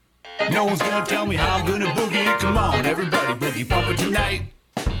No one's gonna tell me how I'm gonna boogie. Come on, everybody boogie bumper tonight.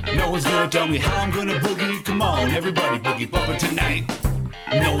 No one's gonna tell me how I'm gonna boogie. Come on, everybody boogie bumper tonight.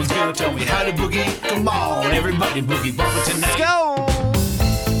 No one's gonna tell me how to boogie. Come on, everybody boogie bumper tonight. Let's go!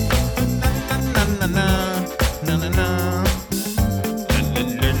 Na, na, na, na, na, na.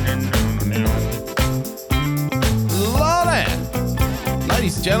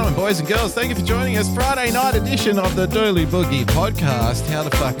 Ladies and gentlemen, boys and girls, thank you for joining us. Friday night edition of the Dooley Boogie podcast. How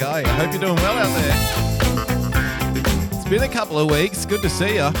the fuck are you? I hope you're doing well out there. It's been a couple of weeks. Good to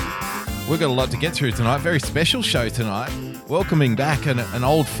see you. We've got a lot to get through tonight. Very special show tonight. Welcoming back an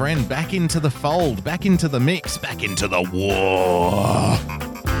old friend back into the fold, back into the mix, back into the war.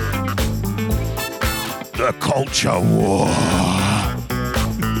 The culture war.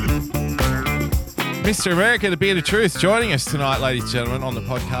 Mr. America, the Beard of Truth, joining us tonight, ladies and gentlemen, on the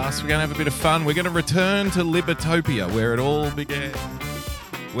podcast. We're going to have a bit of fun. We're going to return to Libertopia, where it all began,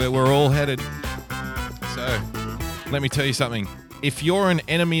 where we're all headed. So, let me tell you something. If you're an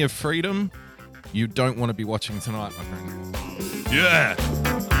enemy of freedom, you don't want to be watching tonight, my friend. Yeah!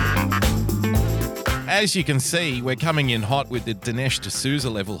 As you can see, we're coming in hot with the Dinesh D'Souza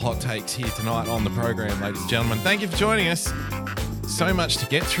level hot takes here tonight on the program, ladies and gentlemen. Thank you for joining us. So much to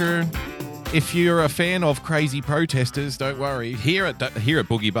get through. If you're a fan of crazy protesters, don't worry. Here at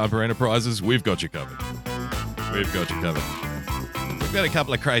Boogie Bumper Enterprises, we've got you covered. We've got you covered. We've got a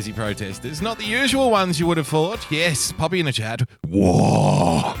couple of crazy protesters. Not the usual ones you would have thought. Yes, Poppy in the chat.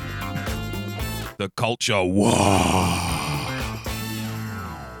 War. The culture war.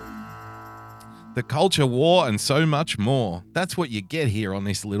 The culture war and so much more. That's what you get here on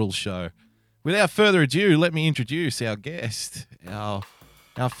this little show. Without further ado, let me introduce our guest, our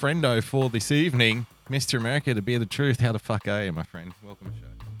friendo for this evening, Mr. America, to Bear the Truth. How the fuck are you, my friend? Welcome to the show.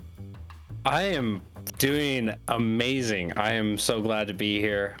 I am doing amazing. I am so glad to be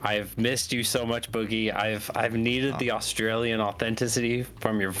here. I've missed you so much, Boogie. I've needed the Australian authenticity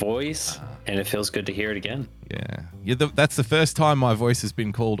from your voice, and it feels good to hear it again. Yeah, that's the first time my voice has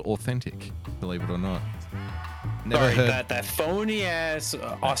been called authentic, believe it or not. Never heard that phony ass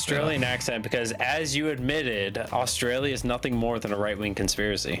Australian accent, because as you admitted, Australia is nothing more than a right-wing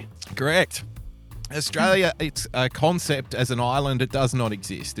conspiracy. Correct. Australia, it's a concept as an island. It does not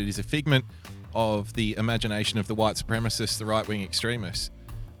exist. It is a figment of the imagination of the white supremacists, the right-wing extremists.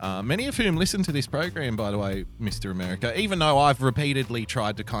 Many of whom listen to this program, by the way, Mr. America, even though I've repeatedly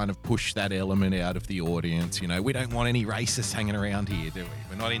tried to kind of push that element out of the audience. You know, we don't want any racists hanging around here, do we?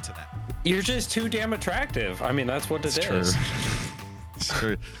 We're not into that. You're just too damn attractive. I mean, that's what it is. It's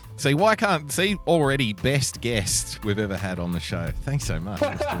true. See, already best guest we've ever had on the show. Thanks so much,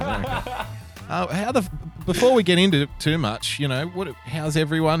 Mr. America. Before we get into too much, you know, how's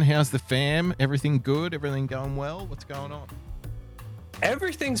everyone? How's the fam? Everything good? Everything going well? What's going on?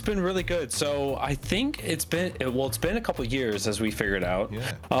 Everything's been really good. So I think it's been a couple of years, as we figured out.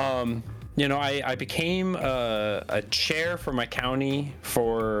 Yeah. You know, I became a chair for my county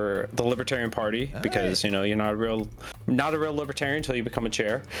for the Libertarian Party, because, you know, you're not a real libertarian until you become a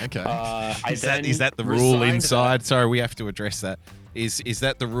chair. Okay. Is that the rule inside? Sorry, we have to address that. Is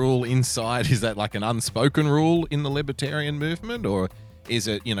that the rule inside? Is that like an unspoken rule in the libertarian movement, or is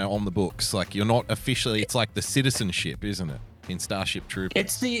it, you know, on the books? Like, you're not officially, it's like the citizenship, isn't it? In Starship Troopers.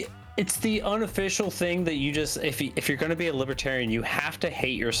 It's the unofficial thing that you just, if you're going to be a libertarian, you have to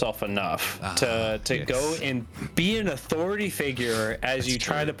hate yourself enough to yes. go and be an authority figure as you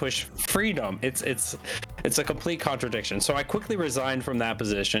try to push freedom. It's a complete contradiction. So I quickly resigned from that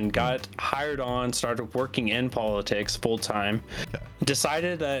position, got hired on, started working in politics full time,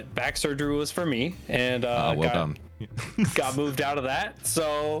 decided that back surgery was for me, and done. got moved out of that.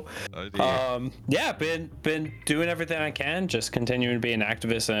 So been doing everything I can, just continuing to be an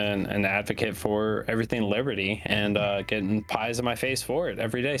activist and an advocate for everything liberty, and getting pies in my face for it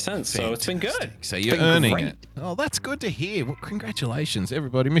every day since. Fantastic. So it's been good. So you're earning it. Oh, that's good to hear. Well, congratulations,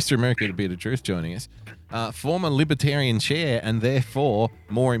 everybody. Mr. America, to Be the Truth, joining us. Former libertarian chair, and therefore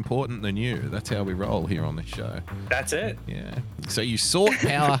more important than you. That's how we roll here on this show. That's it. Yeah. So you sought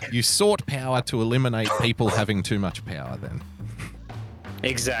power. You sought power to eliminate people having too much power. Then.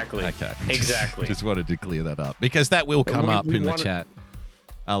 Exactly. Okay. Exactly. Just wanted to clear that up, because that will come up in the chat,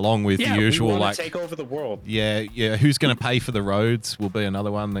 along with the usual, we take over the world. Yeah. Who's going to pay for the roads will be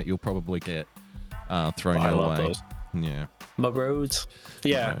another one that you'll probably get thrown your way. Those. Yeah. My roads.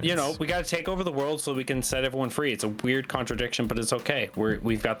 Yeah, roads. You know, we got to take over the world so we can set everyone free. It's a weird contradiction, but it's okay.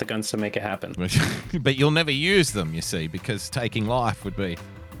 We've got the guns to make it happen. But you'll never use them, you see, because taking life would be,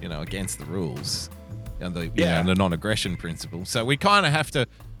 you know, against the rules and the non-aggression principle. So we kind of have to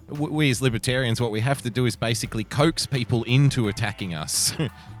we as libertarians, what we have to do is basically coax people into attacking us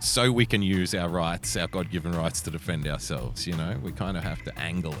so we can use our rights, our God-given rights to defend ourselves, you know? We kind of have to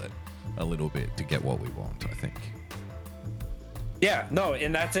angle it a little bit to get what we want, I think. Yeah, no,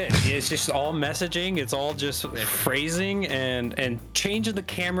 and that's it. It's just all messaging. It's all just phrasing and changing the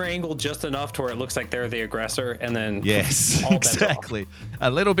camera angle just enough to where it looks like they're the aggressor, and then yes, all exactly.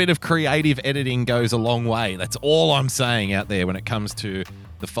 A little bit of creative editing goes a long way. That's all I'm saying out there when it comes to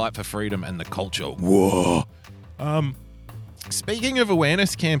the fight for freedom and the culture. Whoa. Speaking of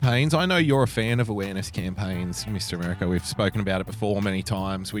awareness campaigns, I know you're a fan of awareness campaigns, Mr. America. We've spoken about it before many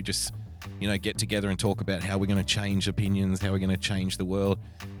times. We just, you know, get together and talk about how we're going to change opinions, how we're going to change the world.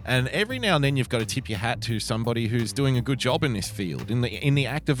 And every now and then you've got to tip your hat to somebody who's doing a good job in this field, in the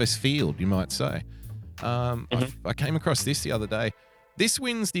activist field, you might say. I came across this the other day. This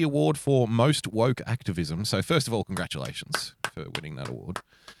wins the award for most woke activism. So first of all, congratulations for winning that award.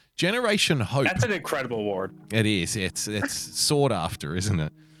 Generation Hope. That's an incredible award. It is. It's sought after, isn't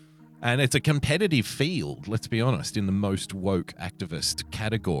it? And it's a competitive field, let's be honest, in the most woke activist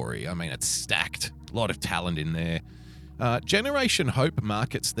category. I mean, it's stacked. A lot of talent in there. Generation Hope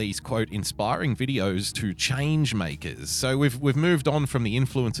markets these, quote, inspiring videos to change makers. So we've moved on from the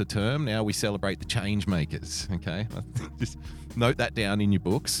influencer term. Now we celebrate the change makers, okay? Just note that down in your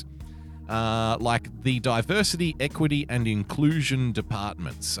books. Like the diversity, equity, and inclusion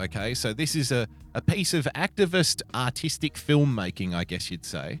departments, okay? So this is a piece of activist artistic filmmaking, I guess you'd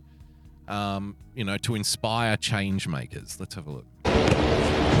say, you know, to inspire change makers. Let's have a look.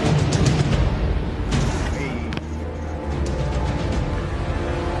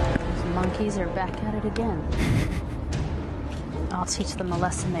 Monkeys are back at it again. I'll teach them a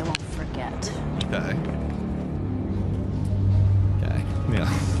lesson they won't forget. Okay.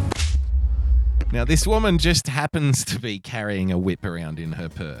 Now this woman just happens to be carrying a whip around in her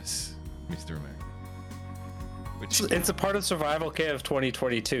purse, Mr. America. It's a part of survival kit of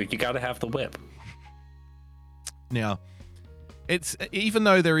 2022. You got to have the whip. Now, it's even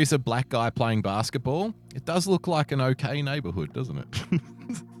though there is a black guy playing basketball, it does look like an okay neighborhood, doesn't it?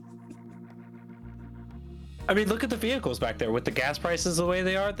 I mean, look at the vehicles back there. With the gas prices the way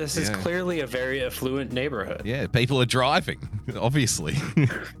they are, this is clearly a very affluent neighborhood. Yeah, people are driving, obviously.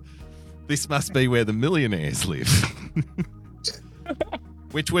 This must be where the millionaires live.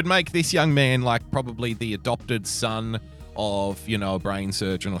 Which would make this young man like probably the adopted son of, you know, a brain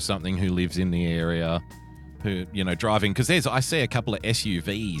surgeon or something who lives in the area, who, you know, driving. Because I see a couple of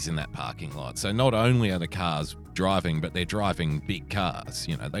SUVs in that parking lot. So not only are the cars driving, but they're driving big cars.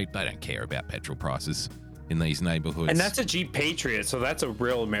 You know, they don't care about petrol prices in these neighborhoods. And that's a Jeep Patriot, so that's a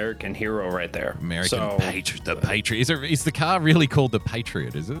real American hero right there. Patriot. The Patriot. Is the car really called the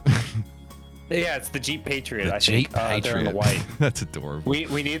Patriot, is it? Yeah, it's the Jeep Patriot, the I Jeep think. Patriot. They're in the white. That's adorable.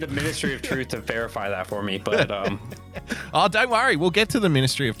 We need the Ministry of Truth to verify that for me, but... Oh, don't worry. We'll get to the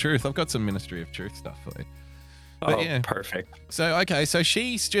Ministry of Truth. I've got some Ministry of Truth stuff for you. But yeah. Perfect. So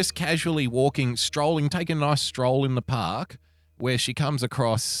she's just casually strolling, taking a nice stroll in the park where she comes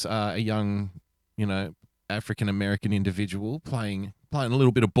across a young, you know, African-American individual playing a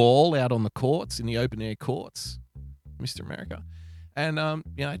little bit of ball out on the courts, in the open-air courts, Mr. America. And,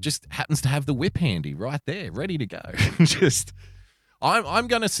 you know, just happens to have the whip handy right there, ready to go. I'm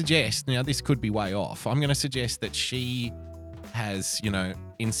going to suggest, now this could be way off, I'm going to suggest that she has, you know,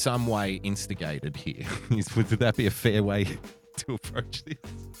 in some way instigated here. Would that be a fair way to approach this?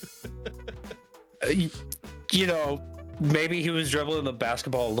 You know, maybe he was dribbling the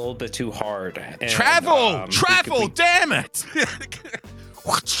basketball a little bit too hard. And, travel, damn it!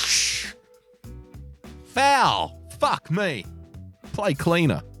 Foul. Fuck me. Play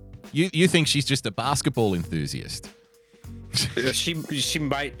cleaner. You think she's just a basketball enthusiast? She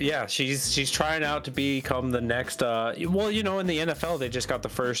might, yeah. She's trying out to become the next. Well, you know, in the NFL they just got the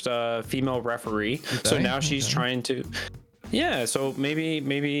first female referee, so now she's trying to. Yeah, so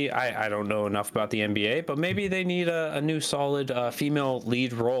maybe I don't know enough about the NBA, but maybe they need a new solid female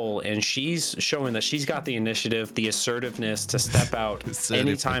lead role, and she's showing that she's got the initiative, the assertiveness to step out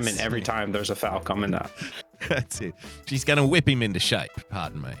anytime and every time there's a foul coming up. That's it. She's going to whip him into shape,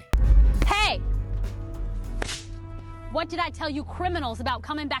 pardon me. Hey! What did I tell you criminals about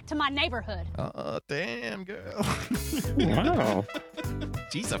coming back to my neighborhood? Oh, damn, girl. Wow.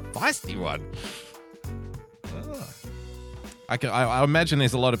 She's a feisty one. Oh. I imagine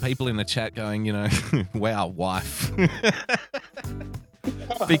there's a lot of people in the chat going, you know, wow, wife.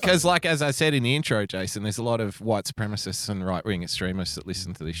 Because, like, as I said in the intro, Jason, there's a lot of white supremacists and right-wing extremists that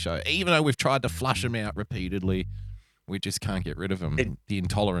listen to this show. Even though we've tried to flush them out repeatedly, we just can't get rid of them. The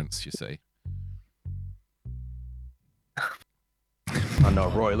intolerance, you see. no,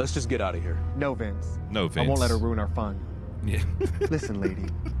 Roy, let's just get out of here. No, Vince. No, Vince. I won't let her ruin our fun. Yeah. Listen, lady,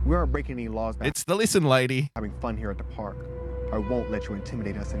 we aren't breaking any laws by It's the listen, lady. having fun here at the park. I won't let you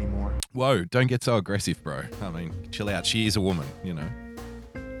intimidate us anymore. Whoa, don't get so aggressive, bro. I mean, chill out. She is a woman, you know.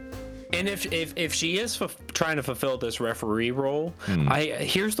 And if she is trying to fulfill this referee role,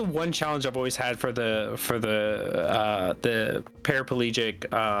 here's the one challenge I've always had for the paraplegic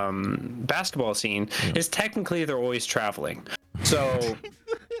basketball scene is technically they're always traveling. So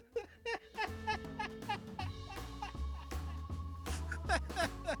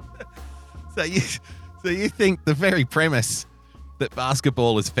So you think the very premise that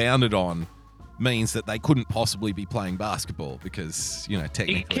basketball is founded on means that they couldn't possibly be playing basketball because, you know,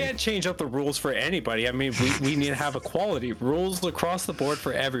 technically... You can't change up the rules for anybody. I mean, we need to have equality. Rules across the board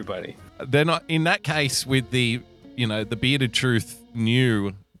for everybody. They're not... In that case, with the, you know, the Bearded Truth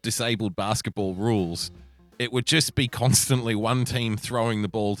new disabled basketball rules, it would just be constantly one team throwing the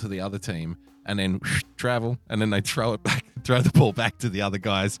ball to the other team and then travel, and then they throw the ball back to the other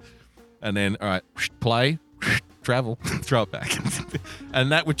guys, and then, all right, play, travel, throw it back.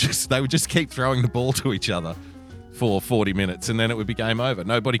 And they would just keep throwing the ball to each other for 40 minutes, and then it would be game over.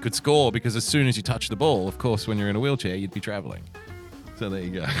 Nobody could score because as soon as you touch the ball, of course, when you're in a wheelchair, you'd be traveling. So there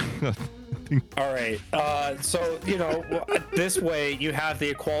you go. All right. So, you know, this way you have the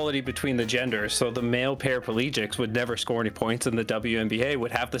equality between the genders. So the male paraplegics would never score any points, and the WNBA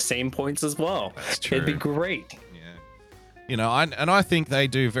would have the same points as well. That's true. It'd be great. You know, I think they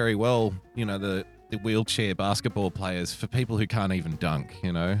do very well, you know, the wheelchair basketball players for people who can't even dunk,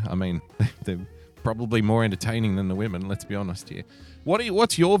 you know. I mean, they're probably more entertaining than the women, let's be honest here.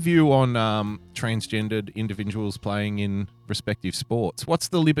 What's your view on transgendered individuals playing in respective sports? What's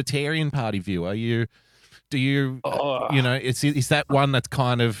the Libertarian Party view? You know, is that one that's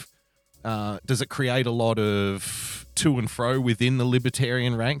kind of, does it create a lot of to and fro within the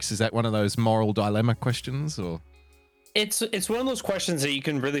libertarian ranks? Is that one of those moral dilemma questions, or? It's one of those questions that you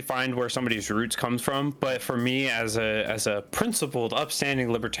can really find where somebody's roots comes from. But for me, as a principled, upstanding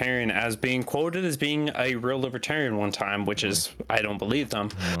libertarian, as being quoted as being a real libertarian one time, which is I don't believe them.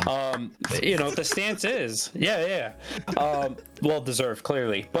 You know, the stance is well deserved,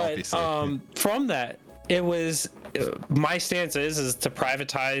 clearly. But from that, it was my stance is to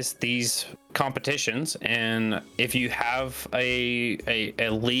privatize these competitions, and if you have a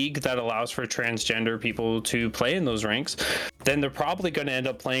league that allows for transgender people to play in those ranks, then they're probably going to end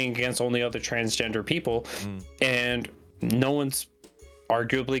up playing against only other transgender people, and no one's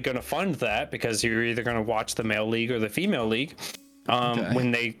arguably going to fund that because you're either going to watch the male league or the female league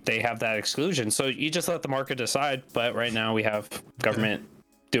when they have that exclusion. So you just let the market decide. But right now we have government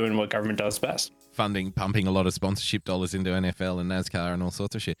doing what government does best. Pumping a lot of sponsorship dollars into NFL and NASCAR and all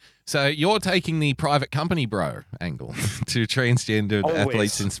sorts of shit. So you're taking the private company bro angle to transgendered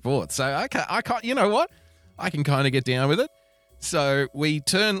athletes in sports. So I can't, you know what? I can kind of get down with it. So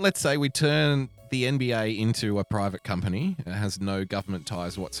let's say we turn the NBA into a private company. It has no government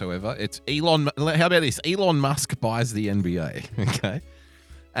ties whatsoever. It's how about this? Elon Musk buys the NBA, okay?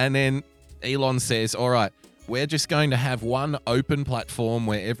 And then Elon says, all right, we're just going to have one open platform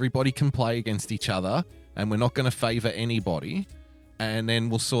where everybody can play against each other, and we're not going to favor anybody. And then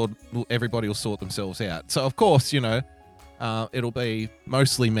everybody will sort themselves out. So of course, you know, it'll be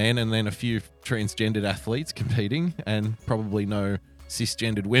mostly men and then a few transgendered athletes competing, and probably no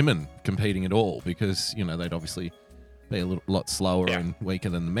cisgendered women competing at all because, you know, they'd obviously be a lot slower and weaker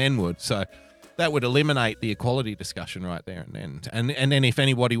than the men would. So that would eliminate the equality discussion right there and then. And then if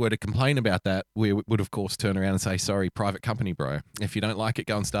anybody were to complain about that, we would, of course, turn around and say, sorry, private company, bro. If you don't like it,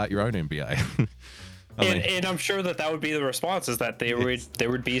 go and start your own NBA. And I'm sure that would be the response, is that there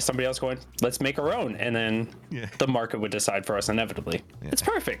would be somebody else going, let's make our own. And then the market would decide for us inevitably. Yeah. It's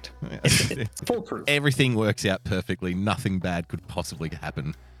perfect. Yeah. It's foolproof. Everything works out perfectly. Nothing bad could possibly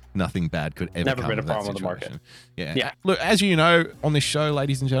happen. Nothing bad could ever Never come been a of that problem with the situation. market. Yeah. Look, as you know, on this show,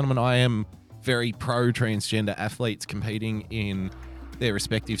 ladies and gentlemen, I am very pro-transgender athletes competing in their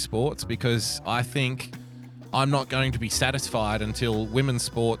respective sports because I think I'm not going to be satisfied until women's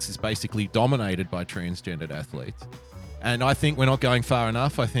sports is basically dominated by transgendered athletes. And I think we're not going far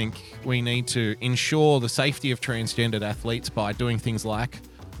enough. I think we need to ensure the safety of transgendered athletes by doing things like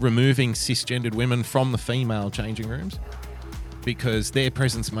removing cisgendered women from the female changing rooms, because their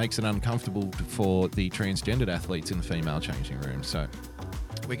presence makes it uncomfortable for the transgendered athletes in the female changing room. So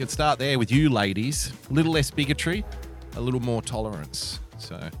we could start there with you ladies. A little less bigotry, a little more tolerance.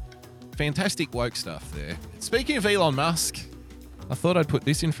 So fantastic woke stuff there. Speaking of Elon Musk, I thought I'd put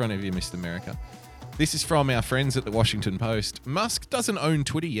this in front of you, Mr. America. This is from our friends at the Washington Post. Musk doesn't own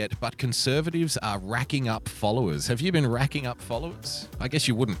Twitter yet, but conservatives are racking up followers. Have you been racking up followers? I guess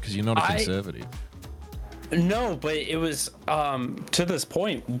you wouldn't because you're not a conservative. No, but it was to this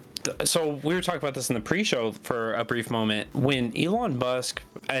point. So we were talking about this in the pre-show for a brief moment. When Elon Musk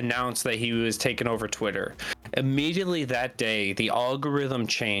announced that he was taking over Twitter, immediately that day, the algorithm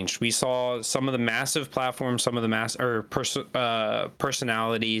changed. We saw some of the massive platforms, some of the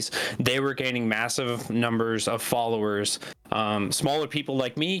personalities. They were gaining massive numbers of followers. Smaller people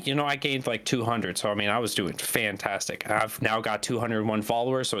like me, I gained like 200. So, I was doing fantastic. I've now got 201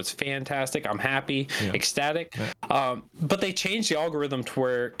 followers. So it's fantastic. I'm happy, ecstatic. Yeah. But they changed the algorithm to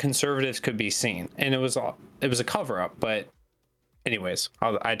where conservatives could be seen. And it was a cover up. But anyways,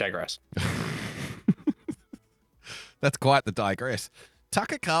 I digress. That's quite the digress.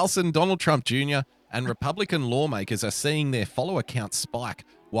 Tucker Carlson, Donald Trump Jr., and Republican lawmakers are seeing their follower count spike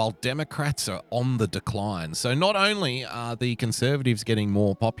while Democrats are on the decline. So not only are the conservatives getting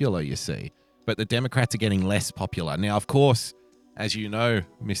more popular, you see, but the Democrats are getting less popular. Now, of course, as you know,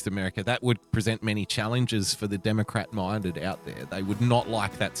 Mr. America, that would present many challenges for the Democrat-minded out there. They would not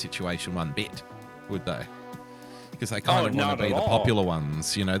like that situation one bit, would they? Because they kind of want to be the popular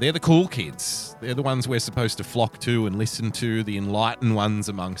ones. They're the cool kids. They're the ones we're supposed to flock to and listen to, the enlightened ones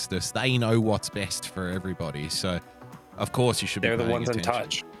amongst us. They know what's best for everybody. So, of course, you should be paying attention. They're the ones in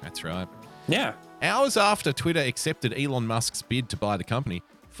touch. That's right. Yeah. Hours after Twitter accepted Elon Musk's bid to buy the company,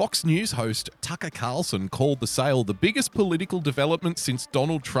 Fox News host Tucker Carlson called the sale the biggest political development since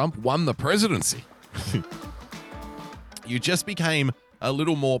Donald Trump won the presidency. You just became a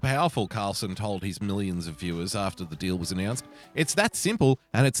little more powerful, Carlson told his millions of viewers after the deal was announced. It's that simple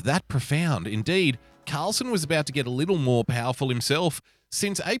and it's that profound. Indeed, Carlson was about to get a little more powerful himself.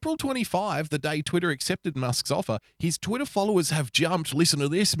 Since April 25, the day Twitter accepted Musk's offer, his Twitter followers have jumped, listen to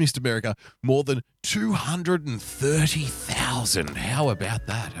this, Mr. America, more than 230,000. How about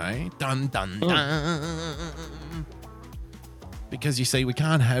that, eh? Dun, dun, dun. Because you see, we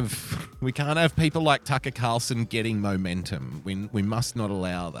can't have people like Tucker Carlson getting momentum. We must not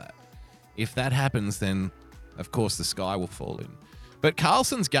allow that. If that happens, then of course the sky will fall in. But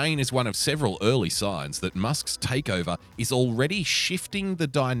Carlson's gain is one of several early signs that Musk's takeover is already shifting the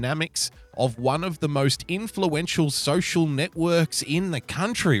dynamics of one of the most influential social networks in the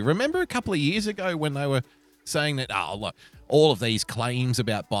country. Remember a couple of years ago when they were saying that, look, all of these claims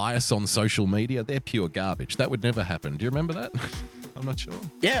about bias on social media, they're pure garbage. That would never happen. Do you remember that? I'm not sure.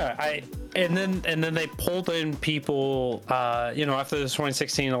 Yeah, and then they pulled in people, after the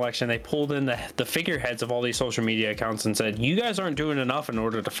 2016 election, they pulled in the figureheads of all these social media accounts and said, you guys aren't doing enough in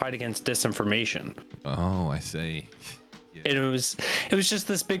order to fight against disinformation. Oh, I see. Yeah. It was just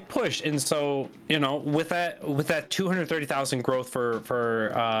this big push, and so with that 230,000 growth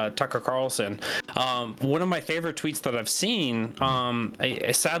for Tucker Carlson, one of my favorite tweets that I've seen.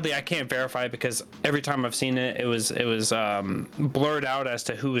 Sadly, I can't verify it because every time I've seen it, it was blurred out as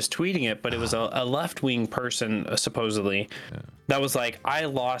to who was tweeting it, but it was a left-wing person supposedly that was like, I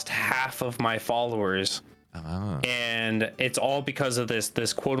lost half of my followers. And it's all because of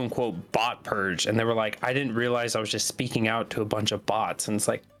this quote unquote bot purge. And they were like, I didn't realize I was just speaking out to a bunch of bots. And it's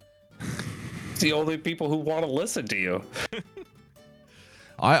like, it's the only people who want to listen to you.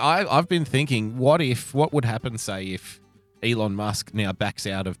 I've been thinking, what would happen, say, if Elon Musk now backs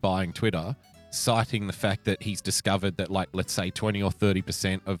out of buying Twitter, citing the fact that he's discovered that, like, let's say 20 or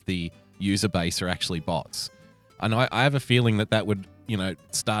 30% of the user base are actually bots. And I have a feeling that would,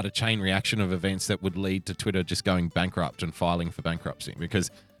 start a chain reaction of events that would lead to Twitter just going bankrupt and filing for bankruptcy, because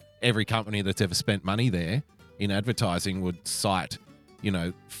every company that's ever spent money there in advertising would cite,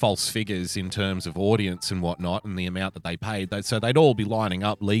 false figures in terms of audience and whatnot and the amount that they paid. So they'd all be lining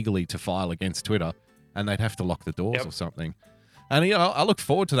up legally to file against Twitter, and they'd have to lock the doors or something. And, I look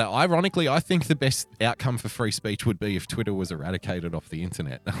forward to that. Ironically, I think the best outcome for free speech would be if Twitter was eradicated off the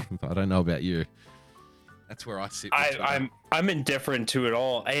internet. I don't know about you. That's where I sit. I'm indifferent to it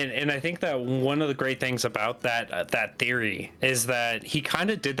all, and I think that one of the great things about that theory is that he kind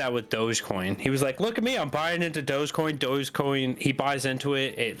of did that with Dogecoin. He was like, "Look at me, I'm buying into Dogecoin." Dogecoin, he buys into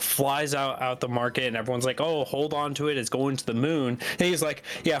it, it flies out the market, and everyone's like, "Oh, hold on to it, it's going to the moon." And he's like,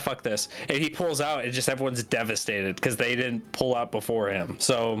 "Yeah, fuck this," and he pulls out, and just everyone's devastated because they didn't pull out before him.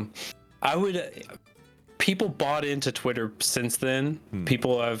 So, people bought into Twitter since then.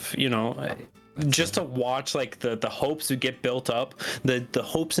 People have, just to watch like the hopes that get built up, the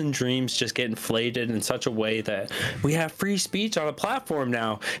hopes and dreams just get inflated in such a way that we have free speech on a platform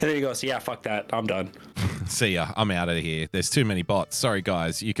now. And then he goes, yeah, fuck that, I'm done. See ya, I'm out of here. There's too many bots. Sorry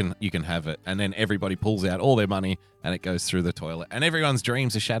guys, you can have it. And then everybody pulls out all their money and it goes through the toilet. And everyone's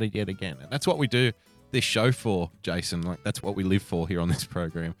dreams are shattered yet again. And that's what we do this show for, Jason. Like, that's what we live for here on this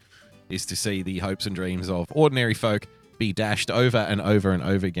program, is to see the hopes and dreams of ordinary folk be dashed over and over and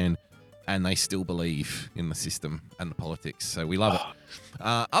over again, and they still believe in the system and the politics. So we love it.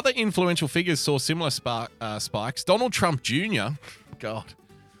 Other influential figures saw similar spikes. Donald Trump Jr., God,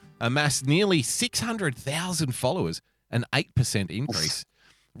 amassed nearly 600,000 followers, an 8% increase,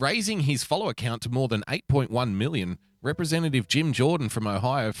 raising his follower count to more than 8.1 million. Representative Jim Jordan from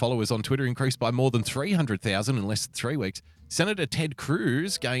Ohio, followers on Twitter increased by more than 300,000 in less than 3 weeks. Senator Ted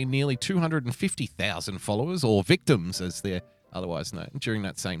Cruz gained nearly 250,000 followers, or victims as they're otherwise known, during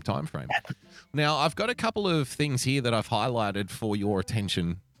that same time frame. Now, I've got a couple of things here that I've highlighted for your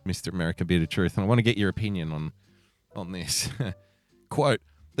attention, Mr. America Bit of Truth, and I want to get your opinion on this. Quote,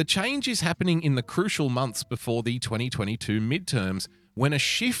 "The change is happening in the crucial months before the 2022 midterms, when a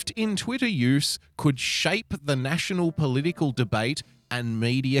shift in Twitter use could shape the national political debate and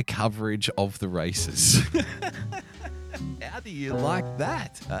media coverage of the races." How do you like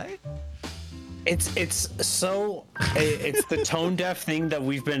that, eh? It's the tone deaf thing that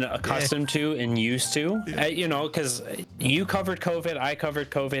we've been accustomed to and used to, because you covered COVID, I covered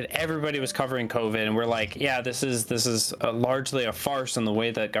COVID, everybody was covering COVID, and we're like, yeah, this is largely a farce in the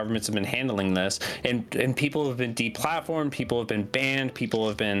way that governments have been handling this, and people have been deplatformed, people have been banned, people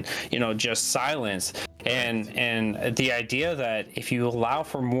have been just silenced, and the idea that if you allow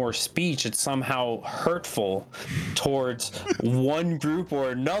for more speech, it's somehow hurtful towards one group or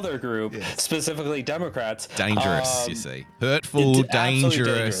another group, specifically Democrats. Dangerous, you see. Hurtful, dangerous.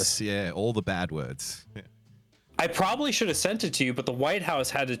 Dangerous. Yeah, all the bad words. Yeah. I probably should have sent it to you, but the White House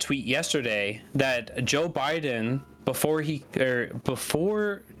had a tweet yesterday that Joe Biden, before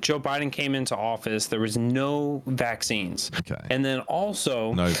Joe Biden came into office, there was no vaccines. Okay. And then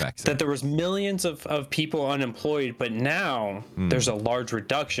also no vaccine. That there was millions of people unemployed, but now there's a large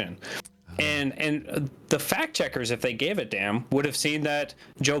reduction. And the fact checkers, if they gave a damn, would have seen that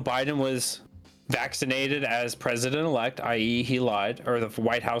Joe Biden was vaccinated as president-elect, i.e. he lied, or the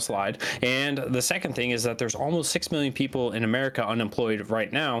White House lied. And the second thing is that there's almost 6 million people in America unemployed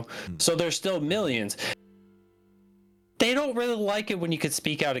right now. So there's still millions. They don't really like it when you could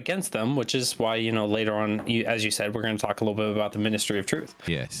speak out against them, which is why, later on, as you said, we're going to talk a little bit about the Ministry of Truth.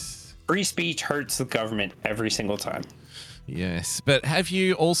 Yes. Free speech hurts the government every single time. Yes, but have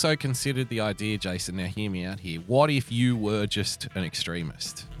you also considered the idea, Jason? Now, hear me out here. What if you were just an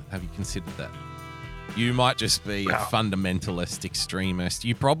extremist? Have you considered that? You might just be a fundamentalist extremist.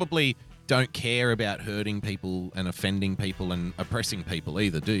 You probably don't care about hurting people and offending people and oppressing people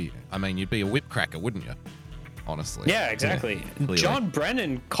either, do you? I mean, you'd be a whip cracker, wouldn't you? Honestly. Yeah, exactly. Yeah, John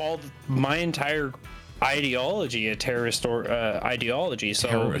Brennan called my entire ideology a terrorist ideology,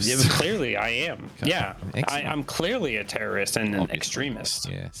 so clearly I am. Okay. Yeah, I'm clearly a terrorist and an extremist.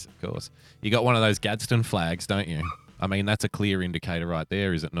 Yes, of course. You got one of those Gadsden flags, don't you? I mean, that's a clear indicator right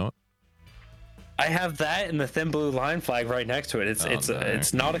there, is it not? I have that and the thin blue line flag right next to it.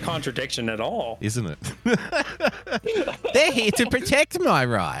 It's not a contradiction at all, isn't it? They're here to protect my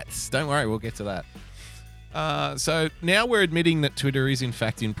rights. Don't worry, we'll get to that. So now we're admitting that Twitter is in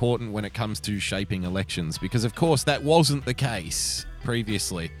fact important when it comes to shaping elections, because of course that wasn't the case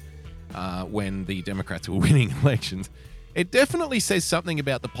previously when the Democrats were winning elections. It definitely says something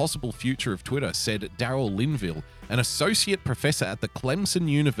about the possible future of Twitter, said Darrell Linville, an associate professor at the Clemson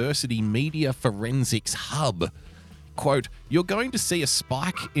University Media Forensics Hub. Quote, "You're going to see a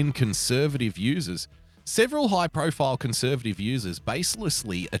spike in conservative users. Several high-profile conservative users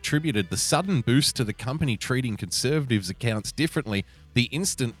baselessly attributed the sudden boost to the company treating conservatives' accounts differently the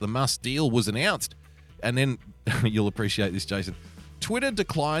instant the Musk deal was announced." And then, you'll appreciate this, Jason, Twitter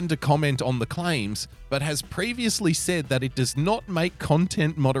declined to comment on the claims, but has previously said that it does not make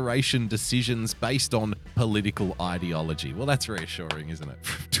content moderation decisions based on political ideology. Well, that's reassuring, isn't it,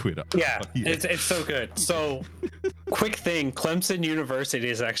 from Twitter? Yeah. It's so good. So, quick thing, Clemson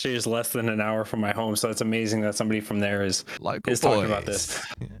University is actually just less than an hour from my home, so it's amazing that somebody from there is talking about this.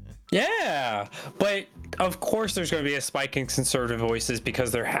 Yeah, but of course there's going to be a spike in conservative voices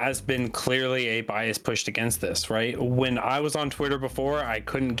because there has been clearly a bias pushed against this, right? When I was on Twitter before, I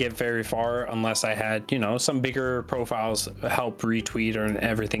couldn't get very far unless I had, some bigger profiles help retweet or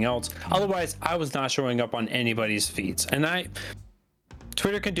everything else. Otherwise, I was not showing up on anybody's feeds. And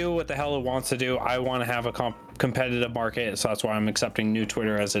Twitter can do what the hell it wants to do. I want to have a competitive market, so that's why I'm accepting new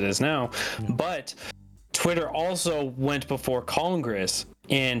Twitter as it is now. But Twitter also went before Congress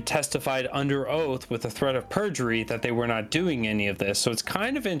and testified under oath with a threat of perjury that they were not doing any of this. So it's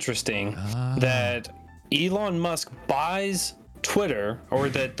kind of interesting that Elon Musk buys Twitter, or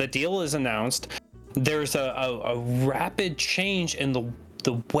that the deal is announced. There's a rapid change in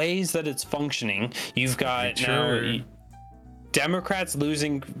the ways that it's functioning, you've got now Democrats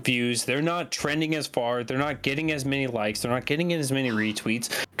losing views. They're not trending as far. They're not getting as many likes. They're not getting as many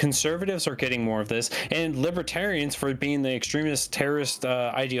retweets. Conservatives are getting more of this. And libertarians, for being the extremist terrorist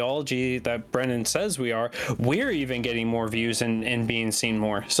ideology that Brennan says we are, we're even getting more views and being seen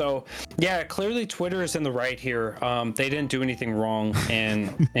more. So, yeah, clearly Twitter is in the right here. They didn't do anything wrong.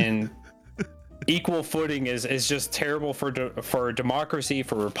 And equal footing is just terrible for democracy,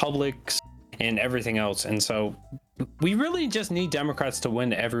 for republics, and everything else. And so we really just need Democrats to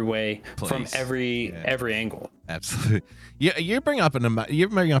win every way. Please. From every angle. Absolutely. Yeah, you bring up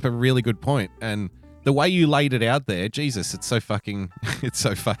a really good point, and the way you laid it out there, Jesus, it's so fucking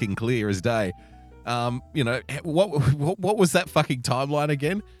clear as day. You know, what was that fucking timeline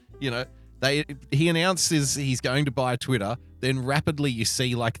again? You know, he announces he's going to buy Twitter. Then rapidly you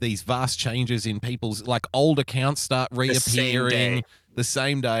see like these vast changes in people's like old accounts start reappearing the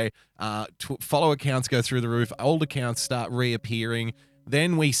same day. Follow accounts go through the roof. Old accounts start reappearing.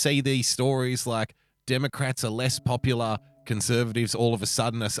 Then we see these stories like Democrats are less popular. Conservatives all of a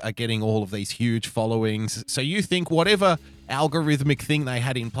sudden are getting all of these huge followings. So you think whatever algorithmic thing they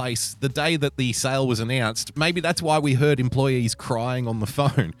had in place the day that the sale was announced, maybe that's why we heard employees crying on the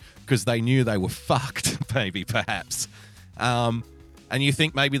phone, because they knew they were fucked, maybe, perhaps. And you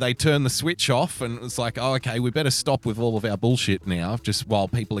think maybe they turn the switch off and it's like, oh, okay, we better stop with all of our bullshit now, just while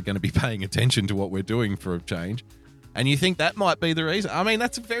people are going to be paying attention to what we're doing for a change. And you think that might be the reason. I mean,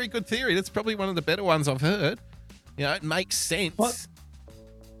 that's a very good theory. That's probably one of the better ones I've heard. You know, it makes sense. What?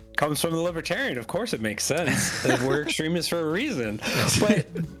 Comes from the libertarian. Of course it makes sense. We're extremists for a reason.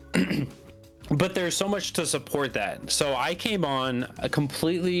 But there's so much to support that. So I came on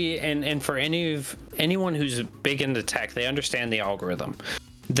completely, and for anyone who's big into tech, they understand the algorithm.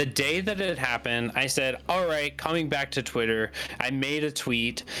 The day that it happened, I said, all right, coming back to Twitter, I made a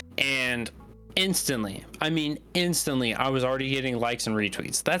tweet, and instantly, I was already getting likes and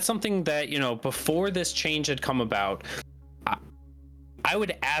retweets. That's something that, you know, before this change had come about, I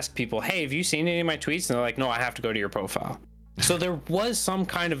would ask people, hey, have you seen any of my tweets? And they're like, no, I have to go to your profile. So there was some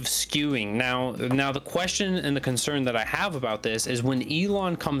kind of skewing. Now the question and the concern that I have about this is when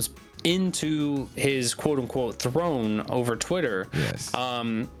Elon comes into his quote unquote throne over Twitter, yes.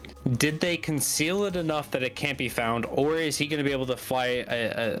 Did they conceal it enough that it can't be found, or is he going to be able to fly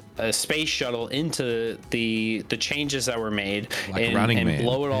a space shuttle into the changes that were made like and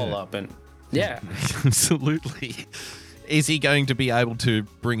blow it all up? And yeah, absolutely. Is he going to be able to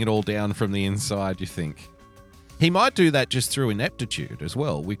bring it all down from the inside, you think? He might do that just through ineptitude as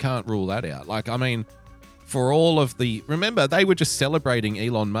well. We can't rule that out. Like, I mean, for all of the... Remember, they were just celebrating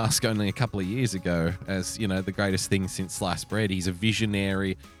Elon Musk only a couple of years ago as, you know, the greatest thing since sliced bread. He's a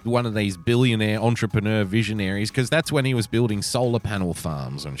visionary, one of these billionaire entrepreneur visionaries, because that's when he was building solar panel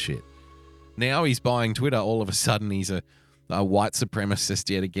farms and shit. Now he's buying Twitter. All of a sudden, he's a white supremacist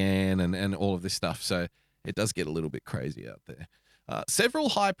yet again and all of this stuff. So it does get a little bit crazy out there. Several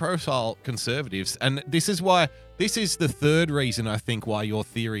high-profile conservatives, and this is the third reason I think why your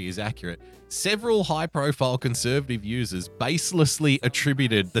theory is accurate. Several high-profile conservative users baselessly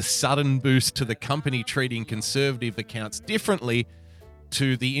attributed the sudden boost to the company treating conservative accounts differently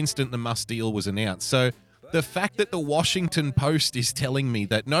to the instant the Musk deal was announced. So the fact that the Washington Post is telling me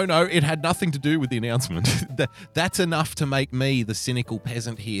that, no, it had nothing to do with the announcement, that's enough to make me, the cynical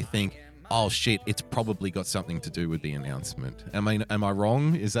peasant here, think, oh shit, it's probably got something to do with the announcement. Am I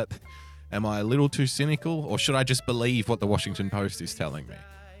wrong? Am I a little too cynical, or should I just believe what the Washington Post is telling me?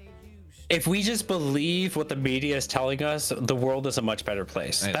 If we just believe what the media is telling us, the world is a much better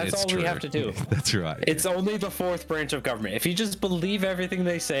place. That's all we have to do. That's right. It's only the fourth branch of government. If you just believe everything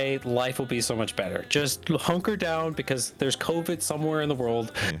they say, life will be so much better. Just hunker down because there's COVID somewhere in the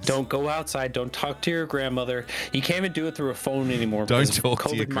world. Yes. Don't go outside. Don't talk to your grandmother. You can't even do it through a phone anymore. Don't talk COVID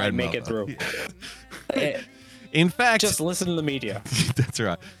to your might grandmother. make it through. In fact, just listen to the media. That's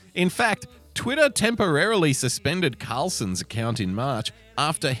right. In fact, Twitter temporarily suspended Carlson's account in March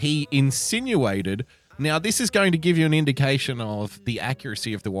after he insinuated... Now, this is going to give you an indication of the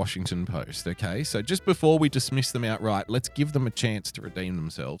accuracy of the Washington Post, okay? So just before we dismiss them outright, let's give them a chance to redeem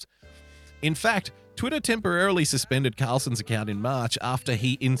themselves. In fact, Twitter temporarily suspended Carlson's account in March after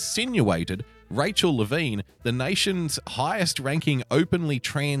he insinuated Rachel Levine, the nation's highest-ranking openly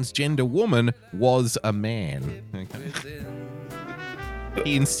transgender woman, was a man. Okay.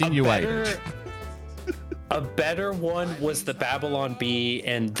 He insinuated. A better one was the Babylon Bee,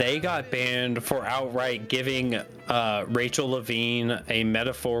 and they got banned for outright giving Rachel Levine a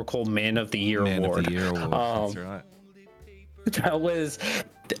metaphorical Man of the Year award. Man of the Year award. That's right. That was...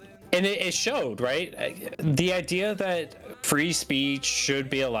 And it showed, right? The idea that free speech should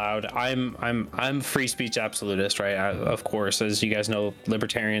be allowed. I'm free speech absolutist, right? Of course, as you guys know,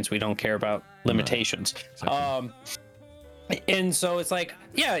 libertarians, we don't care about limitations. No, exactly. And so it's like,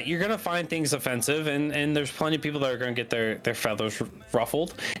 yeah, you're gonna find things offensive, and there's plenty of people that are gonna get their feathers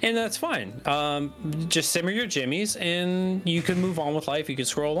ruffled, and that's fine. Just simmer your jimmies, and you can move on with life. You can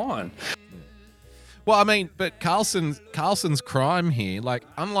scroll on. Well, I mean, but Carlson's crime here, like,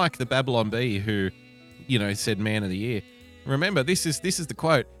 unlike the Babylon Bee who, said Man of the Year. Remember, this is the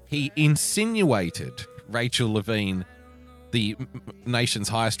quote. He insinuated Rachel Levine, the nation's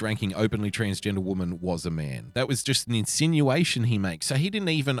highest-ranking openly transgender woman, was a man. That was just an insinuation he makes. So he didn't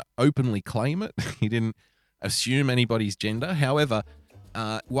even openly claim it. He didn't assume anybody's gender. However,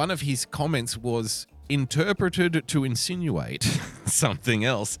 one of his comments was interpreted to insinuate something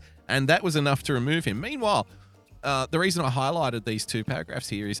else, and that was enough to remove him. Meanwhile, the reason I highlighted these two paragraphs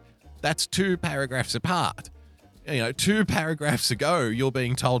here is that's 2 paragraphs apart. 2 paragraphs ago, you're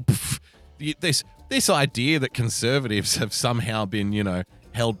being told this idea that conservatives have somehow been,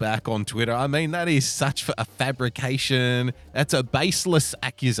 held back on Twitter. I mean, that is such a fabrication. That's a baseless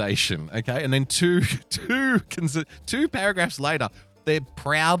accusation, okay? And then two paragraphs later, they're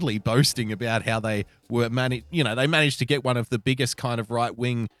proudly boasting about how they were they managed to get one of the biggest kind of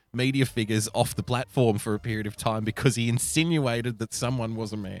right-wing media figures off the platform for a period of time because he insinuated that someone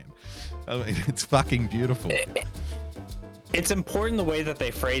was a man. I mean, it's fucking beautiful. It's important the way that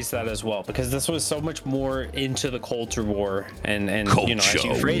they phrase that as well, because this was so much more into the culture war, and as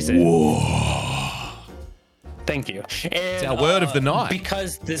you phrase it. War. Thank you. And, It's our word of the night.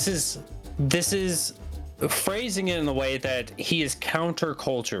 Because this is phrasing it in the way that he is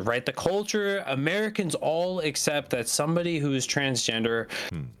counterculture, right? The culture, Americans all accept that somebody who is transgender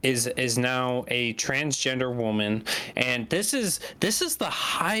is now a transgender woman, and this is the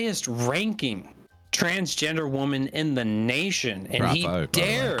highest ranking transgender woman in the nation, and Bravo, he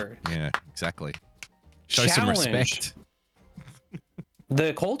dared exactly show some respect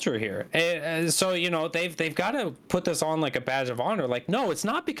the culture here. And so they've got to put this on like a badge of honor, like, no, it's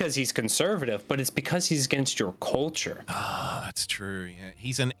not because he's conservative, but it's because he's against your culture. That's true. Yeah,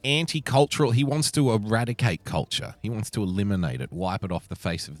 he's an anti-cultural. He wants to eradicate culture. He wants to eliminate it, wipe it off the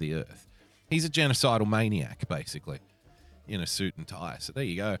face of the earth. He's a genocidal maniac, basically, in a suit and tie. So there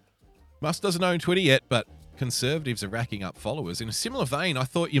you go. Musk doesn't own Twitter yet, but conservatives are racking up followers. In a similar vein, I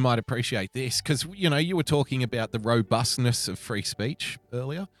thought you might appreciate this because, you were talking about the robustness of free speech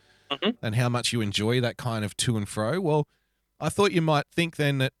earlier and how much you enjoy that kind of to and fro. Well, I thought you might think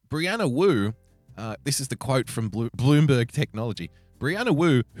then that Brianna Wu, this is the quote from Bloomberg Technology, Brianna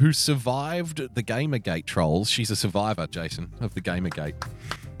Wu, who survived the Gamergate trolls, she's a survivor, Jason, of the Gamergate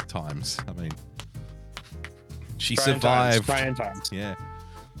times. I mean, she survived. Brian times. Yeah.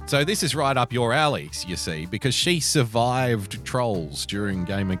 So this is right up your alley, you see, because she survived trolls during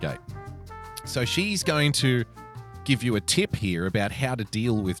Gamergate. So she's going to give you a tip here about how to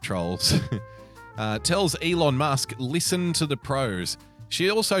deal with trolls. Tells Elon Musk, listen to the pros.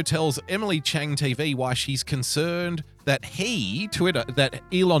 She also tells Emily Chang TV why she's concerned that that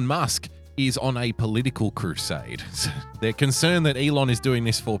Elon Musk is on a political crusade. So they're concerned that Elon is doing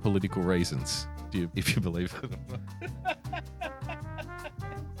this for political reasons, if you believe it.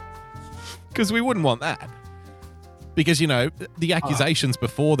 Because we wouldn't want that. Because, the accusations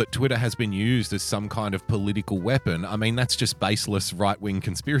before that Twitter has been used as some kind of political weapon, I mean, that's just baseless right-wing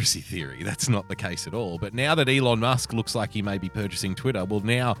conspiracy theory. That's not the case at all. But now that Elon Musk looks like he may be purchasing Twitter, well,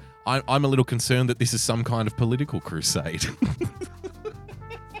 now I'm a little concerned that this is some kind of political crusade.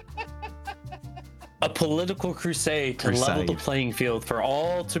 A political crusade to level the playing field for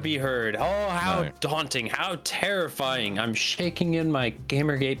all to be heard. Oh, how daunting, how terrifying. I'm shaking in my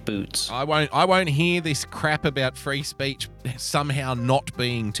Gamergate boots. I won't hear this crap about free speech somehow not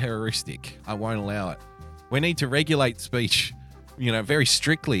being terroristic. I won't allow it. We need to regulate speech, very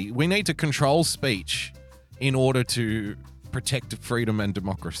strictly. We need to control speech in order to protect freedom and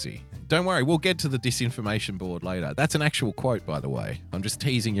democracy. Don't worry, we'll get to the disinformation board later. That's an actual quote, by the way. I'm just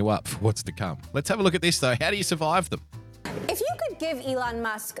teasing you up for what's to come. Let's have a look at this, though. How do you survive them? If you could give Elon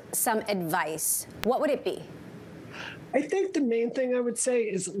Musk some advice, what would it be? I think the main thing I would say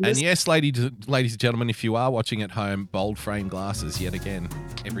is... And yes, ladies and gentlemen, if you are watching at home, bold frame glasses yet again.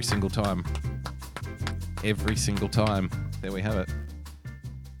 Every single time. Every single time. There we have it.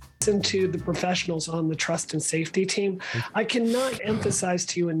 Listen to the professionals on the trust and safety team. I cannot emphasize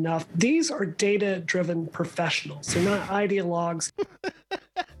to you enough, these are data-driven professionals. They're not ideologues.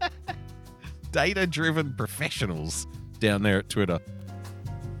 Data-driven professionals down there at Twitter.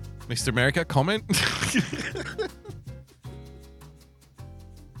 Mr. America, comment?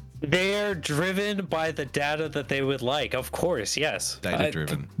 They're driven by the data that they would like. Of course, yes. Data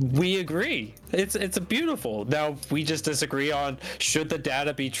driven. We agree. It's beautiful. Now we just disagree on should the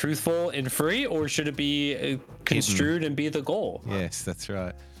data be truthful and free, or should it be construed and be the goal? Yes, that's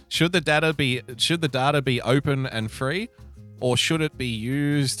right. Should the data be open and free, or should it be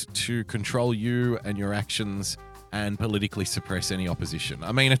used to control you and your actions and politically suppress any opposition?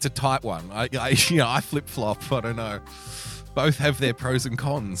 I mean, it's a tight one. I flip flop. I don't know. Both have their pros and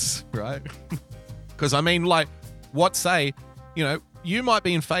cons, right? Because I mean, like, what say, you might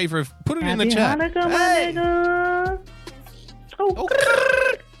be in favor of, put it in the chat. Hey! Oh.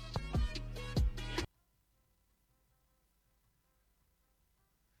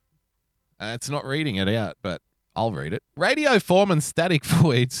 It's not reading it out, but I'll read it. Radio Foreman Static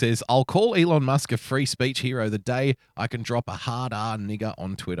Void says, I'll call Elon Musk a free speech hero the day I can drop a hard R nigger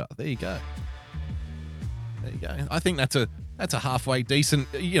on Twitter. There you go. There you go. I think that's a halfway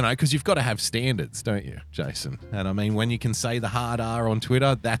decent, because you've got to have standards, don't you, Jason? And I mean, when you can say the hard R on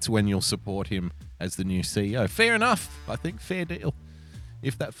Twitter, that's when you'll support him as the new CEO. Fair enough. I think fair deal,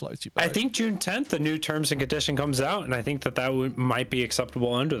 if that floats your boat. I think June 10th, the new terms and condition comes out, and I think that might be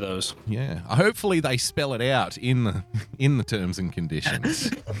acceptable under those. Yeah. Hopefully they spell it out in the terms and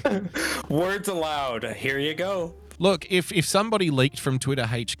conditions. Words aloud. Here you go. Look, if somebody leaked from Twitter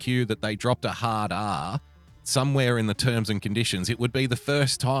HQ that they dropped a hard R somewhere in the terms and conditions, it would be the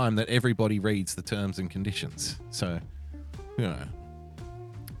first time that everybody reads the terms and conditions. So,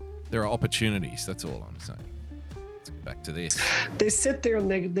 there are opportunities. That's all I'm saying. Let's get back to this. They sit there and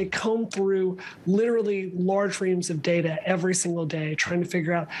they comb through literally large reams of data every single day, trying to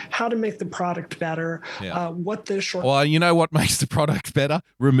figure out how to make the product better, what the short... Well, you know what makes the product better?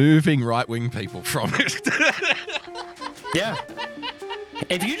 Removing right-wing people from it. Yeah.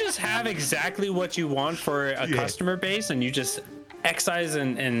 If you just have exactly what you want for a customer base and you just excise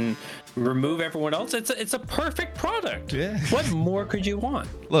and remove everyone else, it's a perfect product. Yeah. What more could you want?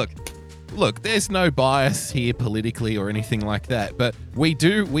 Look, there's no bias here politically or anything like that, but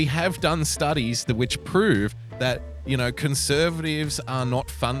we have done studies which prove that, conservatives are not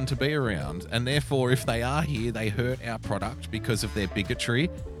fun to be around, and therefore if they are here, they hurt our product because of their bigotry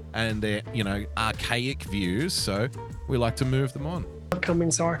and their, archaic views, so we like to move them on.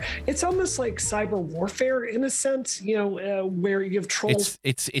 Shortcomings are. It's almost like cyber warfare in a sense, where you have trolls.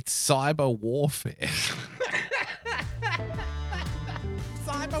 It's cyber warfare.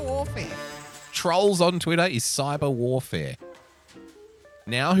 Cyber warfare. Trolls on Twitter is cyber warfare.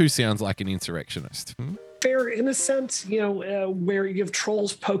 Now who sounds like an insurrectionist? Fair in a sense, where you have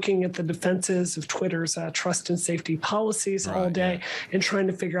trolls poking at the defenses of Twitter's trust and safety policies all day and trying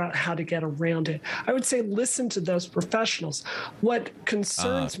to figure out how to get around it. I would say listen to those professionals. What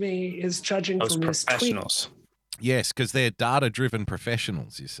concerns me is judging from his tweets. Yes, because they're data-driven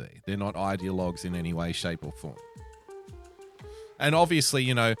professionals, you see. They're not ideologues in any way, shape, or form. And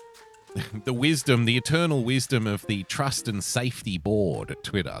obviously, the eternal wisdom of the Trust and Safety Board at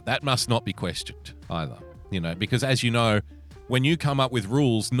Twitter, that must not be questioned either. Because as you know, when you come up with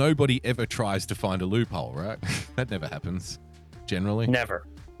rules, nobody ever tries to find a loophole, right? That never happens, generally. Never,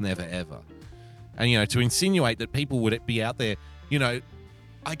 ever. And, to insinuate that people would be out there,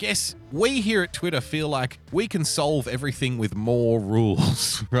 I guess we here at Twitter feel like we can solve everything with more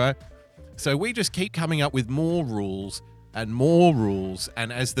rules, right? So we just keep coming up with more rules,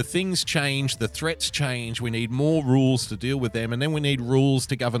 and as the things change, the threats change, we need more rules to deal with them, and then we need rules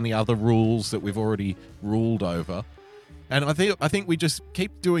to govern the other rules that we've already ruled over. And I think we just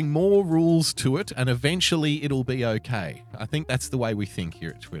keep doing more rules to it, and eventually it'll be okay. I think that's the way we think here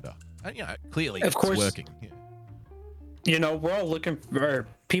at Twitter. And, clearly it's working. Yeah. We're all looking for,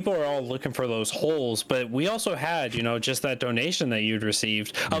 people are all looking for those holes, but we also had, just that donation that you'd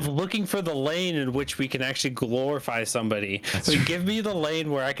received of looking for the lane in which we can actually glorify somebody. So give me the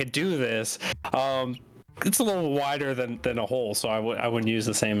lane where I could do this. It's a little wider than a hole, so I wouldn't use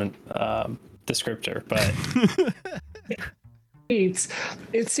the same descriptor, but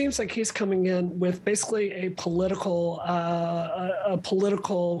it seems like he's coming in with basically a political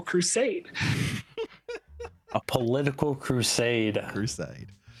crusade. A political crusade.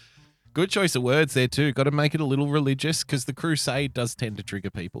 Good choice of words there too. Got to make it a little religious because the crusade does tend to trigger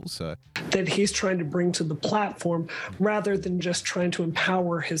people. So that he's trying to bring to the platform rather than just trying to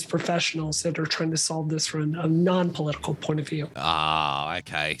empower his professionals that are trying to solve this from a non-political point of view. Ah,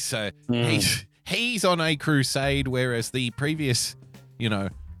 okay. So he's on a crusade, whereas the previous,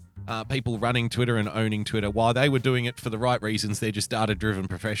 people running Twitter and owning Twitter, while they were doing it for the right reasons, they're just data-driven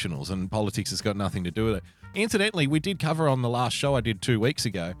professionals, and politics has got nothing to do with it. Incidentally, we did cover on the last show I did 2 weeks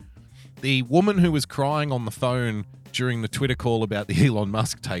ago the woman who was crying on the phone during the Twitter call about the Elon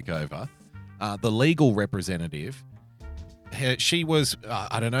Musk takeover, the legal representative, she was,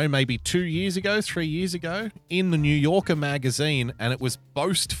 I don't know, maybe 3 years ago, in the New Yorker magazine, and it was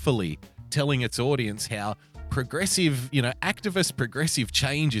boastfully telling its audience how progressive, activist progressive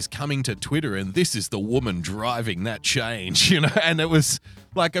change is coming to Twitter, and this is the woman driving that change, and it was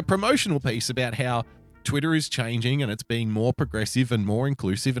like a promotional piece about how Twitter is changing and it's being more progressive and more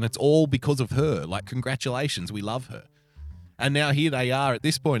inclusive, and it's all because of her. Like, congratulations, we love her. And now here they are at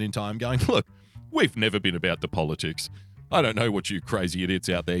this point in time going, look, we've never been about the politics. I don't know what you crazy idiots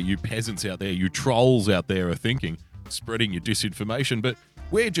out there, you peasants out there, you trolls out there are thinking, spreading your disinformation, but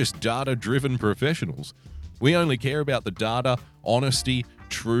we're just data-driven professionals. We only care about the data, honesty,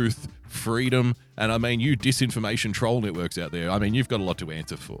 truth, freedom, and I mean, you disinformation troll networks out there, I mean, you've got a lot to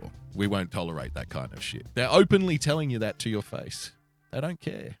answer for. We won't tolerate that kind of shit. They're openly telling you that to your face. They don't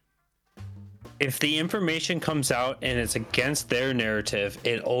care. If the information comes out and it's against their narrative,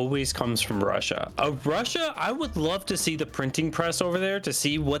 it always comes from Russia. Russia, I would love to see the printing press over there to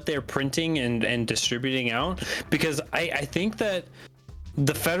see what they're printing and distributing out, because I think that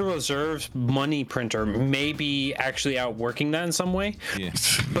the Federal Reserve's money printer may be actually outworking that in some way.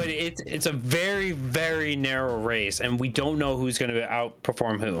 Yes. But it's a very, very narrow race, and we don't know who's going to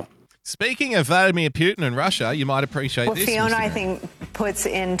outperform who. Speaking of Vladimir Putin and Russia, you might appreciate well, this. Fiona, Mr. I think, puts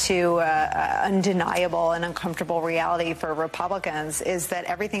into undeniable and uncomfortable reality for Republicans is that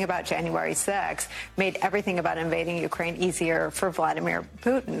everything about January 6th made everything about invading Ukraine easier for Vladimir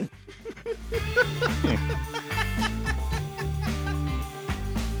Putin.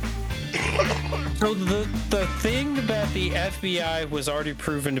 So the thing that the FBI was already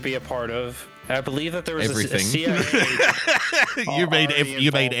proven to be a part of, I believe that there was a CIA. you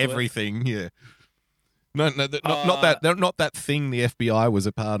made everything, yeah. Not that thing the FBI was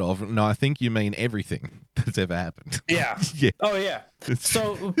a part of. No, I think you mean everything that's ever happened. Yeah. Yeah. Oh yeah.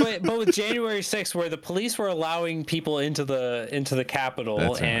 So, but with January 6th, where the police were allowing people into the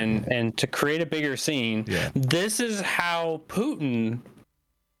Capitol and to create a bigger scene, this is how Putin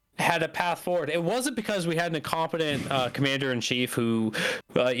had a path forward. It wasn't because we had an incompetent commander-in-chief who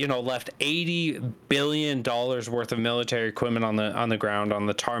left $80 billion worth of military equipment on the ground, on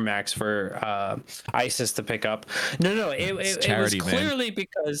the tarmacs for ISIS to pick up. No, it was clearly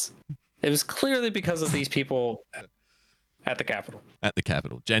because of these people at the Capitol. At the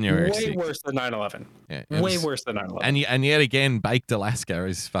Capitol, January 6th. Way worse than 9/11. Yeah, way worse than 9/11. And yet again, Baked Alaska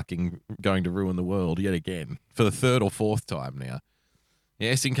is fucking going to ruin the world yet again for the third or fourth time now.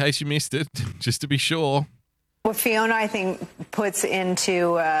 Yes, in case you missed it, just to be sure. What Fiona, I think, puts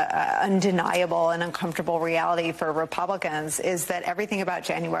into undeniable and uncomfortable reality for Republicans is that everything about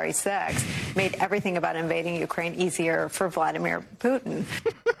January 6th made everything about invading Ukraine easier for Vladimir Putin.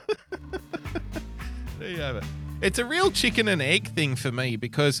 There you have it. It's a real chicken and egg thing for me,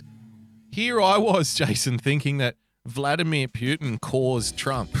 because here I was, Jason, thinking that Vladimir Putin caused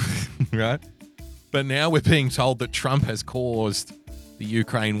Trump, right? But now we're being told that Trump has caused the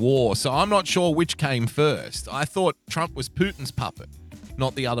Ukraine war. So I'm not sure which came first. I thought Trump was Putin's puppet,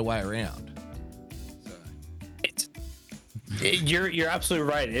 not the other way around. You're absolutely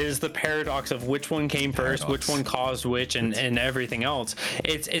right. It is the paradox of which one came first, which one caused which, and everything else.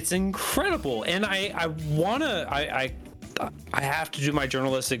 It's incredible, and I have to do my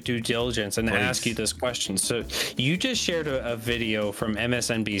journalistic due diligence and ask you this question. So you just shared a video from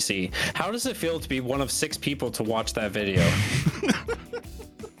MSNBC. How does it feel to be one of 6 people to watch that video?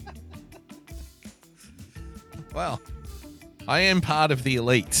 Well, I am part of the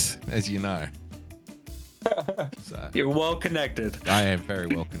elites, as you know. So, you're well connected. I am very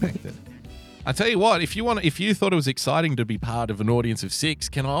well connected. I tell you what, if you thought it was exciting to be part of an audience of 6,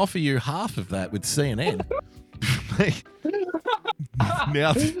 can I offer you half of that with CNN?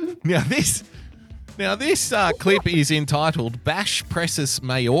 Now this clip is entitled "Bash Presses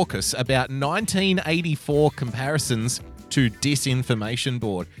Mayorkas" about 1984 comparisons to Disinformation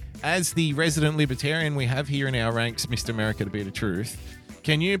Board. As the resident libertarian we have here in our ranks, Mr. America to be the truth,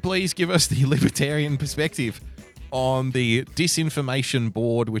 can you please give us the libertarian perspective on the Disinformation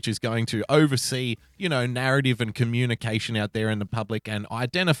Board, which is going to oversee, narrative and communication out there in the public and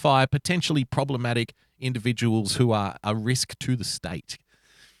identify potentially problematic individuals who are a risk to the state?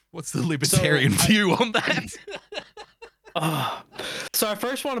 What's the libertarian view on that? So I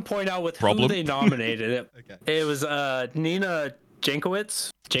first want to point out who they nominated. Okay. It was Nina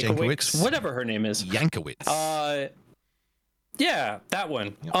Jankowicz, whatever her name is. Yankowicz. Yeah, that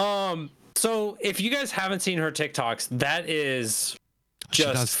one. Yep. So if you guys haven't seen her TikToks, that is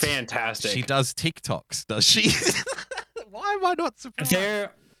just fantastic. She does TikToks, does she? Why am I not surprised?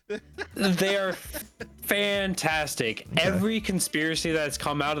 They are fantastic. Okay. Every conspiracy that's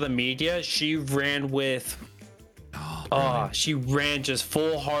come out of the media, she ran with. She ran just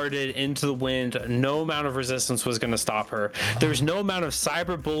full-hearted into the wind. No amount of resistance was going to stop her. There was no amount of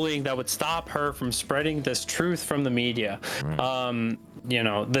cyberbullying that would stop her from spreading this truth from the media. Right.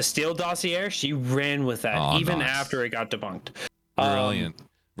 The Steele dossier, she ran with that even after it got debunked. Brilliant.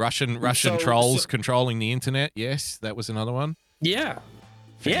 Russian trolls controlling the internet. Yes, that was another one. Yeah.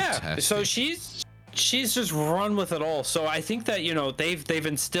 Fantastic. Yeah. So she's just run with it all. So I think that they've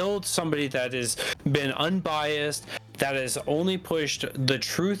instilled somebody that has been unbiased, that has only pushed the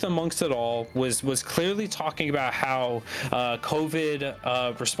truth amongst it all, was clearly talking about how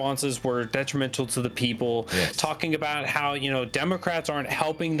COVID responses were detrimental to the people, talking about how Democrats aren't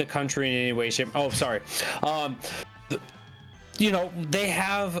helping the country in any way, shape. They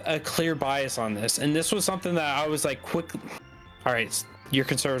have a clear bias on this, and this was something that I was like, quick. All right, your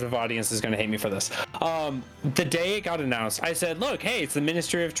conservative audience is going to hate me for this. The day it got announced, I said, look, hey, it's the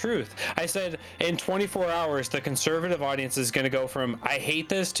Ministry of Truth. I said, in 24 hours, the conservative audience is going to go from, I hate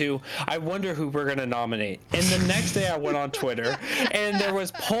this, to, I wonder who we're going to nominate. And the next day I went on Twitter, and there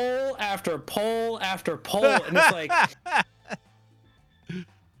was poll after poll after poll, and it's like,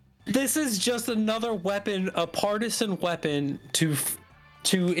 this is just another weapon, a partisan weapon to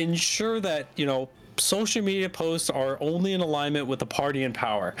ensure that, social media posts are only in alignment with the party in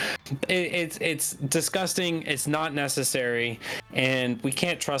power. It's disgusting. It's not necessary, and we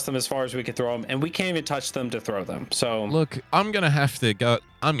can't trust them as far as we can throw them, and we can't even touch them to throw them. So look, I'm gonna have to go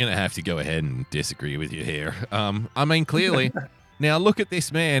ahead and disagree with you here. I mean, clearly, now look at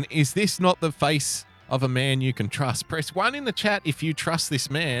this man. Is this not the face of a man you can trust? Press 1 in the chat if you trust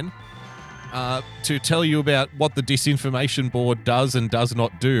this man. To tell you about what the disinformation board does and does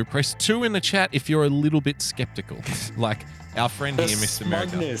not do. Press 2 in the chat if you're a little bit skeptical, like our friend here, Mr.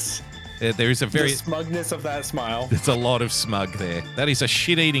 Smugness. America. There is a very the smugness of that smile. There's a lot of smug there. That is a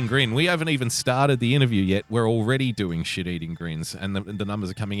shit-eating grin. We haven't even started the interview yet. We're already doing shit-eating grins, and the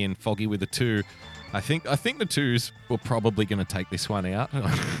numbers are coming in foggy with a 2. I think the 2s were probably going to take this one out.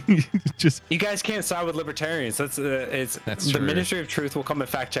 You guys can't side with libertarians. That's the true. Ministry of Truth will come and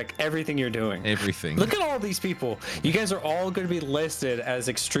fact check everything you're doing. Everything. Look at all these people. You guys are all going to be listed as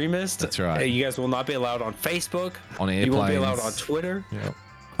extremists. That's right. You guys will not be allowed on Facebook. On airplanes. You won't be allowed on Twitter. Yep.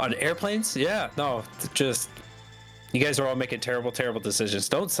 On airplanes. Yeah. No. Just. You guys are all making terrible, terrible decisions.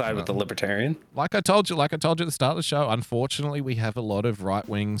 Don't side with the libertarian. Like I told you at the start of the show, unfortunately, we have a lot of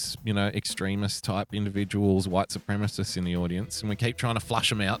right-wings, extremist type individuals, white supremacists in the audience, and we keep trying to flush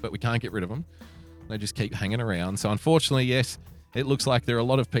them out, but we can't get rid of them. They just keep hanging around. So unfortunately, yes, it looks like there are a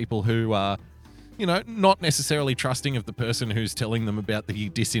lot of people who are, not necessarily trusting of the person who's telling them about the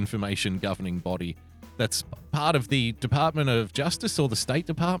disinformation governing body. That's part of the Department of Justice or the State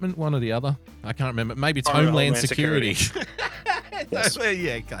Department, one or the other. I can't remember. Maybe it's Homeland Security. Yes.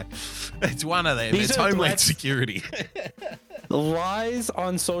 Yeah, okay. It's one of them. It's Homeland Security. Lies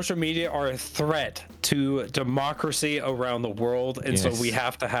on social media are a threat to democracy around the world, and so we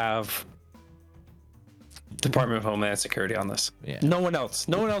have to have Department of Homeland Security on this. Yeah. No one else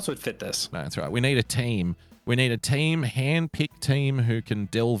would fit this. No, that's right. We need a team. We need a team, hand-picked team who can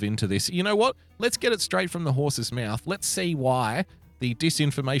delve into this. You know what? Let's get it straight from the horse's mouth. Let's see why the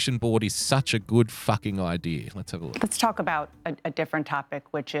disinformation board is such a good fucking idea. Let's have a look. Let's talk about a different topic,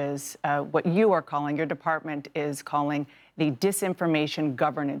 which is what you are calling, your department is calling the Disinformation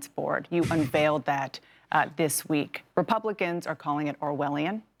Governance Board. You unveiled that this week. Republicans are calling it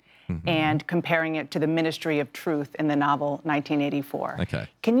Orwellian. And comparing it to the Ministry of Truth in the novel 1984. Okay.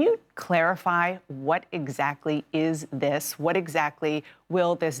 Can you clarify what exactly is this? What exactly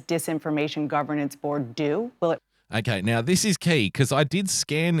will this Disinformation Governance Board do? Will it? Okay, now this is key because I did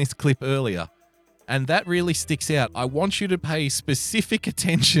scan this clip earlier and that really sticks out. I want you to pay specific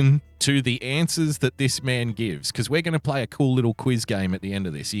attention to the answers that this man gives because we're going to play a cool little quiz game at the end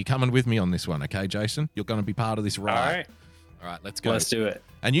of this. Are you coming with me on this one, okay, Jason? You're going to be part of this ride. All right, let's go. Let's do it.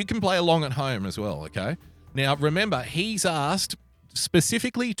 And you can play along at home as well, okay? Now, remember, he's asked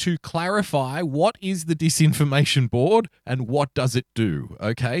specifically to clarify what is the Disinformation Board and what does it do,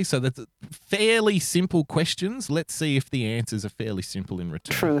 okay? So that's fairly simple questions. Let's see if the answers are fairly simple in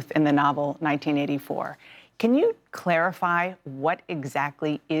return. Truth in the novel 1984. Can you clarify what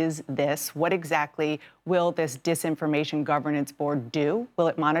exactly is this? What exactly will this Disinformation Governance Board do? Will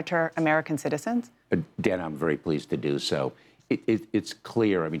it monitor American citizens? Dan, I'm very pleased to do so. It's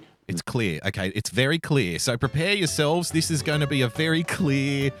clear. I mean, it's clear. Okay, it's very clear. So prepare yourselves. This is going to be a very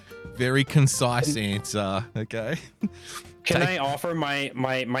clear, very concise answer. Okay. Can I offer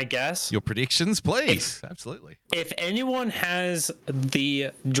my guess? Your predictions, please. Absolutely. If anyone has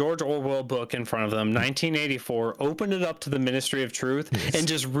the George Orwell book in front of them, 1984, open it up to the Ministry of Truth and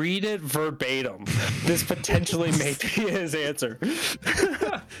just read it verbatim. This potentially may be his answer.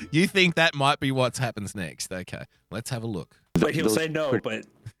 You think that might be what happens next? Okay, let's have a look. But he'll say no. But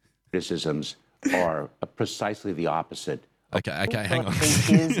criticisms are precisely the opposite. Okay, hang on.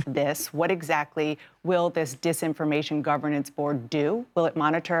 Is this, what exactly will this Disinformation Governance Board do? Will it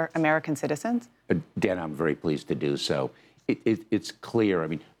monitor American citizens? Dan, I'm very pleased to do so. It's clear. I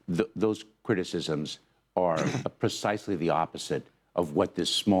mean, those criticisms are precisely the opposite of what this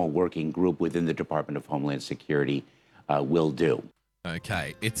small working group within the Department of Homeland Security will do.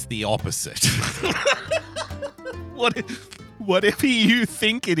 Okay, it's the opposite. Whatever you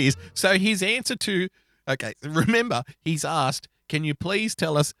think it is. So his answer to, okay, remember, he's asked, can you please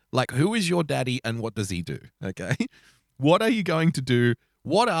tell us, like, who is your daddy and what does he do? Okay. What are you going to do?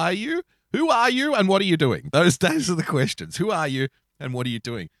 What are you? Who are you and what are you doing? Those are the questions. Who are you and what are you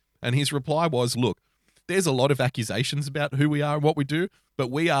doing? And his reply was, look, there's a lot of accusations about who we are and what we do,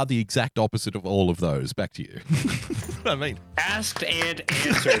 but we are the exact opposite of all of those. Back to you. I mean, asked and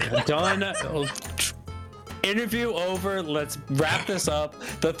answered. Done. Interview over. Let's wrap this up.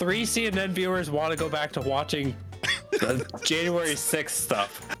 The 3 CNN viewers want to go back to watching the January 6th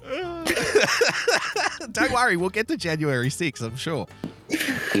stuff. Don't worry, we'll get to January 6th, I'm sure.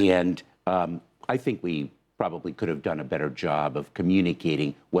 And I think we probably could have done a better job of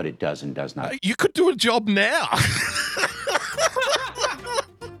communicating what it does and does not. You could do a job now.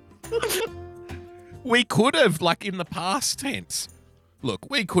 We could have, like in the past tense.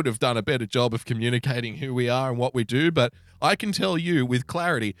 Look, we could have done a better job of communicating who we are and what we do, but I can tell you with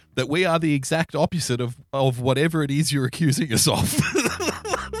clarity that we are the exact opposite of whatever it is you're accusing us of.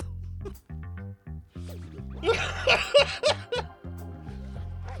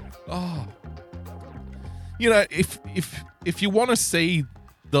 Oh. You know, if you want to see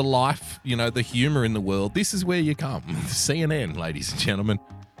the life, you know, the humor in the world, this is where you come. CNN, ladies and gentlemen.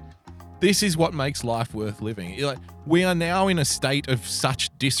 This is what makes life worth living. Like, we are now in a state of such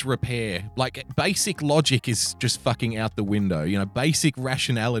disrepair. Like, basic logic is just fucking out the window. You know, basic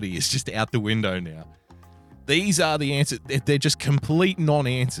rationality is just out the window now. These are the answers. They're just complete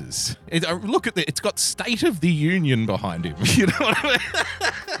non-answers. Look at it. It's got State of the Union behind him. You know what I mean?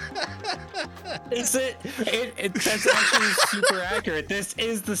 Is it? That's actually super accurate. This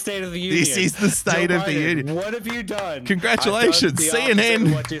is the State of the Union. This is the State of the Union. What have you done? Congratulations,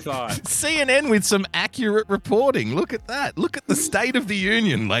 CNN. What you thought? CNN with some accurate reporting. Look at that. Look at the State of the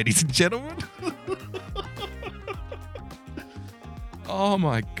Union, ladies and gentlemen. Oh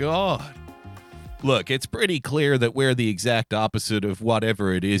my God. Look, it's pretty clear that we're the exact opposite of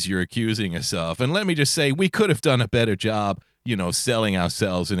whatever it is you're accusing us of. And let me just say, we could have done a better job, you know, selling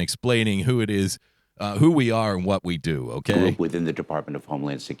ourselves and explaining who it is, who we are and what we do, okay? Group within the Department of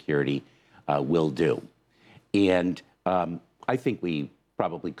Homeland Security will do. And I think we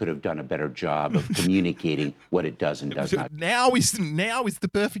probably could have done a better job of communicating what it does and does not Now is the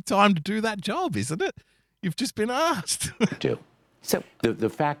perfect time to do that job, isn't it? You've just been asked. do. So the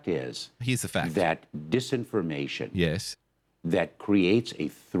fact is, here's the fact, that disinformation, yes, that creates a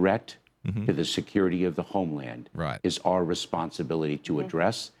threat to the security of the homeland, is our responsibility to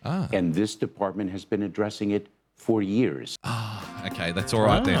address. And this department has been addressing it for years. Okay, that's all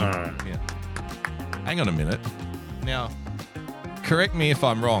right then. Yeah. Hang on a minute. Now, correct me if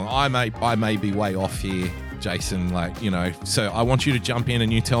I'm wrong. I may be way off here, Jason. Like, you know, so I want you to jump in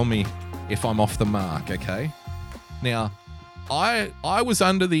and you tell me if I'm off the mark. Okay. Now, I was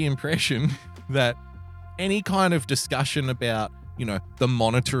under the impression that any kind of discussion about, you know, the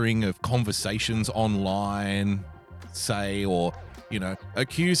monitoring of conversations online, say, or, you know,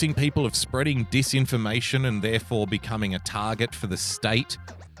 accusing people of spreading disinformation and therefore becoming a target for the state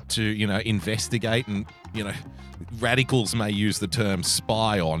to, you know, investigate and, you know, radicals may use the term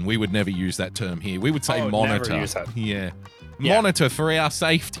spy on. We would never use that term here. We would say monitor. Never use that. Yeah. Monitor for our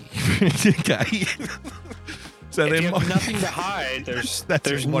safety. Okay. So if you have nothing to hide, there's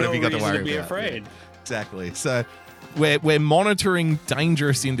no reason to be afraid. Exactly. So we're monitoring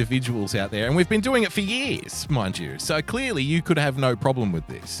dangerous individuals out there, and we've been doing it for years, mind you. So clearly you could have no problem with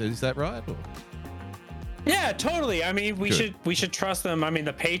this. Is that right? Or? Yeah, totally. I mean, we should trust them. I mean,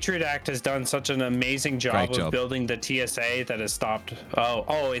 the Patriot Act has done such an amazing job of building the TSA that has stopped.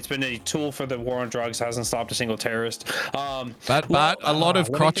 Oh, it's been a tool for the war on drugs. Hasn't stopped a single terrorist. But a lot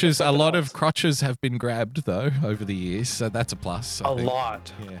of crotches have been grabbed though over the years, so that's a plus. A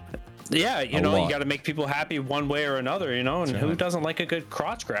lot. Yeah. Yeah, you know, you got to make people happy one way or another, you know, and who doesn't like a good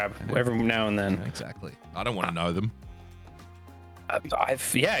crotch grab every now and then? Exactly. I don't want to know them.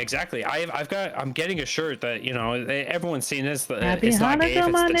 exactly. I'm getting a shirt that everyone's seen this. Happy It's not gay if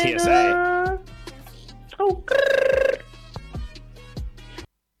Hanukkah, it's my the TSA. nigga.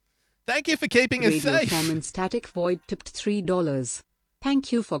 Thank you for keeping us Radio safe. Common Static Void tipped $3.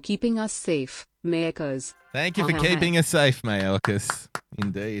 Thank you for keeping us safe, Mayakers. Thank you for keeping us safe, Mayorkas.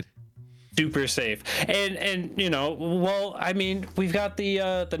 Indeed. Super safe. And well, I mean, we've got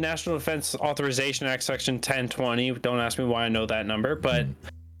the National Defense Authorization Act, Section 1020. Don't ask me why I know that number, but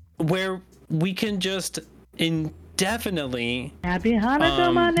where we can just indefinitely Happy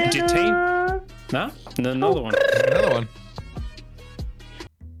Hanukkah, my nigga. detain. Another one. Another one.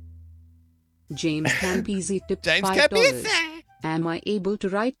 James Campese tipped James $5. Campese. Am I able to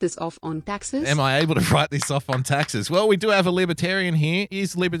write this off on taxes? Am I able to write this off on taxes? Well, we do have a libertarian here.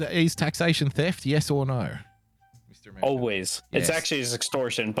 Is taxation theft? Yes or no? Mr. America? Always. Yes. It's actually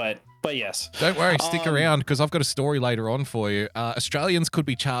extortion, but yes. Don't worry, stick around because I've got a story later on for you. Australians could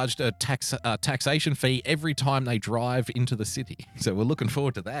be charged a taxation fee every time they drive into the city. So we're looking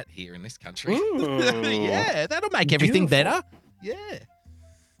forward to that here in this country. Yeah, that'll make everything better. Yeah.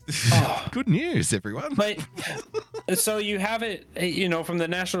 Good news, everyone. But so you have it, from the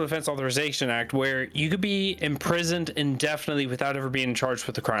National Defense Authorization Act, where you could be imprisoned indefinitely without ever being charged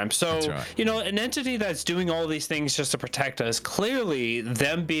with a crime. So, That's right. An entity that's doing all these things just to protect us, clearly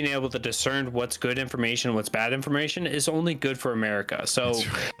them being able to discern what's good information, what's bad information is only good for America. So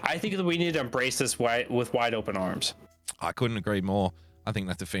Right. I think that we need to embrace this with wide open arms. I couldn't agree more. I think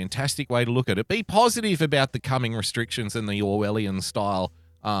that's a fantastic way to look at it. Be positive about the coming restrictions and the Orwellian style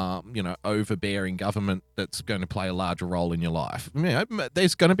overbearing government that's going to play a larger role in your life.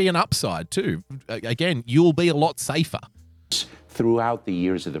 There's going to be an upside too. Again, you'll be a lot safer. Throughout the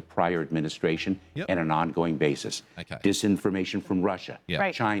years of the prior administration Yep. and an ongoing basis. Okay. Disinformation from Russia, Yeah.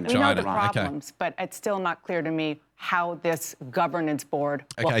 Right. China, We know the Iran. problems, but it's still not clear to me how this governance board.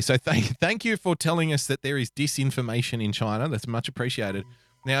 Okay, so thank you for telling us that there is disinformation in China. That's much appreciated.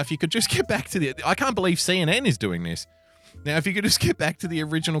 Now, if you could just get back to I can't believe CNN is doing this. Now, if you could just get back to the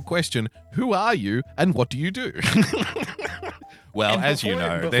original question, who are you and what do you do? Well, And as you before-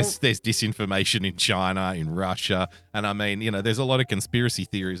 know, there's disinformation in China, in Russia, and I mean, there's a lot of conspiracy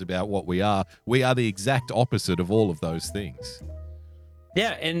theories about what we are. We are the exact opposite of all of those things.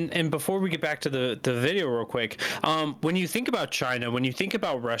 Yeah, and before we get back to the video real quick, when you think about China, when you think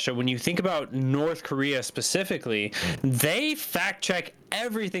about Russia, when you think about North Korea specifically, they fact check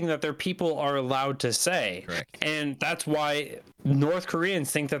everything that their people are allowed to say. Correct. And that's why North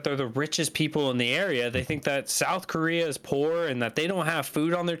Koreans think that they're the richest people in the area. They think that South Korea is poor and that they don't have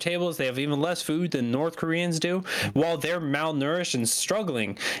food on their tables. They have even less food than North Koreans do, while they're malnourished and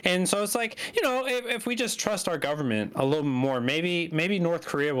struggling. And so it's like, if we just trust our government a little more, maybe North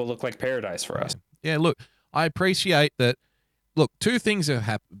Korea will look like paradise for us. Yeah, look, I appreciate that. Look, two things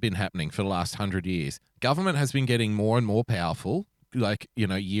have been happening for the last 100 years. Government has been getting more and more powerful,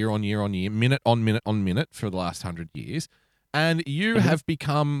 year on year on year, minute on minute on minute for the last 100 years. And you have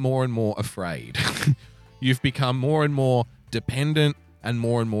become more and more afraid. You've become more and more dependent and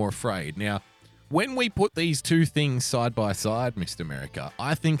more afraid. Now, when we put these two things side by side, Mr. America,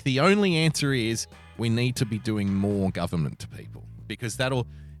 I think the only answer is we need to be doing more government to people. Because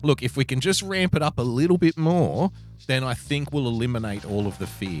look, if we can just ramp it up a little bit more, then I think we'll eliminate all of the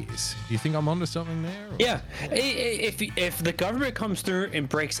fears. Do you think I'm onto something there? Or? Yeah, if the government comes through and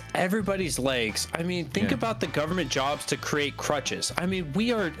breaks everybody's legs, I mean, think about the government jobs to create crutches. I mean,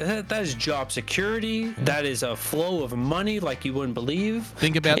 that is job security. That is a flow of money like you wouldn't believe.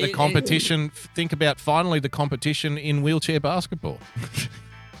 Think about the competition. Think about finally the competition in wheelchair basketball.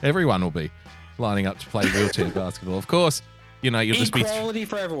 Everyone will be lining up to play wheelchair basketball. Of course, you'll just be equality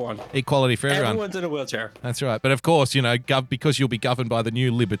for everyone. Equality for everyone. Everyone's in a wheelchair. That's right. But of course, because you'll be governed by the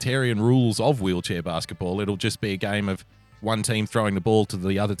new libertarian rules of wheelchair basketball, it'll just be a game of one team throwing the ball to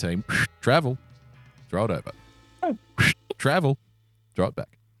the other team. Travel. Throw it over. Travel. Throw it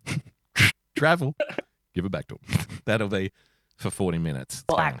back. Travel. Give it back to them. That'll be for 40 minutes.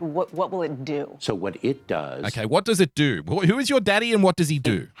 What will it do? So what it does... Okay, what does it do? Who is your daddy and what does he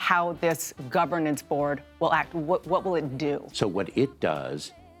do? How this governance board will act. What will it do? So what it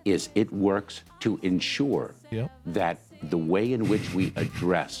does is it works to ensure that the way in which we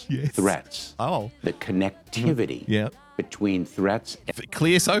address threats, the connectivity between threats...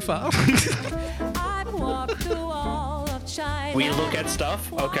 Clear so far? We look at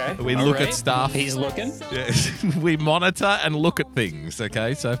stuff. Okay. We look at stuff. He's looking. Yes. We monitor and look at things.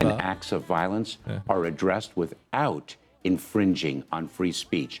 Okay, so far. And acts of violence are addressed without infringing on free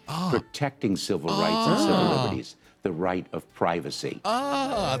speech, protecting civil rights and civil liberties, the right of privacy.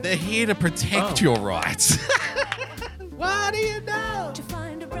 They're here to protect your rights. What do you know?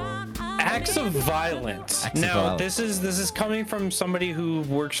 Acts of violence. Acts of Now, violence. this is coming from somebody who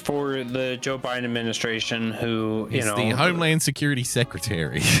works for the Joe Biden administration, who He's the Homeland Security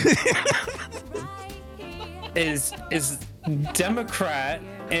Secretary. is Democrat,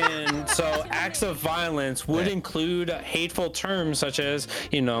 and so acts of violence would include hateful terms such as,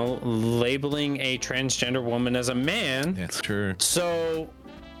 labeling a transgender woman as a man. That's true. So,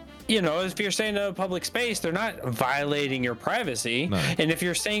 if you're saying in a public space, they're not violating your privacy. No. And if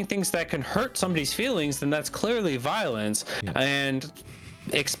you're saying things that can hurt somebody's feelings, then that's clearly violence. Yeah. And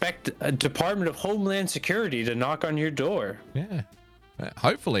expect a Department of Homeland Security to knock on your door. Yeah.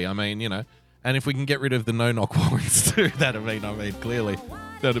 Hopefully, and if we can get rid of the no-knock warrants too, clearly,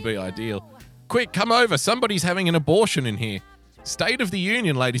 that'd be ideal. Quick, come over. Somebody's having an abortion in here. State of the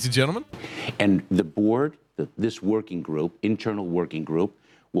Union, ladies and gentlemen. And the board, this working group, internal working group,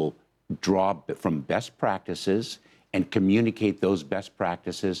 will draw from best practices and communicate those best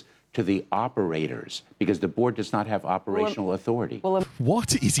practices to the operators, because the board does not have operational authority.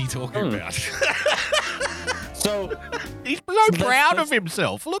 What is he talking about? So he's so proud of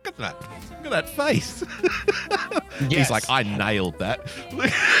himself. Look at that. Look at that face. Yes. He's like, I nailed that.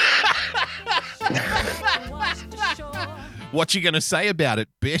 What you gonna say about it,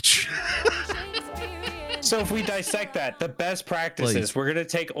 bitch? So if we dissect that, the best practices, Please. we're going to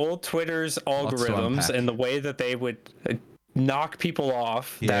take old Twitter's Lots to algorithms unpack. and the way that they would knock people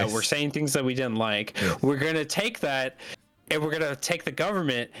off that Yes. were saying things that we didn't like. Yes. We're going to take that and we're going to take the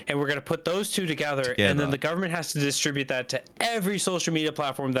government and we're going to put those two together. And then the government has to distribute that to every social media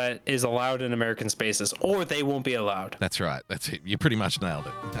platform that is allowed in American spaces, or they won't be allowed. That's right. That's it. You pretty much nailed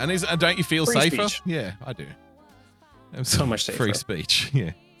it. And don't you feel Free safer? speech. Yeah, I do. So much safer. Free speech.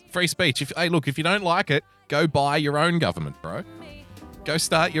 Yeah. Free speech. If you don't like it, go buy your own government, bro. Go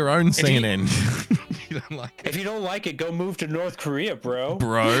start your own CNN. You don't like it. If you don't like it, go move to North Korea, bro.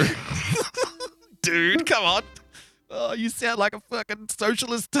 Bro. Dude, come on. Oh, you sound like a fucking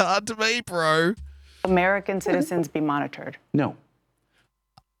socialist tard to me, bro. American citizens be monitored? No.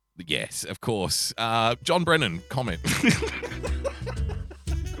 Yes, of course. John Brennan, comment.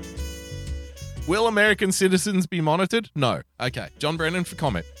 Will American citizens be monitored? No. Okay. John Brennan for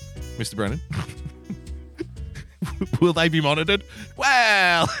comment. Mr. Brennan. Will they be monitored?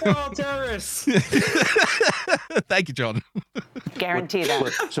 Well. We're all terrorists. Thank you, John. Guarantee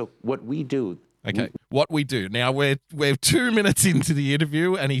that. So what we do. Okay. What we do now, we're 2 minutes into the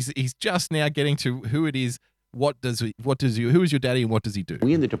interview, and he's just now getting to who it is. Who is your daddy, and what does he do?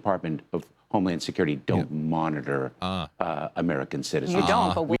 We in the Department of Homeland Security don't monitor American citizens. You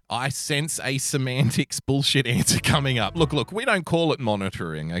don't, but I sense a semantics bullshit answer coming up. Look, we don't call it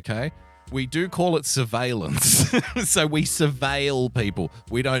monitoring, okay? We do call it surveillance. So we surveil people.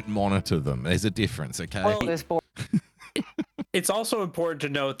 We don't monitor them. There's a difference, okay? well, this board. It's also important to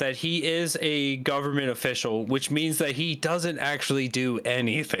note that he is a government official, which means that he doesn't actually do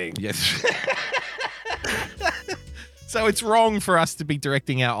anything. Yes. So it's wrong for us to be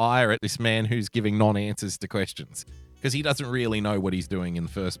directing our ire at this man who's giving non-answers to questions, because he doesn't really know what he's doing in the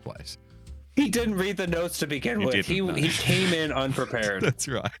first place. He didn't read the notes to begin with. He came in unprepared. That's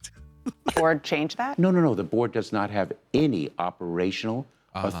right. Board change that? No. The board does not have any operational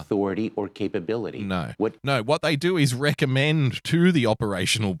authority or capability. No. What they do is recommend to the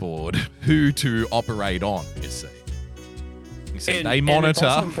operational board who to operate on, you see. They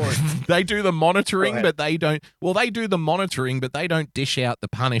monitor. They do the monitoring, but they don't. Well, they do the monitoring, but they don't dish out the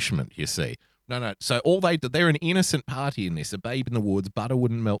punishment, you see. No. So all they're an innocent party in this, a babe in the woods, butter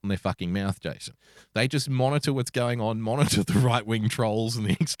wouldn't melt in their fucking mouth, Jason. They just monitor what's going on, monitor the right-wing trolls and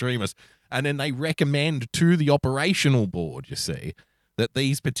the extremists, and then they recommend to the operational board, you see, that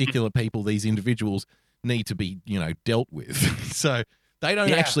these particular people, these individuals, need to be, dealt with. So they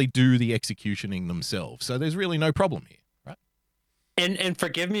don't actually do the executioning themselves. So there's really no problem here. And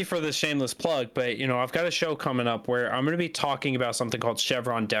forgive me for the shameless plug, but I've got a show coming up where I'm going to be talking about something called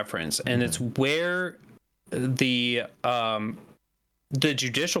Chevron deference, and it's where the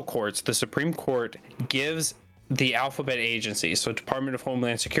judicial courts, the Supreme Court, gives the alphabet agencies, so Department of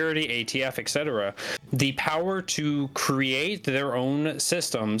Homeland Security, ATF, etc., the power to create their own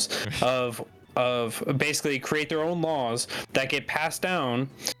systems of basically create their own laws that get passed down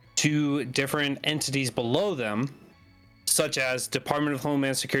to different entities below them, such as Department of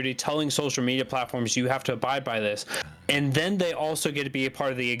Homeland Security telling social media platforms you have to abide by this. And then they also get to be a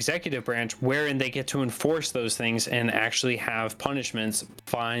part of the executive branch, wherein they get to enforce those things and actually have punishments,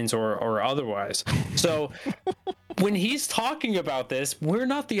 fines, or otherwise. So when he's talking about this, we're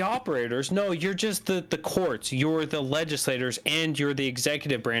not the operators. No, you're just the courts. You're the legislators, and you're the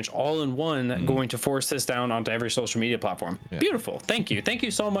executive branch all in one, going to force this down onto every social media platform. Yeah. Beautiful. Thank you. Thank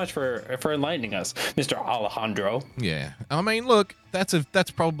you so much for enlightening us, Mr. Alejandro. Yeah. I mean, look,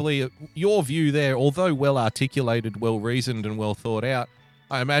 that's probably your view there, although well articulated, well reasoned, and well thought out.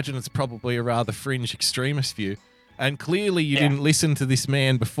 I imagine it's probably a rather fringe extremist view. And clearly you didn't listen to this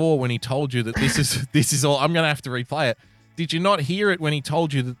man before when he told you that this is all. I'm going to have to replay it. Did you not hear it when he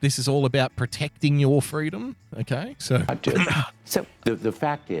told you that this is all about protecting your freedom? Okay, so I did. So the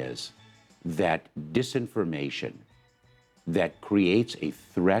fact is that disinformation that creates a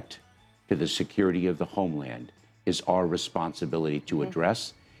threat to the security of the homeland is our responsibility to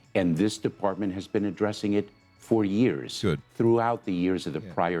address, and this department has been addressing it for years, throughout the years of the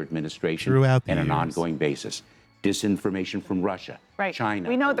prior administration, on an ongoing basis. Disinformation from Russia, China,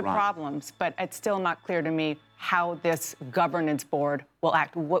 We know Iran. the problems, but it's still not clear to me how this governance board will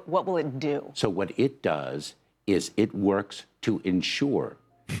act. What will it do? So what it does is it works to ensure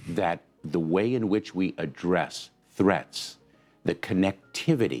that the way in which we address threats, the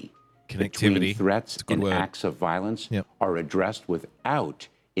connectivity between threats and acts of violence are addressed without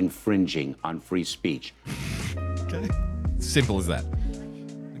infringing on free speech. Okay. Simple as that.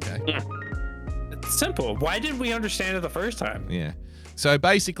 Okay. Yeah. Simple. Why didn't we understand it the first time? Yeah. So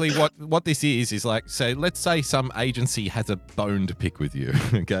basically what this is like, so let's say some agency has a bone to pick with you,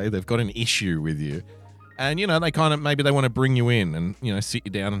 okay? They've got an issue with you. And, you know, they kind of, maybe they want to bring you in and, you know, sit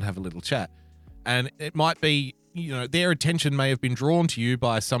you down and have a little chat. And it might be, you know, their attention may have been drawn to you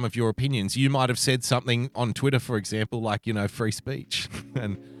by some of your opinions. You might have said something on Twitter, for example, like, you know, free speech.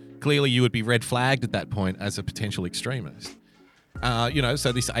 And clearly you would be red flagged at that point as a potential extremist. You know,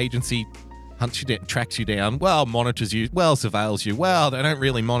 so this agency hunts you down, tracks you down, monitors you, surveils you. They don't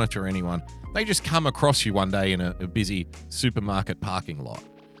really monitor anyone. They just come across you one day in a busy supermarket parking lot.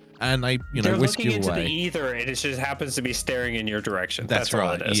 And they, you know, whisk you away. They're looking into the ether, and it just happens to be staring in your direction. That's right.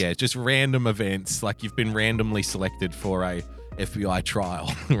 All it is. Yeah, just random events, like you've been randomly selected for a FBI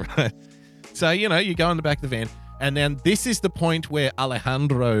trial, right? So, you know, you go in the back of the van, and then this is the point where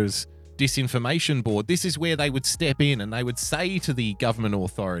Alejandro's disinformation board, this is where they would step in and they would say to the government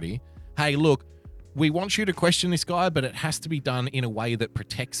authority, hey, look, we want you to question this guy, but it has to be done in a way that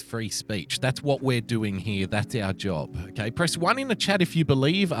protects free speech. That's what we're doing here. That's our job. Okay, press 1 in the chat if you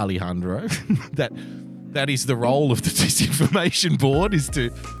believe, Alejandro, that is the role of the disinformation board, is to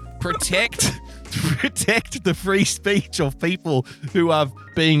protect the free speech of people who are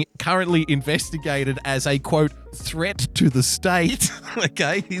being currently investigated as a, quote, threat to the state.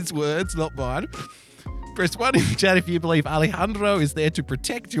 Okay, his words, not mine. Press 1 in the chat if you believe Alejandro is there to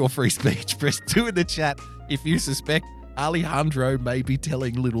protect your free speech. Press 2 in the chat if you suspect Alejandro may be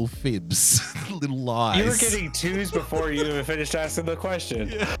telling little fibs, little lies. You were getting 2s before you even finished asking the question.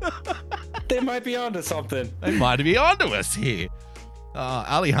 Yeah. They might be onto something. They might be onto us here.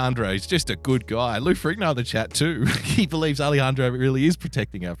 Alejandro is just a good guy. Lou Frigno in the chat too. He believes Alejandro really is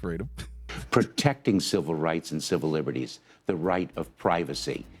protecting our freedom. Protecting civil rights and civil liberties, the right of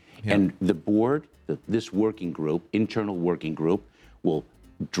privacy. Yep. And the board, this working group, internal working group, will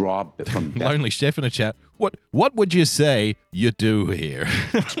draw from Lonely Chef in a chat. What would you say you do here?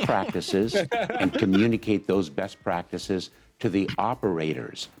 Practices and communicate those best practices to the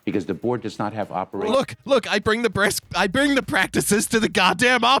operators, because the board does not have operators. Look! I bring the practices to the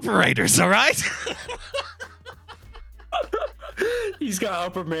goddamn operators. All right. He's got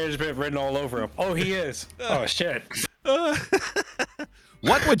upper management written all over him. Oh, he is. Oh shit.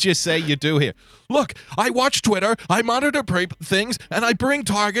 What would you say you do here? Look, I watch Twitter, I monitor things, and I bring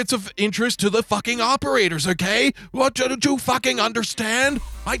targets of interest to the fucking operators, okay? What did you fucking understand?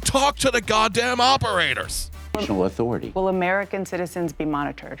 I talk to the goddamn operators. Authority. Will American citizens be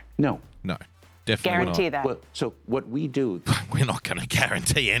monitored? No. Definitely guarantee not. that. Well, so what we do... We're not going to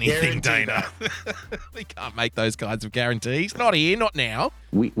guarantee anything, Dana. We can't make those kinds of guarantees. Not here, not now.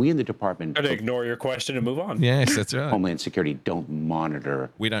 We in the department... I'm going to ignore your question and move on. Yes, that's right. Homeland Security don't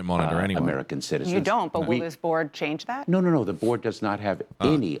monitor... We don't monitor anyone. American citizens. You don't, but will this board change that? No. The board does not have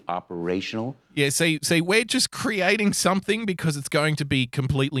any operational... Yeah, see, we're just creating something because it's going to be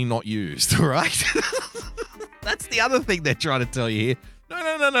completely not used, right? That's the other thing they're trying to tell you here.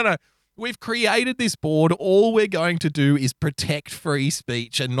 No. We've created this board. All we're going to do is protect free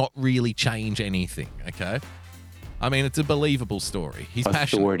speech and not really change anything, okay? I mean, it's a believable story. He's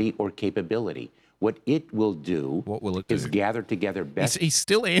authority passionate. Or capability. What it will do, what will it do? Is gather together best. He's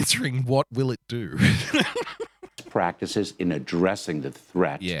still answering what will it do. practices in addressing the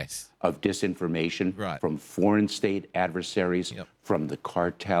threat of disinformation from foreign state adversaries, from the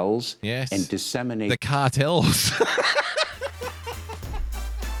cartels, and disseminate the cartels.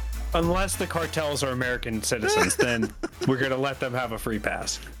 Unless the cartels are American citizens, then we're going to let them have a free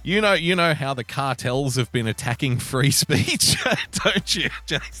pass. You know how the cartels have been attacking free speech, don't you,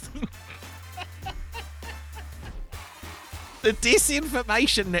 Jason? The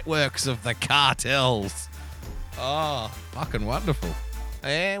disinformation networks of the cartels. Oh, fucking wonderful.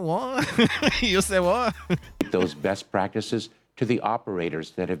 What? You said what? Those best practices to the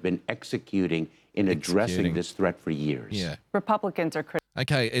operators that have been executing in addressing this threat for years. Yeah. Republicans are critical.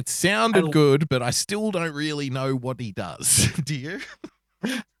 Okay, it sounded good, but I still don't really know what he does. Do you?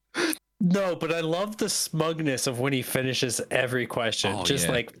 No, but I love the smugness of when he finishes every question. Operators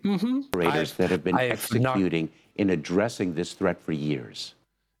that have been executing in addressing this threat for years.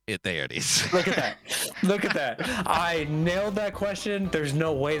 There it is. Look at that. Look at that. I nailed that question. There's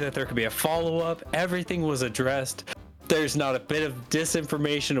no way that there could be a follow-up. Everything was addressed. There's not a bit of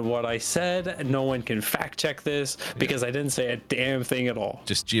disinformation of what I said. No one can fact check this because I didn't say a damn thing at all.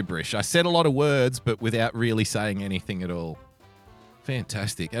 Just gibberish. I said a lot of words, but without really saying anything at all.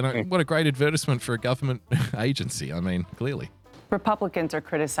 Fantastic. And what a great advertisement for a government agency. I mean, clearly. Republicans are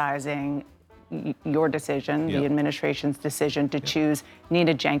criticizing your decision, the administration's decision to choose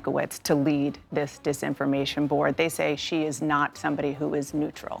Nina Jankowicz to lead this disinformation board. They say she is not somebody who is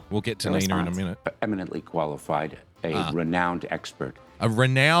neutral. We'll get to Nina in a minute. Eminently qualified, a renowned expert. A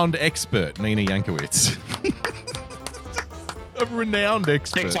renowned expert, Nina Jankowicz. A renowned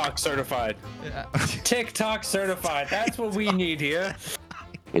expert. TikTok certified. TikTok certified. That's what we need here.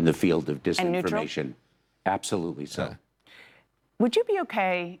 In the field of disinformation. Absolutely so. Would you be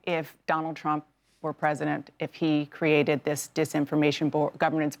okay if Donald Trump were president, if he created this disinformation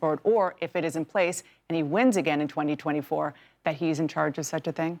governance board, or if it is in place and he wins again in 2024, that he's in charge of such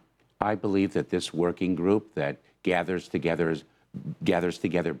a thing? I believe that this working group that gathers together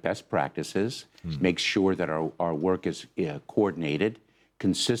best practices, makes sure that our work is coordinated,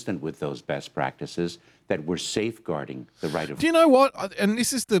 consistent with those best practices, that we're safeguarding the right of... Do you know what? And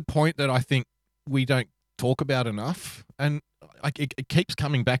this is the point that I think we don't talk about enough. And it keeps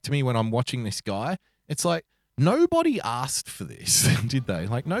coming back to me when I'm watching this guy. It's like, nobody asked for this, did they?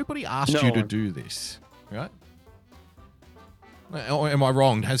 Like, nobody asked you to do this, right? Or am I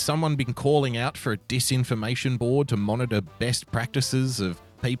wrong? Has someone been calling out for a disinformation board to monitor best practices of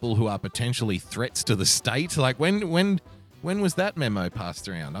people who are potentially threats to the state? Like, when was that memo passed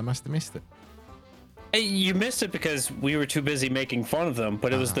around? I must have missed it. You missed it because we were too busy making fun of them,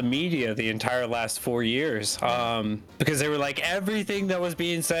 but it was the media the entire last 4 years, because they were like, everything that was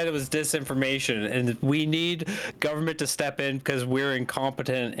being said, it was disinformation, and we need government to step in because we're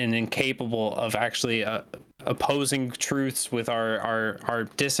incompetent and incapable of actually opposing truths with our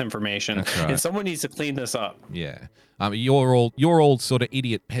disinformation. Right. And someone needs to clean this up. Yeah. You're all sort of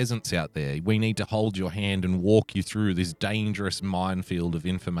idiot peasants out there. We need to hold your hand and walk you through this dangerous minefield of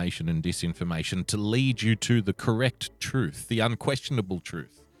information and disinformation to lead you to the correct truth, the unquestionable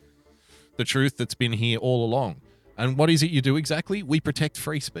truth, the truth that's been here all along. And what is it you do exactly? We protect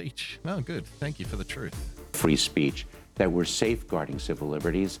free speech. Oh, good. Thank you for the truth. Free speech. That we're safeguarding civil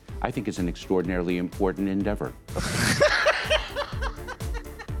liberties, I think is an extraordinarily important endeavor.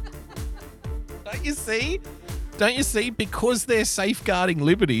 Don't you see? Don't you see? Because they're safeguarding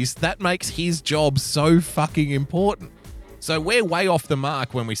liberties, that makes his job so fucking important. So we're way off the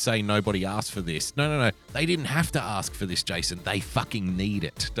mark when we say nobody asked for this. No. They didn't have to ask for this, Jason. They fucking need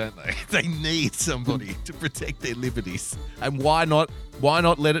it, don't they? They need somebody to protect their liberties. And why not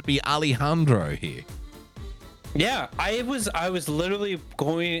let it be Alejandro here? Yeah, I was literally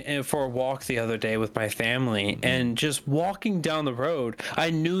going for a walk the other day with my family, and just walking down the road, I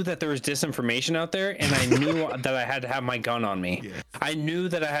knew that there was disinformation out there, and I knew that I had to have my gun on me. Yes. I knew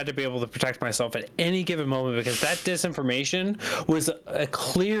that I had to be able to protect myself at any given moment, because that disinformation was a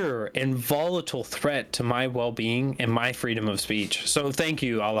clear and volatile threat to my well-being and my freedom of speech. So thank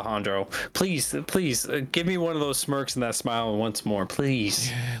you, Alejandro. Please, give me one of those smirks and that smile once more,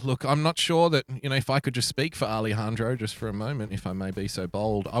 please. Yeah, look, I'm not sure that, if I could just speak for Alejandro just for a moment, if I may be so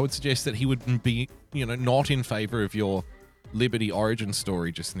bold, I would suggest that he would be, not in favor of your Liberty origin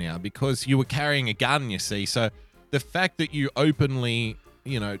story just now, because you were carrying a gun, you see. So the fact that you openly,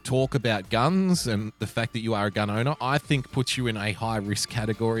 talk about guns and the fact that you are a gun owner, I think puts you in a high risk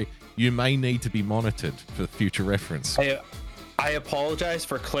category. You may need to be monitored for future reference. I apologize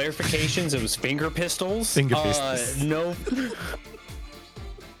for clarifications. It was finger pistols. Finger pistols. No.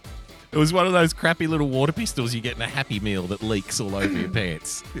 It was one of those crappy little water pistols you get in a Happy Meal that leaks all over your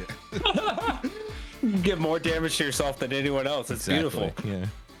pants. Give more damage to yourself than anyone else. It's beautiful. Yeah.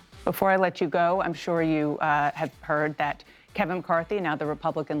 Before I let you go, I'm sure you have heard that Kevin McCarthy, now the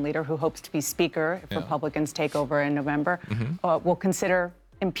Republican leader who hopes to be Speaker if Republicans take over in November, will consider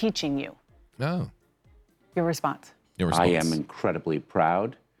impeaching you. No. Your response? I am incredibly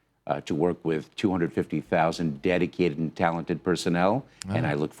proud to work with 250,000 dedicated and talented personnel, and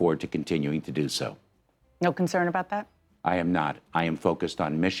I look forward to continuing to do so. No concern about that? I am not. I am focused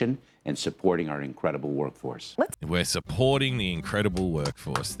on mission and supporting our incredible workforce. We're supporting the incredible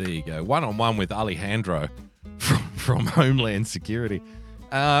workforce. There you go. One-on-one with Alejandro from Homeland Security.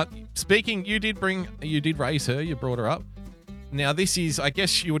 Speaking, you did raise her. You brought her up. Now, this is, I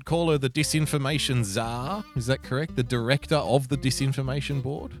guess you would call her the disinformation czar. Is that correct? The director of the disinformation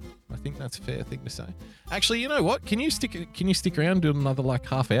board. I think that's a fair thing to say. Actually, you know what? Can you stick around, do another like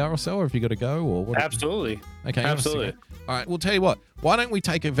half hour or so, or have you got to go? Or what? Absolutely. Okay. Absolutely. All right. We'll tell you what. Why don't we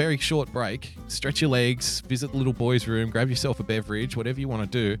take a very short break, stretch your legs, visit the little boy's room, grab yourself a beverage, whatever you want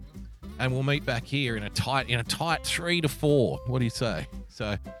to do, and we'll meet back here in a tight 3 to 4. What do you say?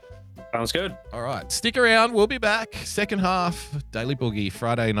 So. Sounds good. All right. Stick around. We'll be back. Second half, Daily Boogie,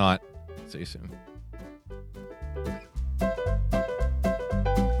 Friday night. See you soon.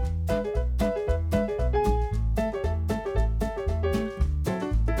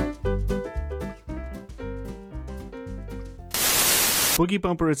 Boogie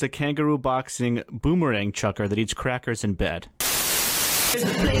Bumper is a kangaroo boxing boomerang chucker that eats crackers in bed. There's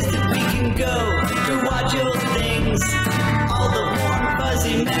a place that we can go to watch old things. All the warm,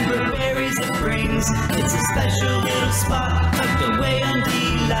 fuzzy member berries it brings. It's a special little spot tucked away on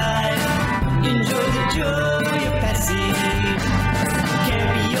D-Live. Enjoy the joy of Pepsi.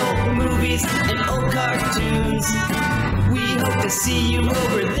 Cameo movies and old cartoons. We hope to see you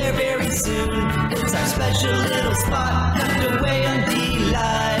over there very soon. It's our special little spot tucked away on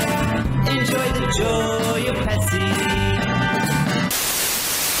D-Live. Enjoy the joy of Pepsi.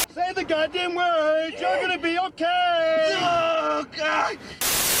 Say the goddamn words, you're gonna be okay! Oh, God!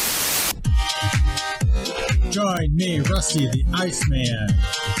 Join me, Rusty the Iceman,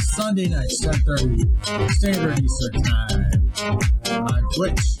 Sunday nights, 10:30 Standard Eastern Time, on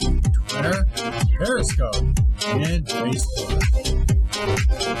Twitch, Twitter, Periscope, and Facebook.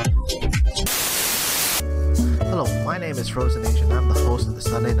 Hello, my name is Frozen Asian. I'm the host of the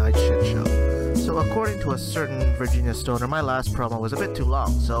Sunday Night Shit Show. So according to a certain Virginia stoner, my last promo was a bit too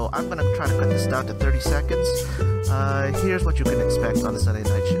long, so I'm gonna try to cut this down to 30 seconds. Here's what you can expect on the Sunday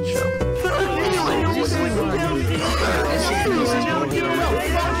Night Shit Show.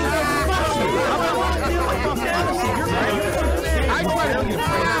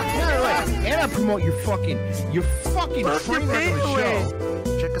 And I promote your fucking train wreck of a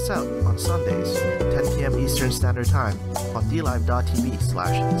show. Check us out on Sundays, 10 p.m. Eastern Standard Time on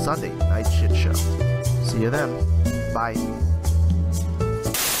DLive.tv/Sunday Night Shit Show. See you then. Bye.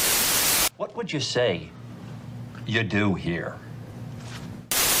 What would you say you do here?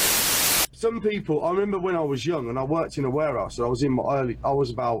 Some people, I remember when I was young and I worked in a warehouse, so I was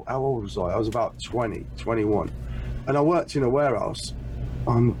about, how old was I? I was about 20, 21. And I worked in a warehouse.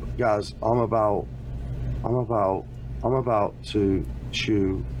 Guys, I'm about to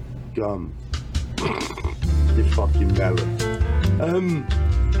chew gum. You fucking melon. I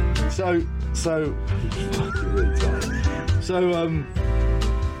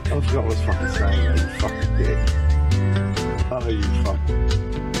forgot what I was fucking saying, you fucking dick. Oh, you fucking...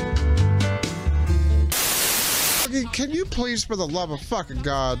 Can you please, for the love of fucking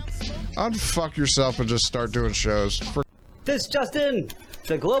God, unfuck yourself and just start doing shows? This just in.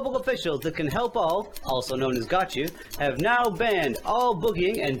 The global officials that can help all, also known as Got You, have now banned all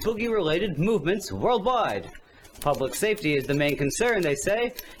boogieing and boogie-related movements worldwide. Public safety is the main concern, they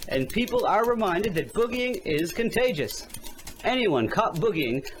say, and people are reminded that boogieing is contagious. Anyone caught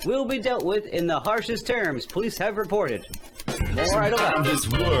boogieing will be dealt with in the harshest terms, police have reported. More at 11. This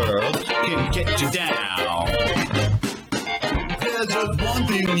world can get you down. There's just one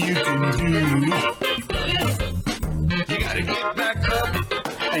thing you can do. You gotta get back up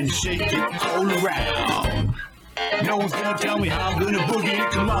and shake it all around. No one's gonna tell me how I'm gonna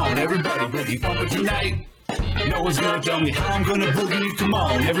boogie. Come on, everybody, boogie bumper tonight. No one's gonna tell me how I'm gonna boogie. Come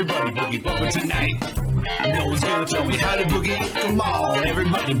on, everybody, boogie bumper tonight. No one's gonna tell me how to boogie. Come on,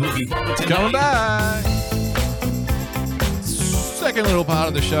 everybody, boogie bumper tonight. Coming back. Second little part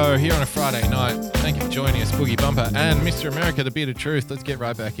of the show here on a Friday night. Thank you for joining us, Boogie Bumper and Mr. America, the Beard of Truth. Let's get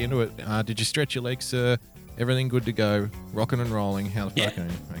right back into it. Did you stretch your legs, sir? Everything good to go? Rocking and rolling? How the fuck are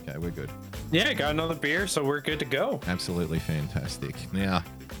you? Okay, we're good. Yeah, got another beer, so we're good to go. Absolutely fantastic. Now,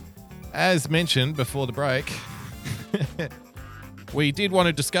 as mentioned before the break, We did want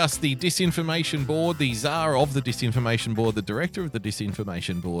to discuss the disinformation board, the czar of the disinformation board, the director of the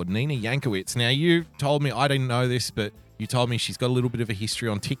disinformation board, Nina Yankowicz. Now, you told me, I didn't know this, but you told me she's got a little bit of a history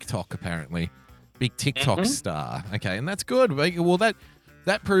on TikTok, apparently. Big TikTok star. Okay, and that's good. Well, that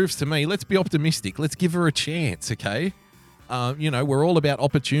proves to me, let's be optimistic. Let's give her a chance, okay? We're all about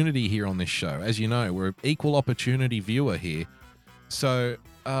opportunity here on this show. As you know, we're an equal opportunity viewer here. So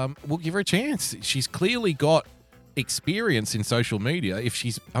we'll give her a chance. She's clearly got experience in social media. If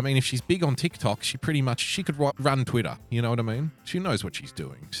she's big on TikTok, she could run Twitter. You know what I mean? She knows what she's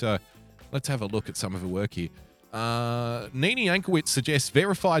doing. So let's have a look at some of her work here. Nina Yankowicz suggests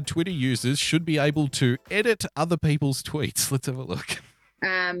verified Twitter users should be able to edit other people's tweets. Let's have a look.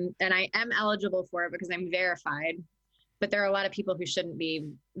 And I am eligible for it because I'm verified. But there are a lot of people who shouldn't be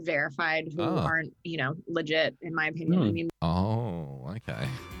verified who aren't, legit, in my opinion. I mean, okay.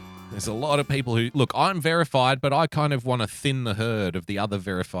 There's a lot of people who, look, I'm verified, but I kind of want to thin the herd of the other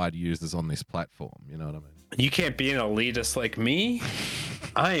verified users on this platform. You know what I mean? You can't be an elitist like me.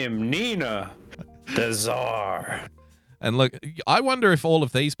 I am Nina, the czar. And look, I wonder if all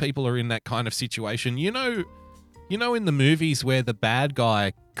of these people are in that kind of situation. You know, in the movies where the bad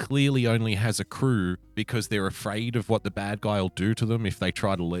guy clearly only has a crew because they're afraid of what the bad guy will do to them if they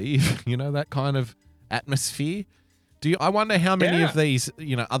try to leave. You know, that kind of atmosphere. I wonder how many of these,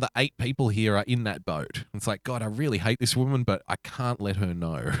 other 8 people here are in that boat. It's like, God, I really hate this woman, but I can't let her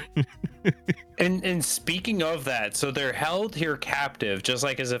know. And speaking of that, so they're held here captive, just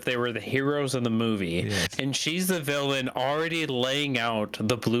like as if they were the heroes of the movie. Yes. And she's the villain already laying out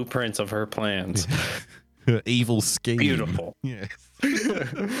the blueprints of her plans. Her evil scheme. Beautiful. Yes.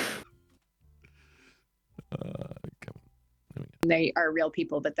 they are real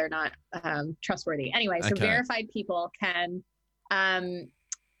people, but they're not trustworthy. Anyway, so verified people can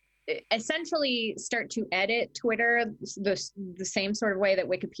essentially start to edit Twitter the same sort of way that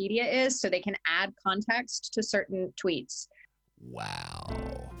Wikipedia is, so they can add context to certain tweets.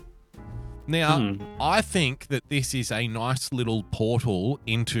 Wow. Now, I think that this is a nice little portal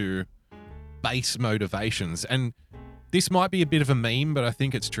into base motivations. And this might be a bit of a meme, but I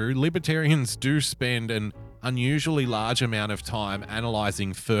think it's true. Libertarians do spend an unusually large amount of time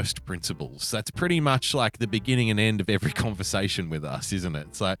analyzing first principles. That's pretty much like the beginning and end of every conversation with us, isn't it?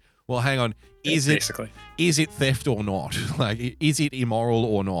 It's like, well, hang on, is it theft or not? Like, is it immoral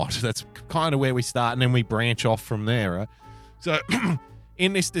or not? That's kind of where we start, and then we branch off from there, right? So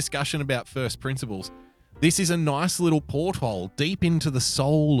in this discussion about first principles, this is a nice little porthole deep into the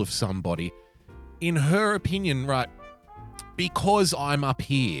soul of somebody. In her opinion, right, because I'm up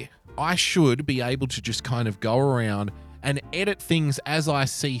here, I should be able to just kind of go around and edit things as I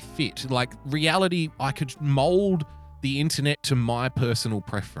see fit. Like reality, I could mold the internet to my personal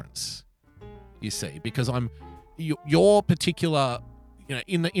preference, you see, because I'm your particular,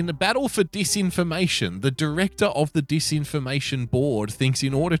 in the battle for disinformation, the director of the disinformation board thinks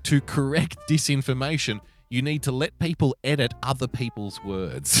in order to correct disinformation, you need to let people edit other people's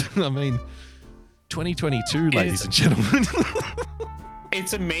words. I mean, 2022, ladies and gentlemen.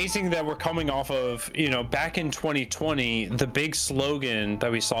 It's amazing that we're coming off of, back in 2020, the big slogan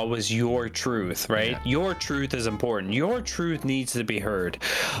that we saw was your truth, right? Yeah. Your truth is important. Your truth needs to be heard.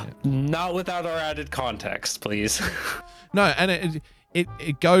 Yeah. Not without our added context, please. No, and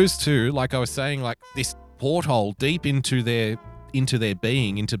it goes to, like I was saying, like this porthole deep into their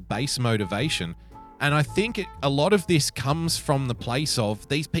being, into base motivation. And I think a lot of this comes from the place of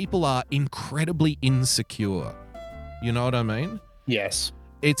these people are incredibly insecure. You know what I mean? Yes.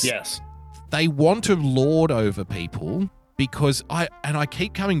 They want to lord over people because I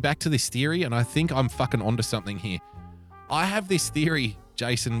keep coming back to this theory, and I think I'm fucking onto something here. I have this theory,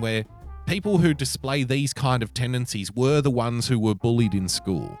 Jason, where people who display these kind of tendencies were the ones who were bullied in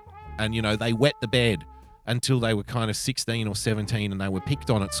school. And, they wet the bed until they were kind of 16 or 17 and they were picked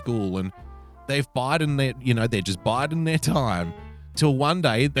on at school, and they've bided they're just biding their time till one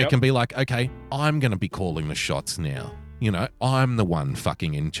day they can be like, okay, I'm going to be calling the shots now. I'm the one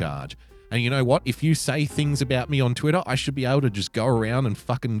fucking in charge. And you know what? If you say things about me on Twitter, I should be able to just go around and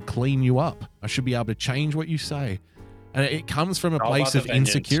fucking clean you up. I should be able to change what you say. And it comes from a place of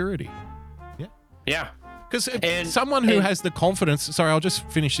insecurity. Yeah. Yeah. Because someone who has the confidence... Sorry, I'll just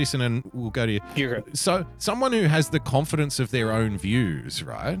finish this and then we'll go to you. You're good. So someone who has the confidence of their own views,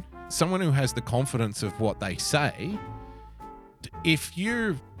 right? Someone who has the confidence of what they say, if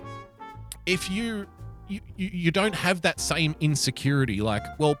you don't have that same insecurity, like,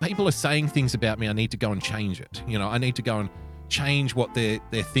 well, people are saying things about me, I need to go and change it. I need to go and change what they're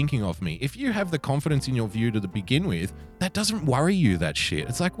thinking of me. If you have the confidence in your view to begin with, that doesn't worry you, that shit.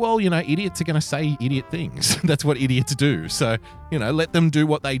 It's like, well, idiots are going to say idiot things. That's what idiots do. So, let them do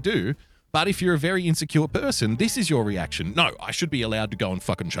what they do. But if you're a very insecure person, this is your reaction. No, I should be allowed to go and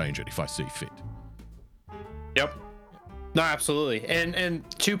fucking change it if I see fit. Yep. No, absolutely. And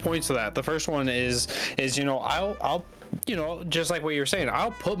 2 points to that. The first one is I'll just like what you're saying,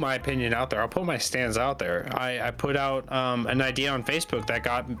 I'll put my opinion out there. I'll put my stance out there. I put out an idea on Facebook that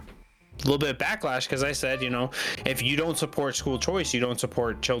got a little bit of backlash because I said, if you don't support school choice, you don't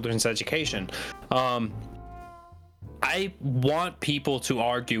support children's education. I want people to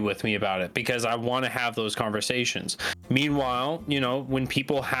argue with me about it because I want to have those conversations. Meanwhile, when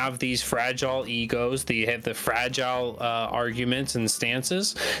people have these fragile egos, they have the fragile arguments and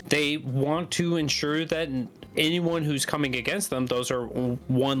stances, they want to ensure that anyone who's coming against them, those are,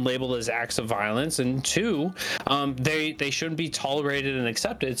 one, labeled as acts of violence, and two, they shouldn't be tolerated and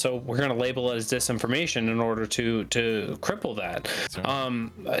accepted. So we're going to label it as disinformation in order to cripple that.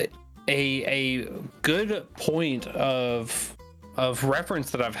 A good point of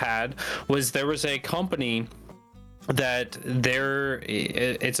reference that I've had was there was a company that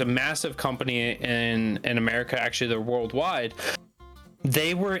it's a massive company in America, actually they're worldwide.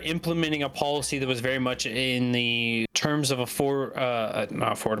 They were implementing a policy that was very much in the terms of not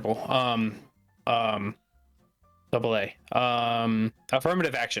affordable,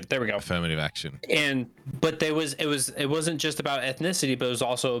 affirmative action. There we go. Affirmative action. But it wasn't just about ethnicity, but it was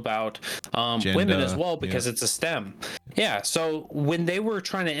also about women as well, because it's a STEM. Yeah. So when they were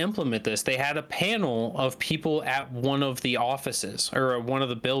trying to implement this, they had a panel of people at one of the offices or one of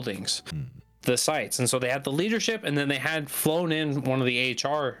the buildings. The sites, and so they had the leadership, and then they had flown in one of the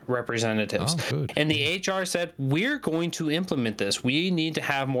HR representatives. And the HR said, we're going to implement this, we need to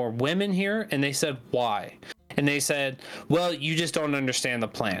have more women here. And they said, why? And they said, well, you just don't understand the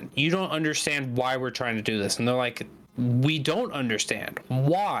plan, you don't understand why we're trying to do this. And they're like, we don't understand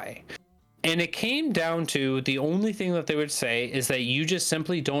why. And it came down to the only thing that they would say is that you just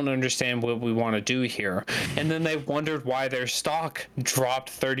simply don't understand what we want to do here. And then they wondered why their stock dropped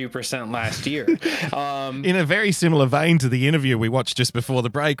 30% last year. In a very similar vein to the interview we watched just before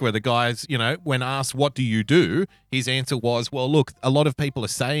the break, where the guys, when asked, what do you do? His answer was, well, look, a lot of people are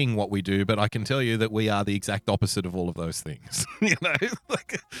saying what we do, but I can tell you that we are the exact opposite of all of those things. You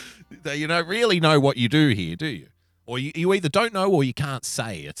don't really know what you do here, do you? Or you either don't know or you can't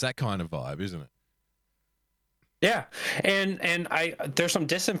say. It's that kind of vibe, isn't it? Yeah, and there's some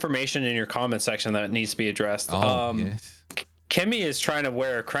disinformation in your comment section that needs to be addressed. Yes. Kimmy is trying to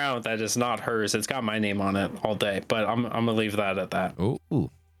wear a crown that is not hers. It's got my name on it all day, but I'm gonna leave that at that.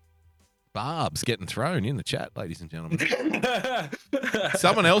 Ooh. Barb's getting thrown in the chat, ladies and gentlemen.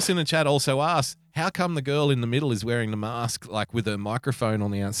 Someone else in the chat also asked, how come the girl in the middle is wearing the mask, like with a microphone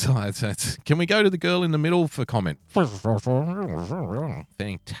on the outside? So can we go to the girl in the middle for comment?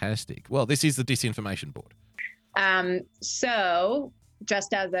 Fantastic. Well, this is the disinformation board. So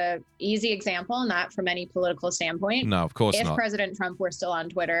just as a easy example, not from any political standpoint. No, of course not. If President Trump were still on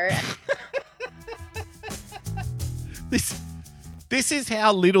Twitter. This is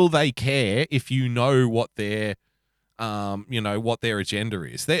how little they care if you know what their what their agenda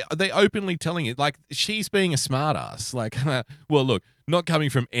is. They're openly telling it, like, she's being a smartass. Like, well, look, not coming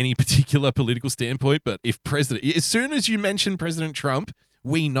from any particular political standpoint, but as soon as you mention President Trump,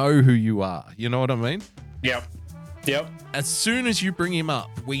 we know who you are. You know what I mean? Yep. As soon as you bring him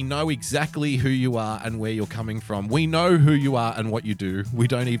up, we know exactly who you are and where you're coming from. We know who you are and what you do. We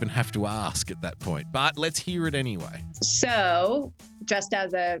don't even have to ask at that point, but let's hear it anyway. So just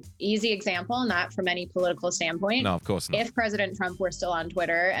as a easy example, not from any political standpoint. No, of course not. If President Trump were still on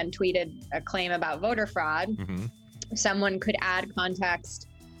Twitter and tweeted a claim about voter fraud, someone could add context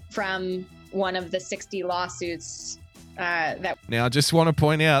from one of the 60 lawsuits Now, I just want to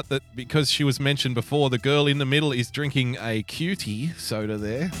point out that because she was mentioned before, the girl in the middle is drinking a cutie soda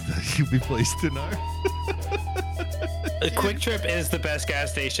there. You'll be pleased to know. Quick Trip is the best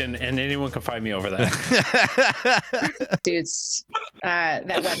gas station, and anyone can find me over there. Suits that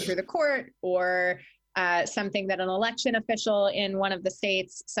went through the court, or something that an election official in one of the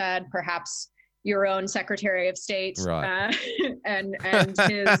states said, perhaps your own Secretary of State, right. and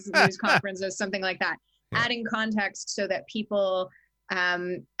his news conferences, something like that. Yeah. Adding context so that people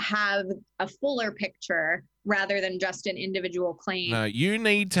have a fuller picture rather than just an individual claim. No, you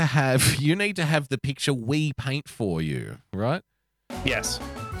need to have the picture we paint for you, right? Yes.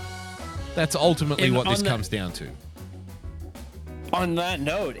 That's ultimately what this comes down to. On that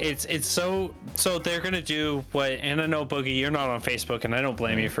note, it's so they're gonna do what, and I know, Boogie, you're not on Facebook, and I don't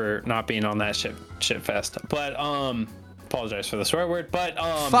blame you for not being on that shit fest. But apologize for the swear word, but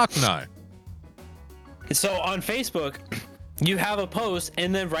Fuck no. So on Facebook, you have a post,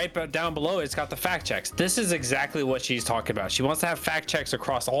 and then right down below, it's got the fact checks. This is exactly what she's talking about. She wants to have fact checks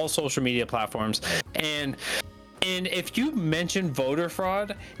across all social media platforms, and if you mention voter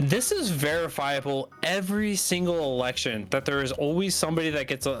fraud, this is verifiable every single election, that there is always somebody that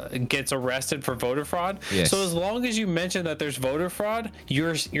gets arrested for voter fraud. Yes. So as long as you mention that there's voter fraud,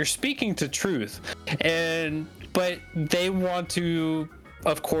 you're speaking to truth. But they want to,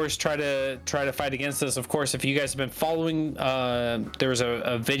 of course, try to fight against this. Of course, if you guys have been following, there was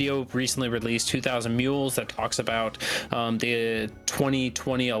a video recently released, 2,000 Mules, that talks about the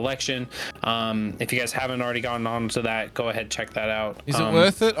 2020 election. If you guys haven't already gotten on to that, go ahead, check that out. Is it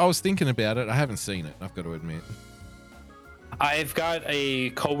worth it? I was thinking about it. I haven't seen it, I've got to admit. I've got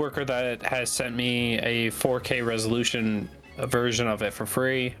a coworker that has sent me a 4K resolution version of it for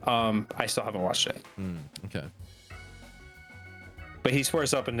free. I still haven't watched it. Okay. But he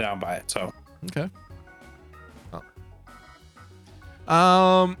swears up and down by it, so. Okay.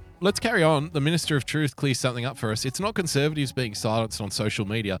 Oh. Let's carry on. The Minister of Truth clears something up for us. It's not conservatives being silenced on social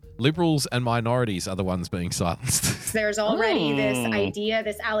media. Liberals and minorities are the ones being silenced. There's already this idea,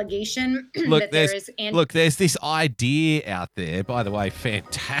 this allegation Look, that there is... there's this idea out there. By the way,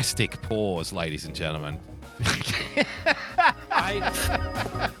 fantastic pause, ladies and gentlemen.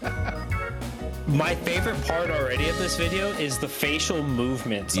 My favorite part already of this video is the facial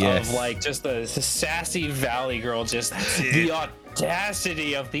movements of like just the sassy Valley girl, just the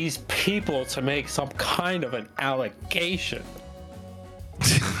audacity of these people to make some kind of an allegation.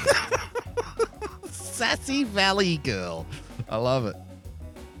 Sassy Valley girl. I love it.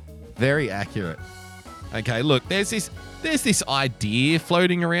 Very accurate. Okay, look, there's this idea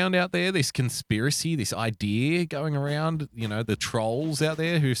floating around out there, this conspiracy, this idea going around, the trolls out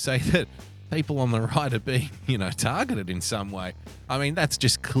there who say that people on the right are being, targeted in some way. I mean, that's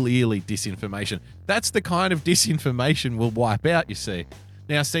just clearly disinformation. That's the kind of disinformation we'll wipe out, you see.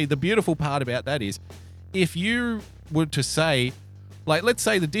 Now, see, the beautiful part about that is, if you were to say, like, let's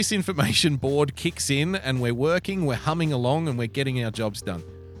say the disinformation board kicks in and we're working, we're humming along and we're getting our jobs done.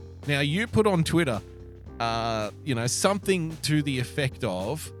 Now, you put on Twitter, something to the effect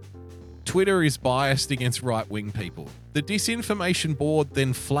of, Twitter is biased against right-wing people. The disinformation board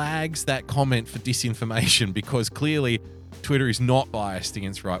then flags that comment for disinformation because clearly Twitter is not biased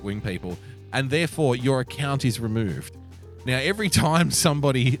against right-wing people, and therefore your account is removed. Now, every time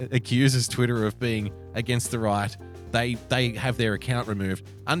somebody accuses Twitter of being against the right, they have their account removed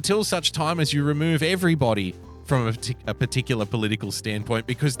until such time as you remove everybody from a particular political standpoint,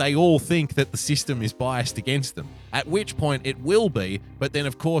 because they all think that the system is biased against them, at which point it will be, but then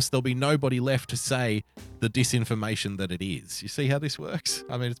of course there'll be nobody left to say the disinformation that it is. You see how this works?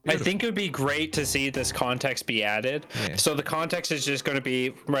 I mean, it's beautiful. I think it would be great to see this context be added. Yeah. So the context is just going to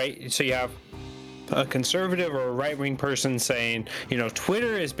be, right, so you have a conservative or a right-wing person saying,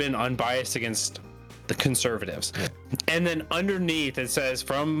 Twitter has been unbiased against the conservatives. Yeah. And then underneath it says,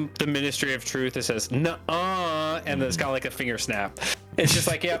 from the Ministry of Truth, it says, nuh-uh, and then it's got like a finger snap. It's just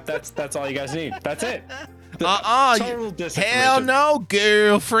like, yep, that's all you guys need. That's it. Total disinformation. Hell no,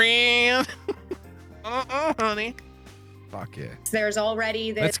 girlfriend. Honey. Fuck yeah. There's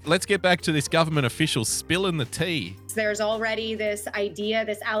already this... Let's get back to this government official spilling the tea. There's already this idea,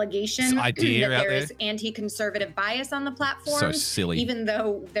 this allegation that there is anti-conservative bias on the platform. So silly. Even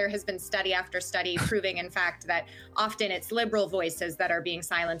though there has been study after study proving, in fact, that often it's liberal voices that are being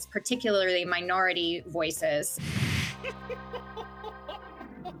silenced, particularly minority voices.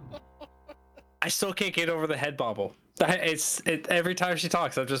 I still can't get over the head bobble. Every time she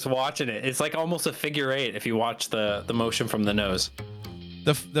talks, I'm just watching it. It's like almost a figure eight if you watch the motion from the nose.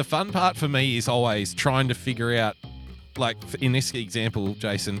 The fun part for me is always trying to figure out, like in this example,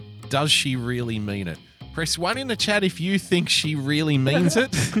 Jason, does she really mean it? Press 1 in the chat if you think she really means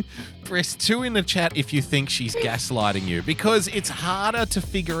it. Press 2 in the chat if you think she's gaslighting you, because it's harder to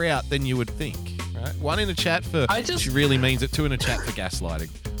figure out than you would think. Right? 1 in the chat for she really means it, 2 in the chat for gaslighting.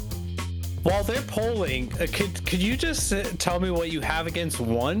 While they're polling, could you just tell me what you have against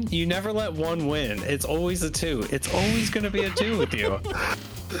 1? You never let 1 win. It's always a 2. It's always going to be a 2 with you.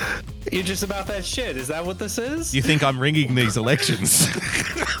 You're just about that shit. Is that what this is? You think I'm rigging these elections?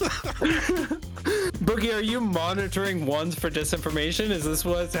 Boogie, are you monitoring 1s for disinformation? Is this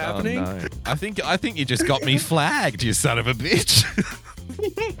what's happening? Oh, no. I think you just got me flagged, you son of a bitch.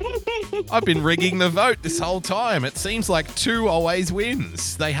 I've been rigging the vote this whole time. It seems like 2 always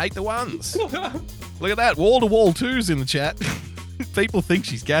wins. They hate the 1s. Look at that. Wall-to-wall 2s in the chat. People think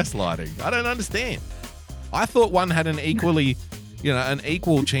she's gaslighting. I don't understand. I thought 1 had an equally you know, an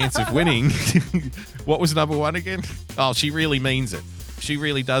equal chance of winning. What was number one again? Oh, she really means it. She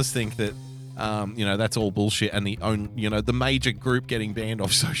really does think that, you know, that's all bullshit. And the major group getting banned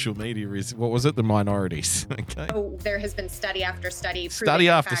off social media is, what was it? The minorities. Okay. So there has been study after study. Study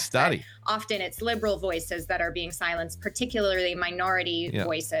after study. Often it's liberal voices that are being silenced, particularly minority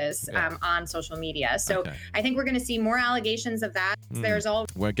voices on social media. So I think we're going to see more allegations of that.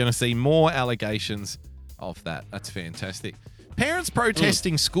 We're going to see more allegations of that. That's fantastic. Parents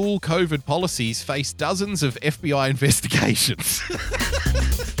protesting school COVID policies face dozens of FBI investigations.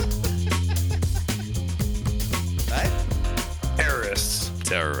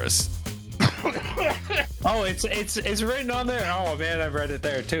 Terrorists. Oh, it's written on there. Oh man, I've read it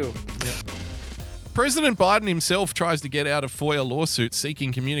there too. Yeah. President Biden himself tries to get out of FOIA lawsuit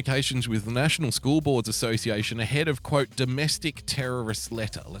seeking communications with the National School Boards Association ahead of, quote, domestic terrorist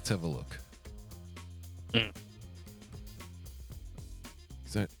letter. Let's have a look. Is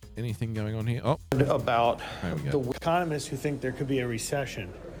there anything going on here? Oh, about there we go. the economists who think there could be a recession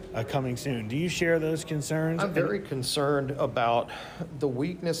coming soon. Do you share those concerns? I'm very concerned about the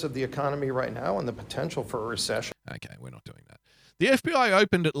weakness of the economy right now and the potential for a recession. Okay, we're not doing that. The FBI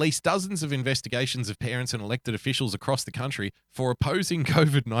opened at least dozens of investigations of parents and elected officials across the country for opposing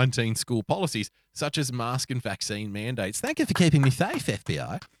COVID-19 school policies, such as mask and vaccine mandates. Thank you for keeping me safe,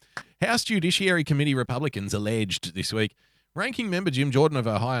 FBI. House Judiciary Committee Republicans alleged this week Ranking Member Jim Jordan of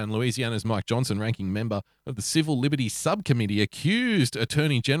Ohio and Louisiana's Mike Johnson, Ranking Member of the Civil Liberties Subcommittee, accused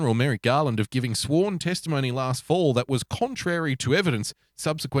Attorney General Merrick Garland of giving sworn testimony last fall that was contrary to evidence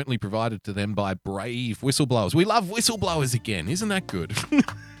subsequently provided to them by brave whistleblowers. We love whistleblowers again. Isn't that good?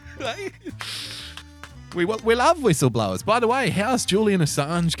 We love whistleblowers. By the way, how's Julian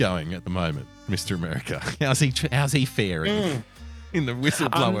Assange going at the moment, Mr. America? How's he faring in the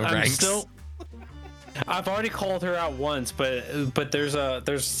whistleblower ranks? I've already called her out once, but there's a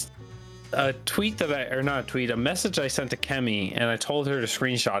tweet a message I sent to Kemi, and I told her to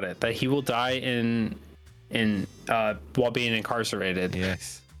screenshot it, that he will die while being incarcerated.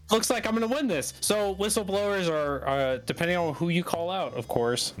 Yes. Looks like I'm going to win this. So whistleblowers are, depending on who you call out, of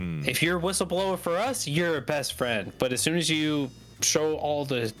course. If you're a whistleblower for us, you're a best friend. But as soon as you show all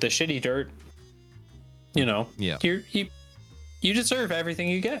the shitty dirt, you know, you deserve everything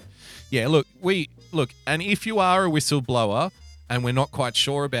you get. Yeah, look, and if you are a whistleblower and we're not quite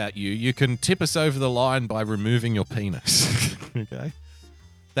sure about you, you can tip us over the line by removing your penis. Okay?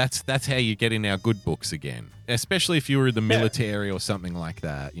 That's how you get in our good books again. Especially if you were in the military or something like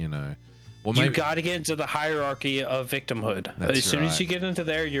that, you know. Well, you got to get into the hierarchy of victimhood. As soon as you get into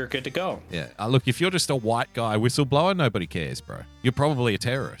there, you're good to go. Yeah. Look, if you're just a white guy whistleblower, nobody cares, bro. You're probably a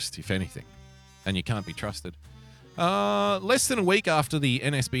terrorist, if anything. And you can't be trusted. Less than a week after the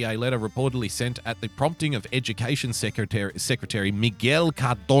NSBA letter reportedly sent at the prompting of Education Secretary Miguel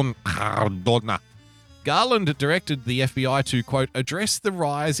Cardona, Garland directed the FBI to, quote, address the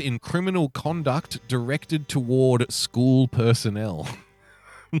rise in criminal conduct directed toward school personnel.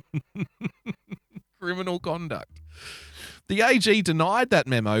 Criminal conduct. The AG denied that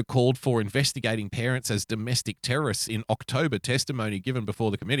memo called for investigating parents as domestic terrorists in October testimony given before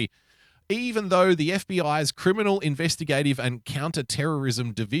the committee, even though the FBI's Criminal Investigative and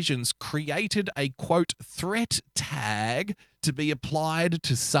Counter-Terrorism divisions created a, quote, threat tag to be applied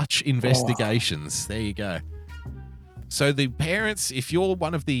to such investigations. There you go. So the parents, if you're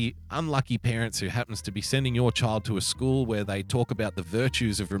one of the unlucky parents who happens to be sending your child to a school where they talk about the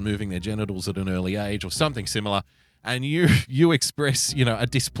virtues of removing their genitals at an early age or something similar, and you express, you know, a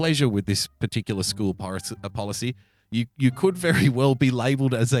displeasure with this particular school policy, you could very well be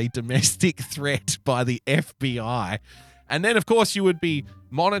labeled as a domestic threat by the FBI. And then, of course, you would be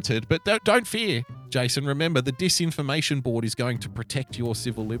monitored. But don't fear, Jason. Remember, the Disinformation Board is going to protect your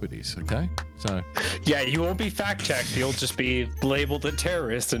civil liberties, okay? So, yeah, you won't be fact-checked. You'll just be labeled a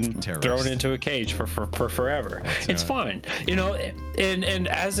terrorist and thrown into a cage for forever. It's fine. You know, and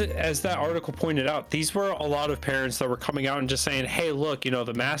as that article pointed out, these were a lot of parents that were coming out and just saying, hey, look, you know,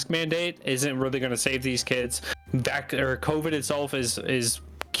 the mask mandate isn't really going to save these kids. COVID itself is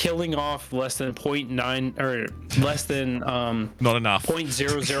killing off less than 0.9 or less than not enough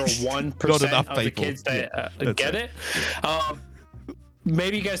 0.001% of the kids that get it.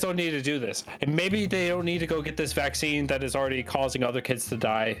 Maybe you guys don't need to do this, and maybe they don't need to go get this vaccine that is already causing other kids to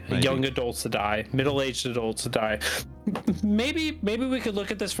die, young adults to die, middle-aged adults to die. Maybe we could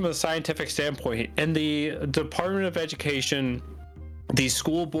look at this from a scientific standpoint, and the Department of Education, these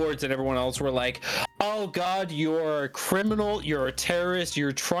school boards and everyone else were like, oh God, you're a criminal, you're a terrorist,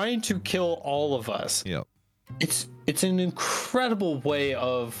 you're trying to kill all of us. Yep. It's an incredible way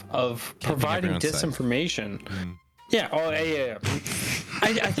of providing disinformation. Yeah. Oh, yeah.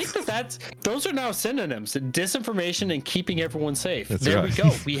 I think those are now synonyms: disinformation and keeping everyone safe. That's there right. we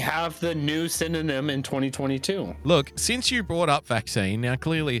go. We have the new synonym in 2022. Look, since you brought up vaccine, now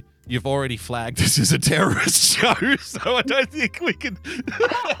clearly you've already flagged this as a terrorist show, so I don't think we can.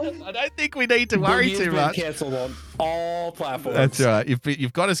 I don't think we need to worry Boogie's too been much. Cancelled on all platforms. That's right.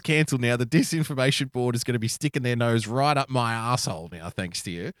 You've got us cancelled now. The disinformation board is going to be sticking their nose right up my asshole now, thanks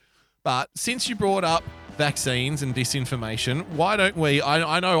to you. But since you brought up vaccines and disinformation, why don't we?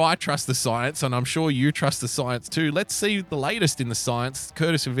 I know I trust the science, and I'm sure you trust the science too. Let's see the latest in the science,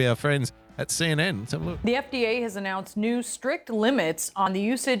 courtesy of our friends at CNN. Let's have a look. The FDA has announced new strict limits on the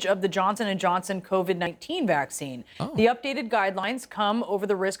usage of the Johnson & Johnson COVID-19 vaccine. The updated guidelines come over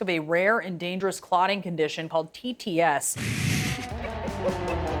the risk of a rare and dangerous clotting condition called TTS.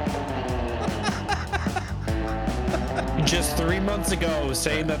 Just 3 months ago,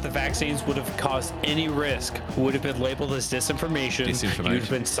 saying that the vaccines would have caused any risk would have been labeled as disinformation. You'd have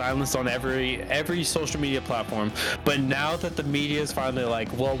been silenced on every social media platform. But now that the media is finally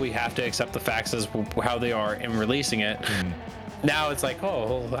like, well, we have to accept the facts as how they are and releasing it, now it's like,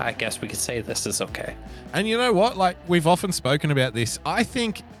 oh, I guess we could say this is okay. And you know what? Like, we've often spoken about this. I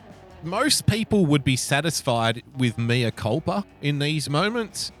think most people would be satisfied with mea culpa in these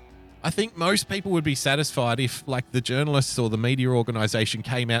moments. I think most people would be satisfied if, like, the journalists or the media organization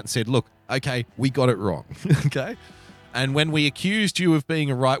came out and said, look, okay, we got it wrong, okay? And when we accused you of being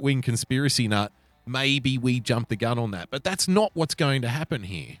a right-wing conspiracy nut, maybe we jumped the gun on that. But that's not what's going to happen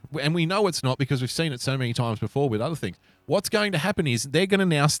here. And we know it's not because we've seen it so many times before with other things. What's going to happen is they're going to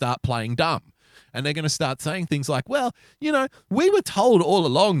now start playing dumb. And they're going to start saying things like, well, you know, we were told all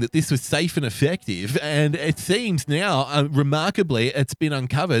along that this was safe and effective. And it seems now, remarkably, it's been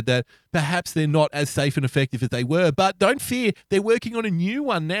uncovered that perhaps they're not as safe and effective as they were. But don't fear, they're working on a new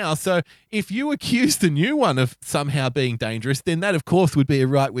one now. So if you accuse the new one of somehow being dangerous, then that, of course, would be a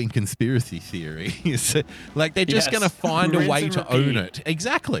right-wing conspiracy theory. So, like, they're just going to find a way to own it.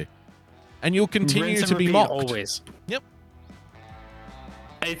 Exactly. And you'll continue to be mocked. Always. Yep.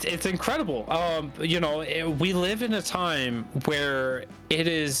 It's incredible. You know, we live in a time where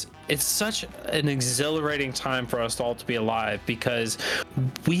it's such an exhilarating time for us all to be alive, because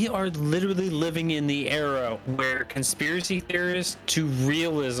we are literally living in the era where conspiracy theorists to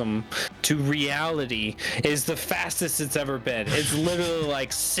realism to reality is the fastest it's ever been. It's literally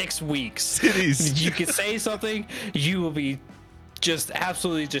like 6 weeks. It is. You can say something, you will be just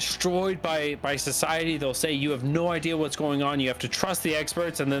absolutely destroyed by society. They'll say you have no idea what's going on, you have to trust the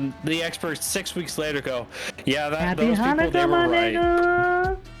experts, and then the experts 6 weeks later go, yeah, those people, they were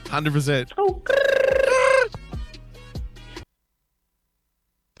right. 100%.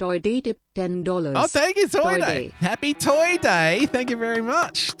 Toy Day tip $10. Oh, thank you, Toy Day. Happy Toy Day. Thank you very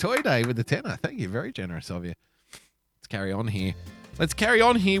much. Toy Day with the tenner. Thank you. Very generous of you. Let's carry on here. Let's carry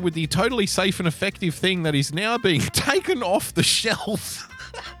on here with the totally safe and effective thing that is now being taken off the shelf.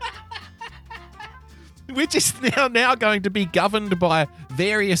 Which is now going to be governed by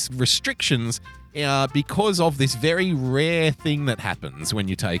various restrictions because of this very rare thing that happens when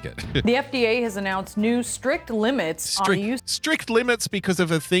you take it. The FDA has announced new strict limits on the use. Strict limits because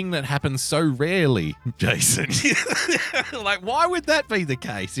of a thing that happens so rarely, Jason. Like, why would that be the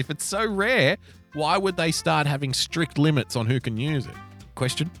case? If it's so rare, why would they start having strict limits on who can use it?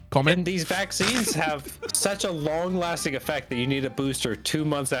 Question? Comment? And these vaccines have such a long-lasting effect that you need a booster 2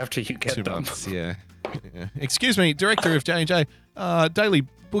 months after you get 2 them. months, yeah. Excuse me, director of J&J, Daily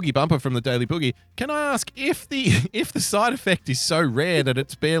Boogie Bumper from the Daily Boogie. Can I ask, if the side effect is so rare that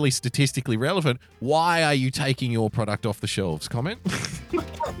it's barely statistically relevant, why are you taking your product off the shelves? Comment?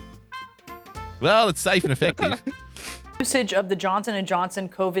 Well, it's safe and effective. Usage of the Johnson & Johnson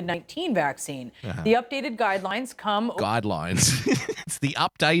COVID-19 vaccine. The updated guidelines come... Guidelines. It's the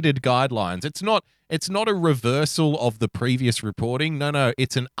updated guidelines. It's not a reversal of the previous reporting. No,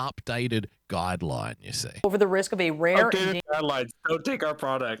 it's an updated guideline, you see. Over the risk of a rare Updated guidelines. Don't take our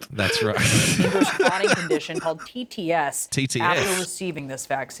product. That's right. dangerous clotting condition called TTS. TTS. After receiving this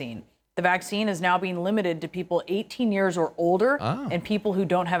vaccine. The vaccine is now being limited to people 18 years or older and people who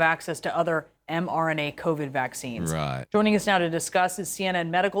don't have access to other mRNA COVID vaccines. Right. Joining us now to discuss is CNN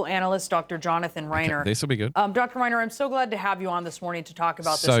medical analyst Dr. Jonathan Reiner. Okay, this will be good. Dr. Reiner, I'm so glad to have you on this morning to talk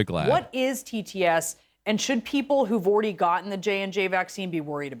about this. So glad. What is TTS, and should people who've already gotten the J&J vaccine be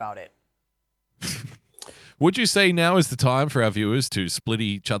worried about it? Would you say now is the time for our viewers to split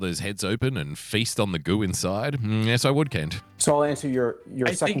each other's heads open and feast on the goo inside? Yes, I would, Kent. So I'll answer your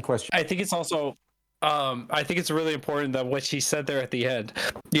second question. I think it's also I think it's really important that what she said there at the end,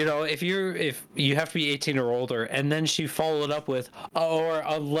 you know, if you have to be 18 or older, and then she followed up with, or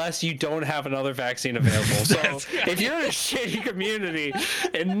unless you don't have another vaccine available. So if you're in a shitty community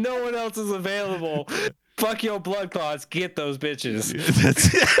and no one else is available, fuck your blood clots, get those bitches.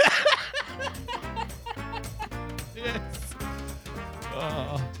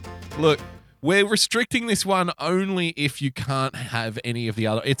 Look, we're restricting this one only if you can't have any of the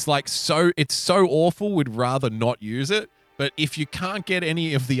other. It's so awful, we'd rather not use it. But if you can't get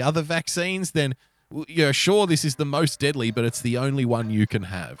any of the other vaccines, then yeah, sure, this is the most deadly, but it's the only one you can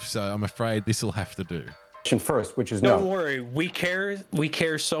have. So I'm afraid this will have to do. First, which is Don't worry, we care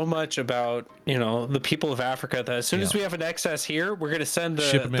so much about, you know, the people of Africa that as soon as we have an excess here, we're gonna send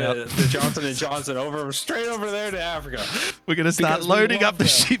the Johnson & Johnson straight over there to Africa. We're gonna start loading up the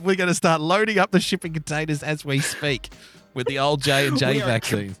ship. We're gonna start loading up the shipping containers as we speak with the old J&J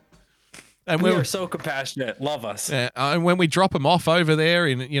vaccine. And we are so compassionate. Love us. Yeah, and when we drop them off over there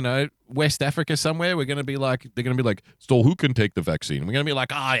in, you know, West Africa somewhere, they're going to be like, so who can take the vaccine? We're going to be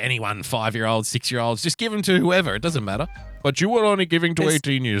like, anyone, 5-year-olds, 6-year-olds, just give them to whoever. It doesn't matter. But you were only giving to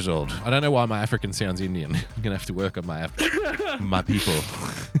 18 years old. I don't know why my African sounds Indian. I'm going to have to work on my people.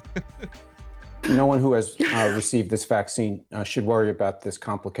 No one who has received this vaccine should worry about this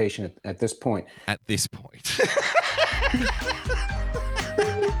complication at this point. At this point.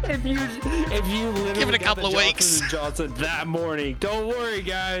 If you literally give it a couple of weeks, Johnson that morning, don't worry,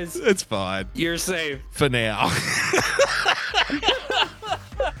 guys. It's fine. You're safe for now.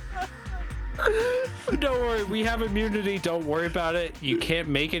 Don't worry, we have immunity. Don't worry about it. You can't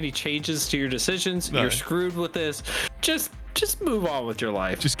make any changes to your decisions. No. You're screwed with this. Just move on with your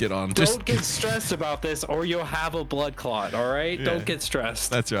life. Just get on. Don't get stressed about this, or you'll have a blood clot. All right? Yeah. Don't get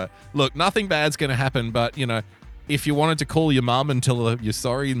stressed. That's right. Look, nothing bad's going to happen, but you know. If you wanted to call your mum and tell her you're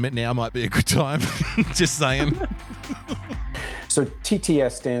sorry, now might be a good time. Just saying. So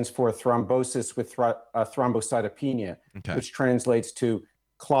TTS stands for thrombosis with thrombocytopenia, which translates to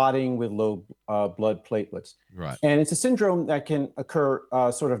clotting with low blood platelets. Right. And it's a syndrome that can occur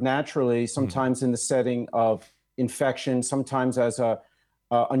sort of naturally, sometimes in the setting of infection, sometimes as a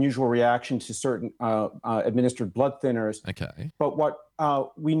unusual reaction to certain administered blood thinners. Okay. But what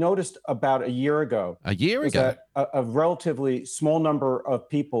we noticed about a year ago is that a relatively small number of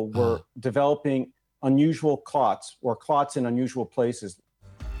people were developing unusual clots or clots in unusual places.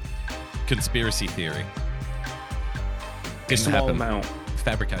 Conspiracy theory. Didn't happen. Amount.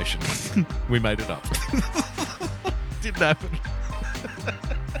 Fabrication. We made it up. Didn't happen.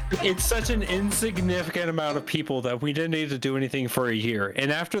 It's such an insignificant amount of people that we didn't need to do anything for a year. And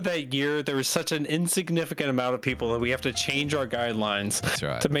after that year, there was such an insignificant amount of people that we have to change our guidelines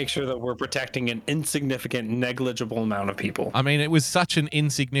to make sure that we're protecting an insignificant, negligible amount of people. I mean, it was such an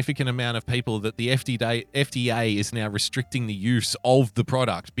insignificant amount of people that the FDA is now restricting the use of the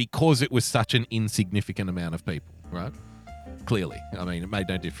product because it was such an insignificant amount of people, right? Clearly. I mean, it made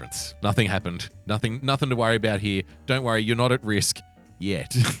no difference. Nothing happened. Nothing to worry about here. Don't worry, you're not at risk.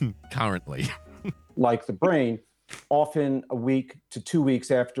 Yet, currently. Like the brain, often a week to 2 weeks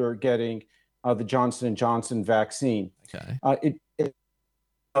after getting the Johnson & Johnson vaccine. Okay. It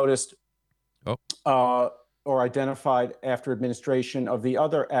noticed or identified after administration of the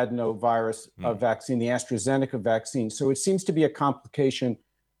other adenovirus vaccine, the AstraZeneca vaccine. So it seems to be a complication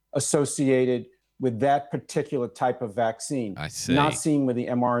associated with that particular type of vaccine. I see. Not seen with the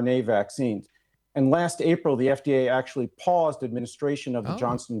mRNA vaccines. And last April, the FDA actually paused administration of the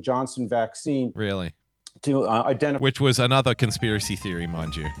Johnson & Johnson vaccine. Really? To identify. Which was another conspiracy theory,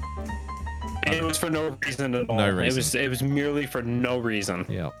 mind you. It was for no reason at all. No reason. It was merely for no reason.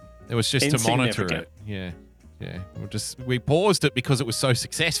 Yeah. It was just to monitor it. Yeah. We paused it because it was so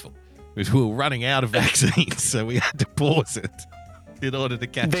successful. We were running out of vaccines, so we had to pause it in order to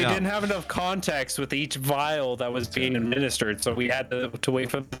catch up. They didn't have enough context with each vial that was being administered, so we had to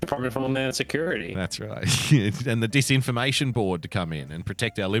wait for the Department of Homeland Security. That's right. And the Disinformation Board to come in and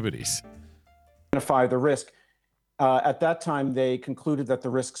protect our liberties. Identify the risk. At that time, they concluded that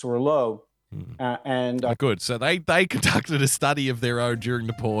the risks were low. Good. So they conducted a study of their own during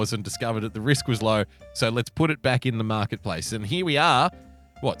the pause and discovered that the risk was low. So let's put it back in the marketplace. And here we are,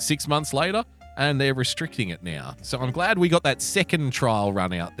 6 months later? And they're restricting it now. So I'm glad we got that second trial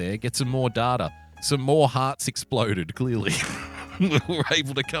run out there, get some more data. Some more hearts exploded, clearly. We were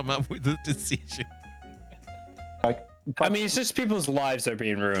able to come up with a decision. I mean, it's just people's lives are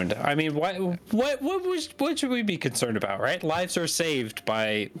being ruined. I mean, what should we be concerned about, right? Lives are saved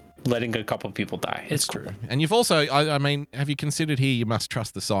by letting a couple of people die. It's true. And you've also, I mean, have you considered here you must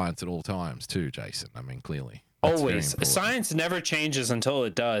trust the science at all times too, Jason? I mean, clearly. That's very Always. important. Science never changes until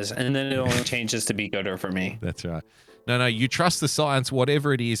it does, and then it only changes to be gooder for me. That's right. No, you trust the science,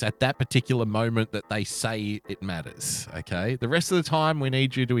 whatever it is, at that particular moment that they say it matters, okay? The rest of the time, we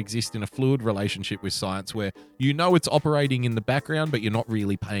need you to exist in a fluid relationship with science where you know it's operating in the background, but you're not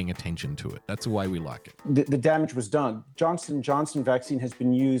really paying attention to it. That's the way we like it. The damage was done. Johnson & Johnson vaccine has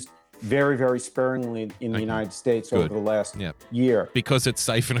been used very, very sparingly in the United States over the last year. Because it's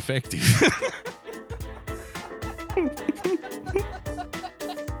safe and effective.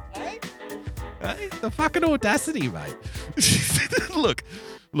 The fucking audacity, mate.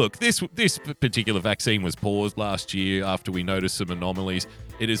 Look, this particular vaccine was paused last year after we noticed some anomalies.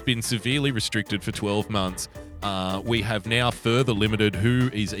 It has been severely restricted for 12 months. We have now further limited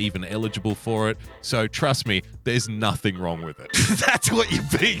who is even eligible for it. So trust me, there's nothing wrong with it. That's what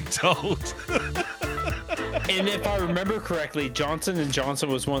you're being told. And if I remember correctly, Johnson & Johnson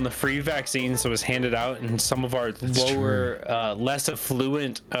was one of the free vaccines that was handed out in some of our less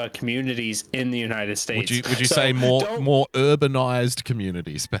affluent communities in the United States. Would you say more urbanized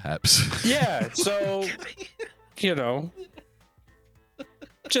communities, perhaps? Yeah, so,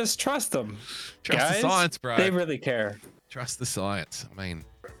 just trust them. Trust guys. the science, bro. They really care. Trust the science. I mean,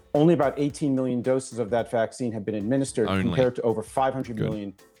 only about 18 million doses of that vaccine have been administered compared to over 500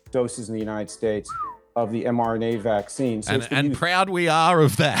 million doses in the United States of the mRNA vaccine. So and proud we are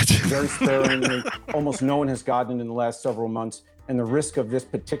of that. Very sparingly. Almost no one has gotten it in the last several months. And the risk of this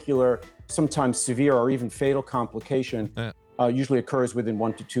particular, sometimes severe or even fatal complication usually occurs within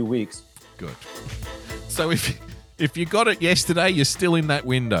 1 to 2 weeks. Good. So if you got it yesterday, you're still in that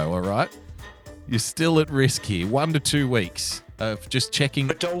window, all right? You're still at risk here. 1 to 2 weeks of just checking.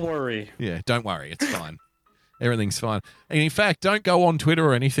 But don't worry. Yeah, don't worry. It's fine. Everything's fine. And in fact, don't go on Twitter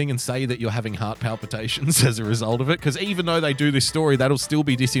or anything and say that you're having heart palpitations as a result of it, because even though they do this story, that'll still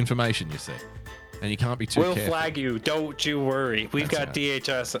be disinformation, you see. And you can't be too We'll careful. flag you. Don't you worry. We've got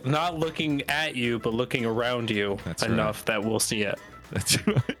DHS not looking at you, but looking around you enough that we'll see it. That's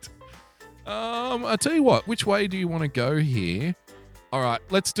right. I'll tell you what. Which way do you want to go here? All right,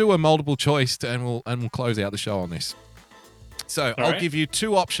 let's do a multiple choice, and we'll close out the show on this. So I'll give you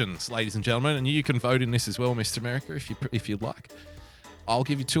 2 options, ladies and gentlemen, and you can vote in this as well, Mr. America, if you'd like. I'll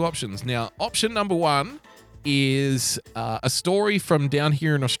give you 2 options. Now, option number 1 is a story from down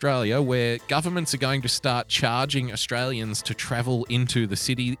here in Australia where governments are going to start charging Australians to travel into the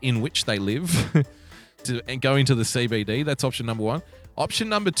city in which they live and go into the CBD. That's option number 1. Option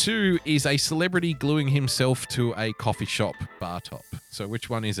number 2 is a celebrity gluing himself to a coffee shop bar top. So which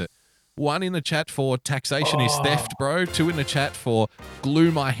one is it? 1 in the chat for taxation is theft, bro. 2 in the chat for glue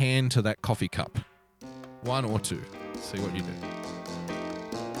my hand to that coffee cup. 1 or 2. See what you do.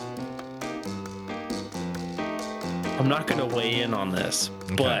 I'm not going to weigh in on this,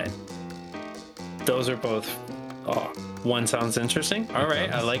 but those are both. One sounds interesting. All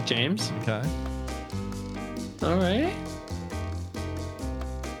right. I like James. Okay. All right.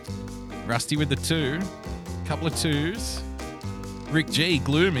 Rusty with the 2. Couple of 2s. Rick G,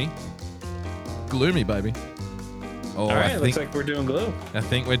 gloomy. Gloomy, baby. Oh, all right, looks like we're doing glue. I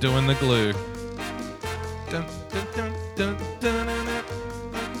think we're doing the glue.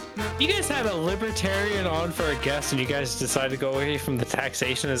 You guys had a libertarian on for a guest, and you guys decided to go away from the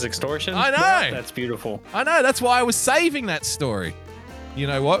taxation as extortion? I know. That's beautiful. I know. That's why I was saving that story. You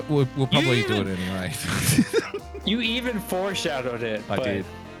know what? We'll probably do it anyway. You even foreshadowed it. I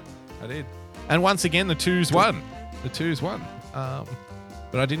did. And once again, the 2's won. The 2's won.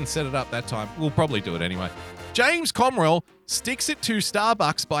 But I didn't set it up that time. We'll probably do it anyway. James Cromwell sticks it to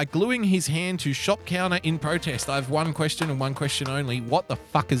Starbucks by gluing his hand to shop counter in protest. I have 1 question and 1 question only. What the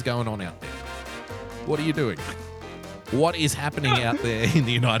fuck is going on out there? What are you doing? What is happening out there in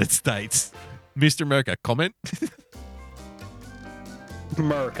the United States? Mr. Merca, comment?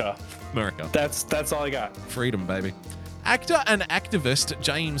 Merca. That's all I got. Freedom, baby. Actor and activist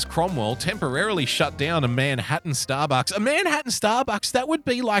James Cromwell temporarily shut down a Manhattan Starbucks. A Manhattan Starbucks, that would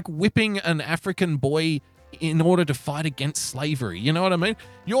be like whipping an African boy in order to fight against slavery. You know what I mean?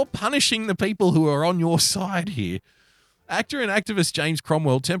 You're punishing the people who are on your side here. Actor and activist James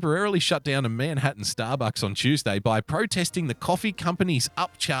Cromwell temporarily shut down a Manhattan Starbucks on Tuesday by protesting the coffee company's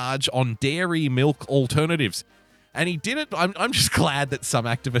upcharge on dairy milk alternatives. And he did it. I'm just glad that some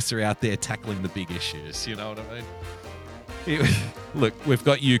activists are out there tackling the big issues. You know what I mean? Look, we've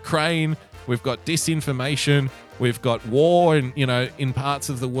got Ukraine, we've got disinformation, we've got war in parts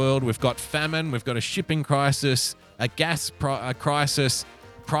of the world, we've got famine, we've got a shipping crisis, a gas crisis,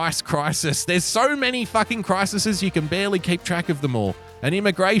 price crisis. There's so many fucking crises you can barely keep track of them all. An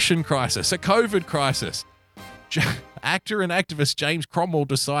immigration crisis, a COVID crisis. Actor and activist James Cromwell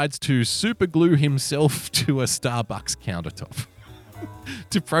decides to superglue himself to a Starbucks countertop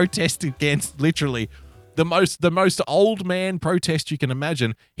to protest against literally the most old man protest you can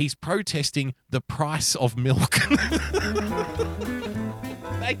imagine. He's protesting the price of milk.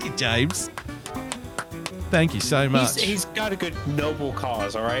 Thank you, James. Thank you so much. He's got a good noble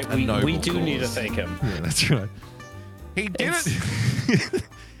cause, all right? We do need to thank him. Yeah, that's right. He did it.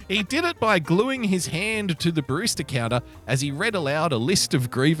 He did it by gluing his hand to the barista counter as he read aloud a list of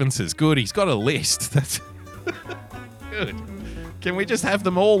grievances. Good, he's got a list. That's good. Can we just have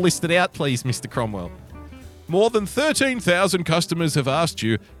them all listed out, please, Mr. Cromwell? More than 13,000 customers have asked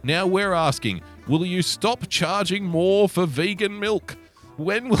you. Now we're asking, will you stop charging more for vegan milk?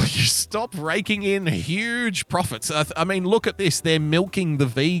 When will you stop raking in huge profits? I mean, look at this. They're milking the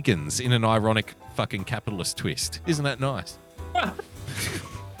vegans in an ironic fucking capitalist twist. Isn't that nice?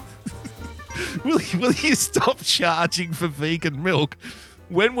 Will you stop charging for vegan milk?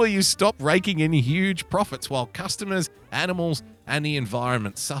 When will you stop raking in huge profits while customers, animals, and the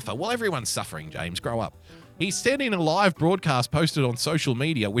environment suffer? Well, everyone's suffering, James. Grow up. He said in a live broadcast posted on social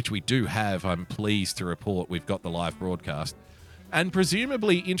media, which we do have. I'm pleased to report we've got the live broadcast. And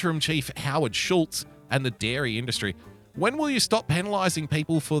presumably interim chief Howard Schultz and the dairy industry. When will you stop penalising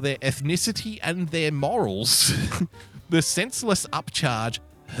people for their ethnicity and their morals? The senseless upcharge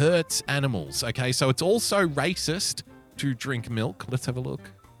hurts animals. Okay, so it's also racist to drink milk. Let's have a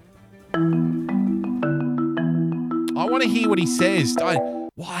look. I want to hear what he says.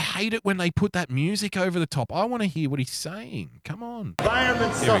 I hate it when they put that music over the top. I want to hear what he's saying. Come on.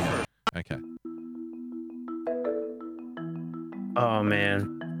 Environment suffer. Okay. Oh,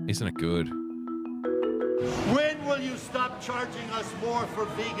 man. Isn't it good? When will you stop charging us more for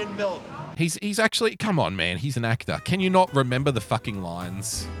vegan milk? He's actually, come on, man. He's an actor. Can you not remember the fucking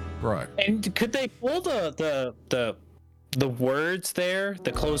lines, bro? And could they pull the words there,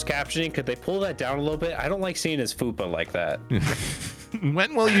 the closed captioning? Could they pull that down a little bit? I don't like seeing his fupa like that.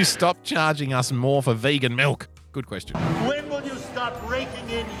 When will you stop charging us more for vegan milk? Good question. When will you stop raking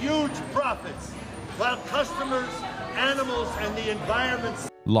in huge profits while customers, animals, and the environment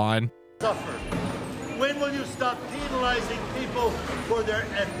Line. suffer? When will you stop penalizing people for their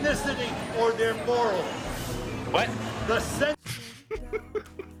ethnicity or their morals? What?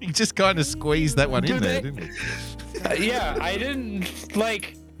 He just kind of squeezed that one in there, didn't he? Yeah, I didn't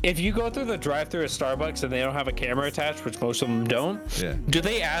like. If you go through the drive-thru at Starbucks and they don't have a camera attached, which most of them don't, do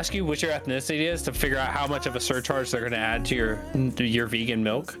they ask you what your ethnicity is to figure out how much of a surcharge they're going to add to your vegan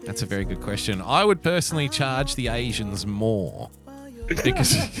milk? That's a very good question. I would personally charge the Asians more.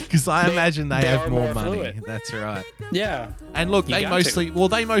 Because I imagine they have more money. Fluid. That's right. Yeah. And look, they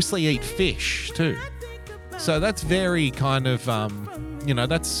mostly eat fish too. So that's very kind of,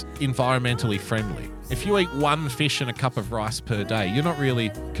 that's environmentally friendly. If you eat one fish and a cup of rice per day, you're not really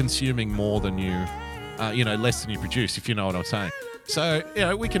consuming more than less than you produce, if you know what I'm saying. So,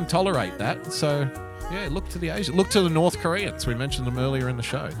 we can tolerate that. So, yeah, look to the Asians. Look to the North Koreans. We mentioned them earlier in the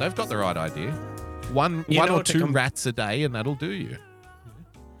show. They've got the right idea. One or two rats a day and that'll do you.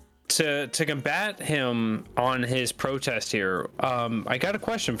 To combat him on his protest here, I got a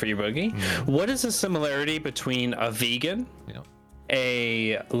question for you, Boogie. What is the similarity between a vegan,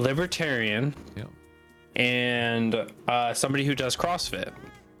 a libertarian, and somebody who does CrossFit?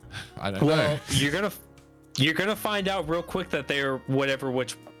 I don't know. You're gonna find out real quick that they're whichever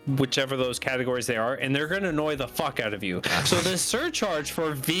those categories they are, and they're gonna annoy the fuck out of you. So the surcharge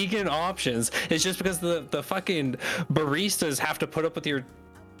for vegan options is just because the fucking baristas have to put up with your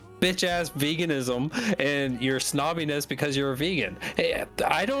bitch ass veganism and your snobbiness because you're a vegan. Hey,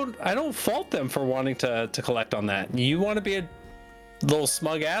 I don't fault them for wanting to collect on that. You want to be a little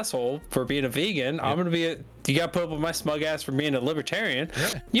smug asshole for being a vegan. I'm gonna be you gotta put up with my smug ass for being a libertarian.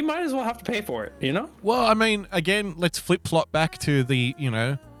 You might as well have to pay for it, Well, I mean, again, let's flip-flop back to the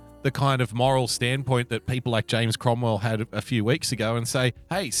kind of moral standpoint that people like James Cromwell had a few weeks ago and say,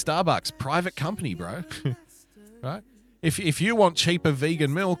 hey, Starbucks, private company, bro. Right? If you want cheaper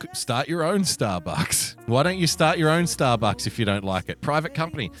vegan milk, start your own Starbucks. Why don't you start your own Starbucks if you don't like it? Private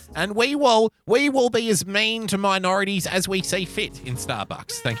company. And we will be as mean to minorities as we see fit in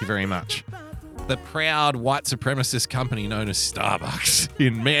Starbucks. Thank you very much. The proud white supremacist company known as Starbucks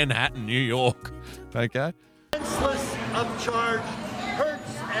in Manhattan, New York. Okay? Senseless upcharge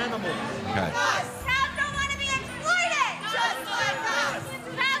hurts animals. Okay. Cows don't want to be exploited! Just like us!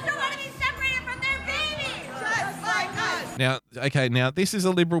 Cows don't want to be separated from their babies! Just like us! Now this is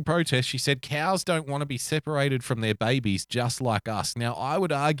a liberal protest. She said cows don't want to be separated from their babies just like us. Now, I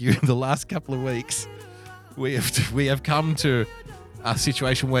would argue in the last couple of weeks, we have come to a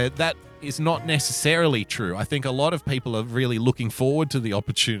situation where that is not necessarily true. I think a lot of people are really looking forward to the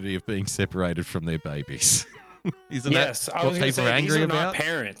opportunity of being separated from their babies. Isn't yes, that I what was going to people are say, these angry are about? not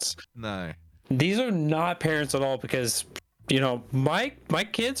parents. No. These are not parents at all because, you know, my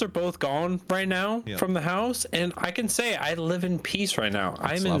kids are both gone right now from the house, and I can say I live in peace right now.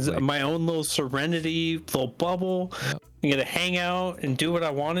 That's I'm lovely. in my own little serenity, little bubble. I'm going to hang out and do what I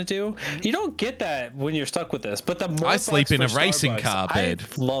want to do. You don't get that when you're stuck with this. But the more I sleep bucks in a for racing Starbucks, car bed.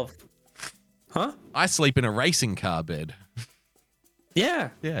 I love. Huh? I sleep in a racing car bed. Yeah.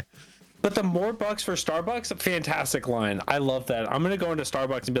 Yeah. But the more bucks for Starbucks, a fantastic line. I love that. I'm going to go into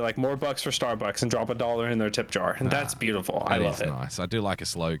Starbucks and be like, more bucks for Starbucks, and drop $1 in their tip jar. And that's beautiful. I love That it. is nice. I do like a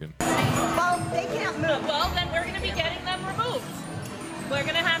slogan. Well, they can't move. Well, then we're going to be getting them removed. We're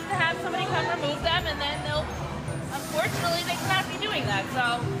going to have somebody come remove them, and then they'll, unfortunately, they cannot be doing that.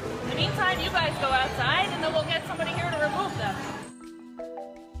 So, in the meantime, you guys go outside, and then we'll get somebody here to remove them.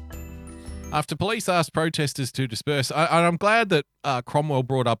 After police asked protesters to disperse, I'm glad that Cromwell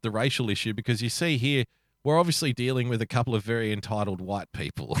brought up the racial issue, because you see here, we're obviously dealing with a couple of very entitled white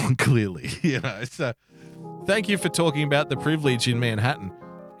people, clearly. You know, so thank you for talking about the privilege in Manhattan.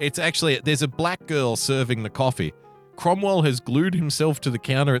 It's actually, there's a black girl serving the coffee. Cromwell has glued himself to the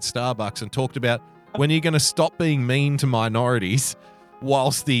counter at Starbucks and talked about, when are you going to stop being mean to minorities?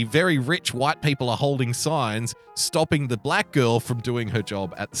 Whilst the very rich white people are holding signs stopping the black girl from doing her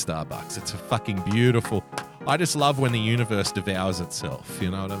job at the Starbucks. It's a fucking beautiful. I just love when the universe devours itself.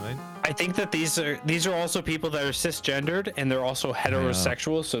 You know what I mean? I think that these are also people that are cisgendered, and they're also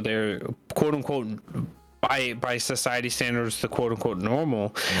heterosexual, so they're quote unquote by society standards the quote unquote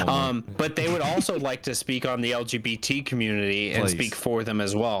normal. But they would also like to speak on the LGBT community and speak for them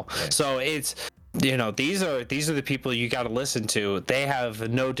as well. So it's, you know, these are the people you got to listen to. They have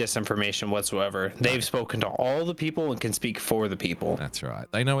no disinformation whatsoever. They've spoken to all the people and can speak for the people. That's right.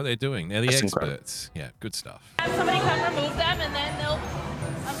 They know what they're doing. They're the experts. Yeah, good stuff. Have somebody come remove them, and then they'll,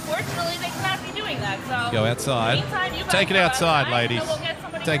 unfortunately, they cannot be doing that. So, Go outside. in the meantime, you guys Take it go outside, and ladies. then we'll get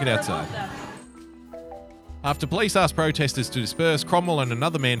somebody Take it here to outside. remove them. After police asked protesters to disperse, Cromwell and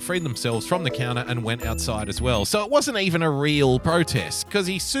another man freed themselves from the counter and went outside as well. So it wasn't even a real protest, because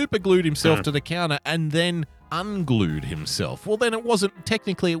he super glued himself to the counter and then unglued himself. Well, then it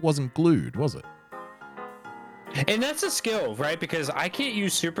wasn't glued, was it? And that's a skill, right? Because I can't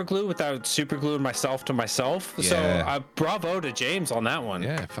use super glue without super gluing myself to myself. Yeah. So bravo to James on that one.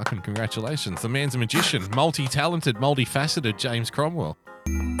 Yeah, fucking congratulations. The man's a magician, multi-talented, multifaceted James Cromwell.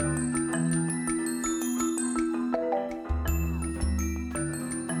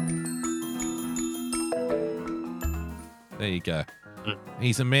 There you go.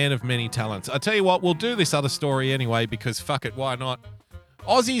 He's a man of many talents. I tell you what, we'll do this other story anyway, because fuck it, why not?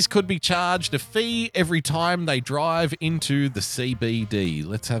 Aussies could be charged a fee every time they drive into the CBD.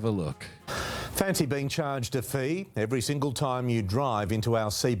 Let's have a look. Fancy being charged a fee every single time you drive into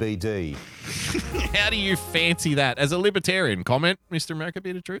our CBD. How do you fancy that? As a libertarian, comment, Mr. America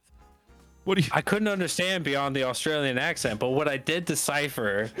Beat of Truth? What do you... I couldn't understand beyond the Australian accent, but what I did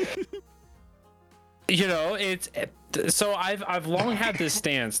decipher... You know, so I've long had this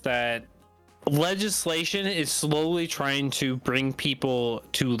stance that legislation is slowly trying to bring people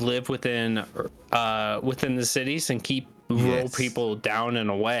to live within the cities and keep rural people down and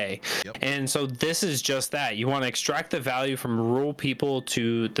away. And so this is just that. You want to extract the value from rural people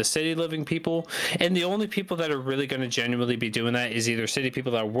to the city living people, and the only people that are really going to genuinely be doing that is either city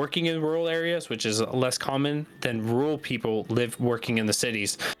people that are working in rural areas, which is less common than rural people working in the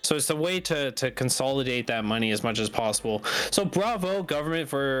cities. So it's a way to consolidate that money as much as possible. So bravo government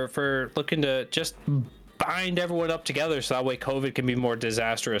for looking to just bind everyone up together, so that way COVID can be more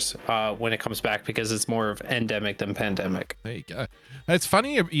disastrous when it comes back, because it's more of endemic than pandemic. There you go. It's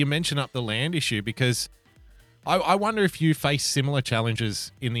funny you mention up the land issue, because I wonder if you face similar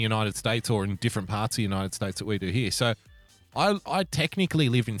challenges in the United States or in different parts of the United States that we do here. So I technically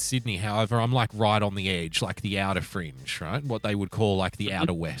live in Sydney, however, I'm like right on the edge, like the outer fringe, right? What they would call like the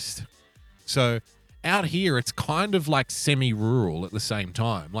outer west. So out here, it's kind of like semi-rural at the same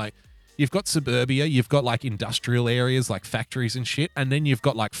time. Like, you've got suburbia, you've got like industrial areas like factories and shit, and then you've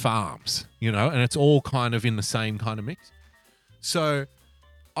got like farms, you know, and it's all kind of in the same kind of mix. So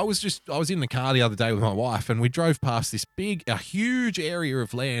I was in the car the other day with my wife, and we drove past a huge area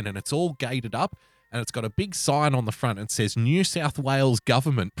of land, and it's all gated up, and it's got a big sign on the front and says New South Wales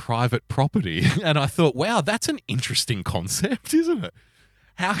Government Private Property. And I thought, wow, that's an interesting concept, isn't it?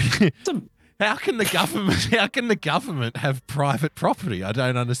 How can the government have private property? I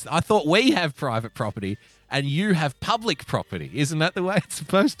don't understand. I thought we have private property and you have public property. Isn't that the way it's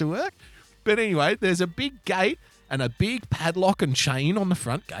supposed to work? But anyway, there's a big gate and a big padlock and chain on the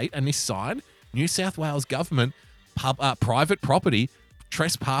front gate and this sign, New South Wales government, private property,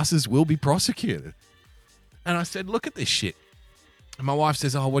 trespassers will be prosecuted. And I said, look at this shit. And my wife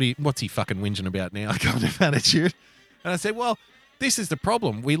says, what's he fucking whinging about now? Kind of attitude. And I said, well, this is the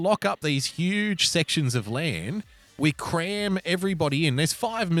problem. We lock up these huge sections of land. We cram everybody in. There's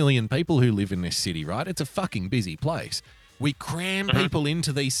 5 million people who live in this city, right? It's a fucking busy place. We cram people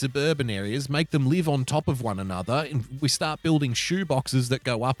into these suburban areas, make them live on top of one another, and we start building shoeboxes that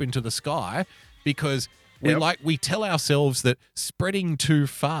go up into the sky because we tell ourselves that spreading too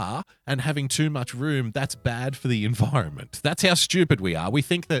far and having too much room, that's bad for the environment. That's how stupid we are. We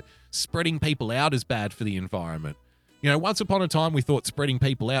think that spreading people out is bad for the environment. You know, once upon a time, we thought spreading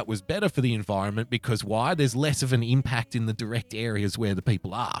people out was better for the environment because why? There's less of an impact in the direct areas where the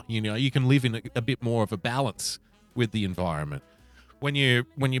people are. You know, you can live in a bit more of a balance with the environment. When you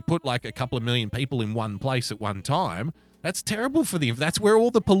put like a couple of million people in one place at one time, that's terrible for that's where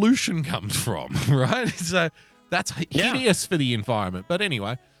all the pollution comes from, right? So that's hideous for the environment. But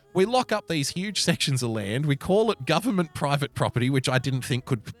anyway, we lock up these huge sections of land. We call it government private property, which I didn't think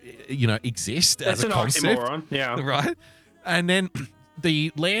could, exist as a concept. That's an oxymoron, yeah. Right? And then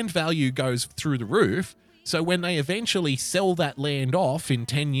the land value goes through the roof. So when they eventually sell that land off in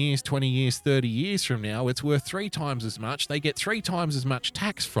 10 years, 20 years, 30 years from now, it's worth 3 times as much. They get 3 times as much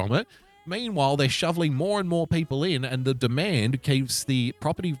tax from it. Meanwhile, they're shoveling more and more people in, and the demand keeps the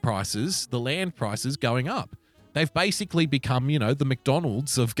property prices, the land prices going up. They've basically become, the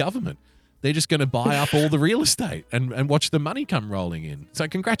McDonald's of government. They're just going to buy up all the real estate and watch the money come rolling in. So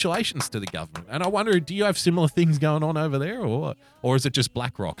congratulations to the government. And I wonder, do you have similar things going on over there, or is it just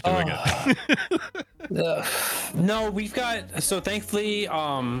BlackRock doing it? No, we've got, so thankfully,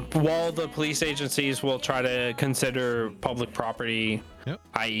 while the police agencies will try to consider public property,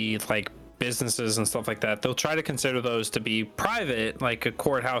 i.e. like businesses and stuff like that, they'll try to consider those to be private, like a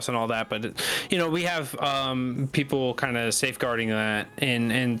courthouse and all that, but we have people kind of safeguarding that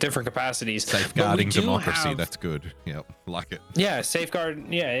in different capacities. Safeguarding democracy, that's good. Like it. Yeah,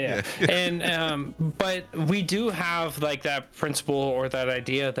 safeguard, yeah. And but we do have like that principle or that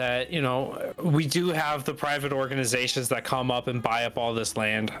idea that we do have the private organizations that come up and buy up all this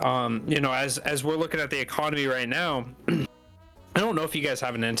land. As we're looking at the economy right now, I don't know if you guys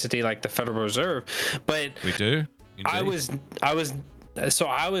have an entity like the Federal Reserve, but we do. I was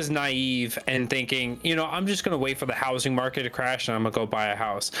naive and thinking, I'm just going to wait for the housing market to crash and I'm going to go buy a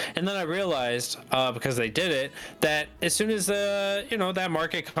house. And then I realized, because they did it, that as soon as that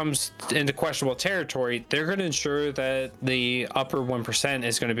market comes into questionable territory, they're going to ensure that the upper 1%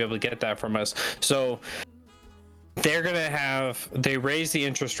 is going to be able to get that from us. So they raise the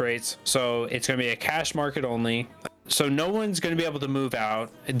interest rates. So it's going to be a cash market only. So no one's going to be able to move out.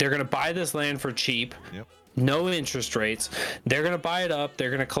 They're going to buy this land for cheap. Yep. No interest rates. They're going to buy it up. They're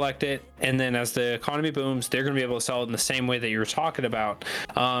going to collect it. And then as the economy booms, they're going to be able to sell it in the same way that you were talking about.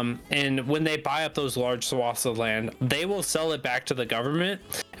 And when they buy up those large swaths of land, they will sell it back to the government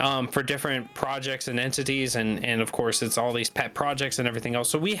for different projects and entities. And of course, it's all these pet projects and everything else.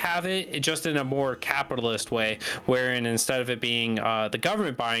 So we have it just in a more capitalist way, wherein instead of it being the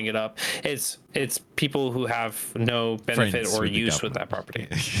government buying it up, it's people who have no benefit or use with that property.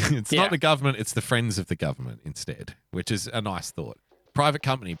 It's not the government, it's the friends of the government instead, which is a nice thought. Private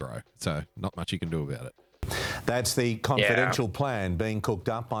company, bro. So not much you can do about it. That's the confidential plan being cooked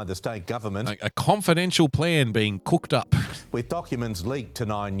up by the state government. A confidential plan being cooked up. With documents leaked to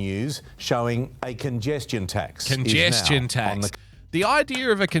 9 News showing a congestion tax. Congestion tax. The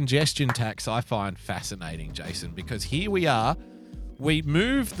idea of a congestion tax I find fascinating, Jason, because here we are. We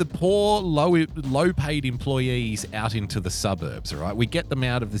move the poor, low-paid employees out into the suburbs, all right? We get them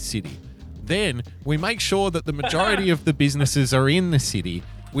out of the city. Then we make sure that the majority of the businesses are in the city.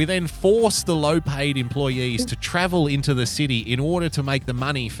 We then force the low-paid employees to travel into the city in order to make the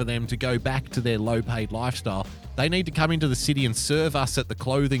money for them to go back to their low-paid lifestyle. They need to come into the city and serve us at the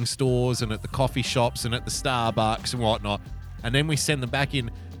clothing stores and at the coffee shops and at the Starbucks and whatnot. And then we send them back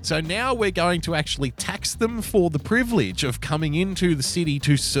in. So now we're going to actually tax them for the privilege of coming into the city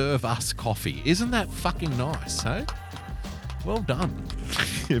to serve us coffee. Isn't that fucking nice, hey? Well done,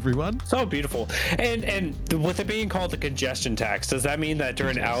 everyone. So beautiful. And with it being called the congestion tax, does that mean that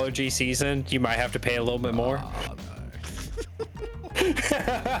during allergy season, you might have to pay a little bit more? No.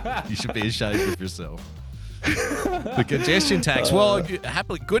 You should be ashamed of yourself. The congestion tax. Well,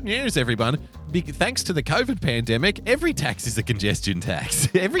 happily, good news, everyone. Thanks to the COVID pandemic, every tax is a congestion tax.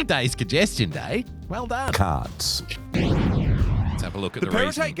 Every day's congestion day. Well done. Cards. Let's have a look at The the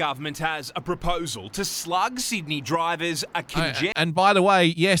reasoning. Perrottet government has a proposal to slug Sydney drivers a congestion. And by the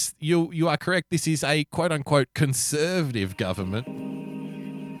way, yes, you are correct. This is a quote-unquote conservative government.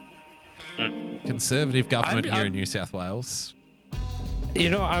 Conservative government here in New South Wales. You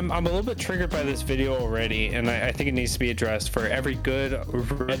know, I'm a little bit triggered by this video already, and I think it needs to be addressed for every good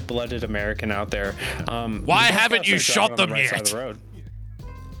red-blooded American out there. Why haven't you shot them yet?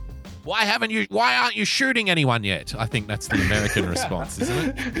 Why aren't you shooting anyone yet? I think that's the American response,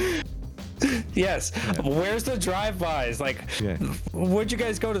 isn't it? Yes. Yeah. Where's the drive-bys? Like, what'd you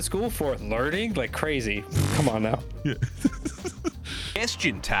guys go to school for? Learning? Like crazy. Come on now. Yeah.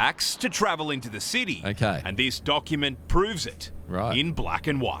 Congestion tax to travel into the city. Okay. And this document proves it. Right. In black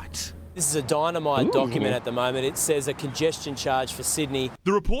and white. This is a dynamite document at the moment. It says a congestion charge for Sydney.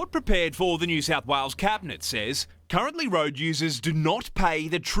 The report prepared for the New South Wales Cabinet says currently road users do not pay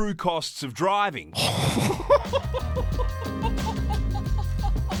the true costs of driving.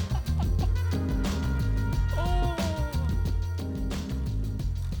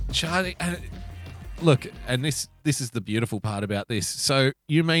 Charlie, look, and this is the beautiful part about this. So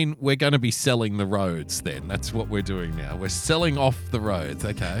you mean we're going to be selling the roads then? That's what we're doing now. We're selling off the roads,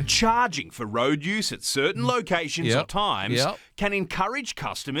 okay? Charging for road use at certain locations or times Yep. can encourage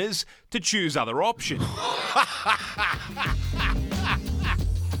customers to choose other options.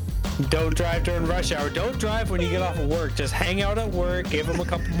 Don't drive during rush hour. Don't drive when you get off of work. Just hang out at work, give them a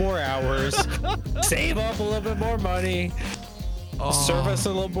couple more hours, save up a little bit more money, serve us a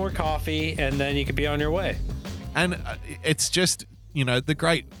little more coffee, and then you could be on your way. And it's just, you know, the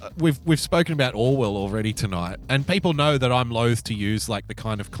great. We've spoken about Orwell already tonight, and people know that I'm loath to use like the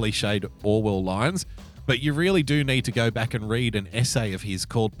kind of cliched Orwell lines, but you really do need to go back and read an essay of his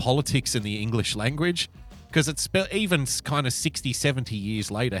called "Politics in the English Language," because it's even kind of 60, 70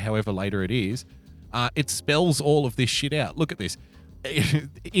 years later, however later it is, it spells all of this shit out. Look at this.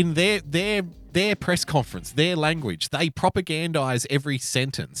 In their press conference, their language, they propagandize every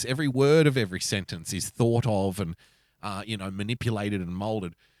sentence. Every word of every sentence is thought of and, manipulated and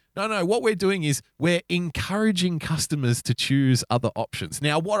molded. No, what we're doing is we're encouraging customers to choose other options.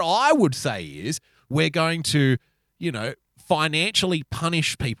 Now, what I would say is we're going to, financially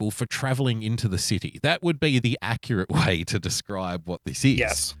punish people for traveling into the city. That would be the accurate way to describe what this is.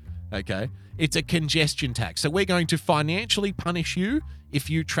 Yes. Okay. It's a congestion tax. So we're going to financially punish you if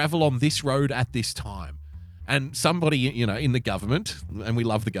you travel on this road at this time. And somebody, in the government, and we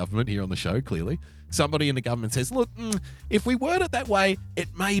love the government here on the show, clearly, somebody in the government says, look, if we word it that way,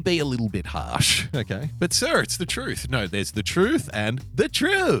 it may be a little bit harsh. Okay. But sir, it's the truth. No, there's the truth and the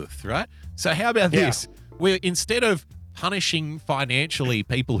truth, right? So how about this? We're, instead of punishing financially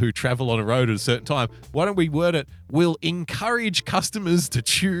people who travel on a road at a certain time, why don't we word it, we'll encourage customers to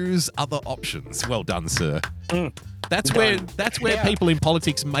choose other options. Well done, sir. That's where people in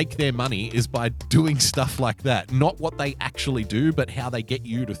politics make their money, is by doing stuff like that. Not what they actually do, but how they get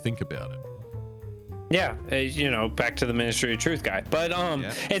you to think about it. Yeah, back to the Ministry of Truth guy. But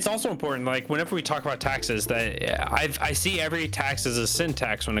it's also important, like, whenever we talk about taxes, that I see every tax as a sin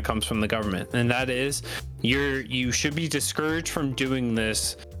tax when it comes from the government. And that is, you should be discouraged from doing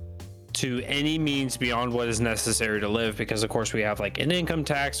this to any means beyond what is necessary to live, because of course we have like an income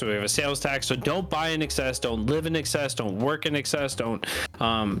tax, or we have a sales tax. So don't buy in excess, don't live in excess, don't work in excess, don't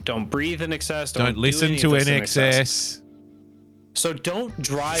breathe in excess, don't listen to in excess. So don't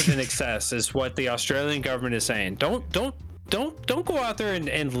drive in excess is what the Australian government is saying. Don't go out there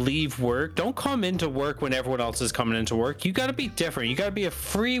and leave work. Don't come into work when everyone else is coming into work. You got to be different. You got to be a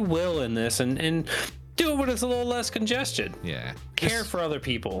free will in this, and do it when it's a little less congested. Yeah. Care for other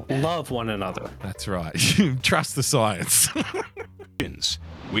people. Love one another. That's right. Trust the science.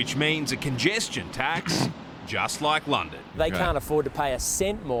 Which means a congestion tax, just like London. They can't afford to pay a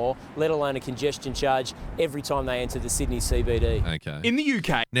cent more, let alone a congestion charge, every time they enter the Sydney CBD. Okay. In the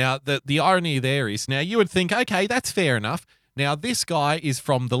UK. Now, the irony there is, now you would think, okay, that's fair enough. Now, this guy is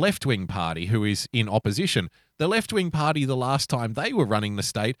from the left-wing party who is in opposition. The left-wing party, the last time they were running the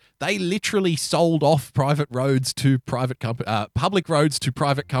state, they literally sold off public roads to private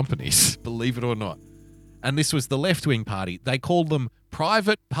companies, believe it or not. And this was the left-wing party. They called them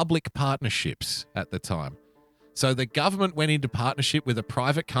private-public partnerships at the time. So the government went into partnership with a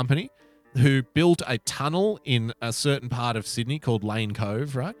private company who built a tunnel in a certain part of Sydney called Lane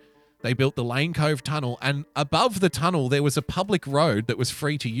Cove, right? They built the Lane Cove tunnel, and above the tunnel there was a public road that was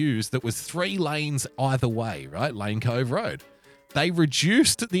free to use that was 3 lanes either way, right? Lane Cove Road. They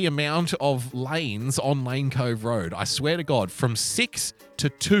reduced the amount of lanes on Lane Cove Road, I swear to God, from 6 to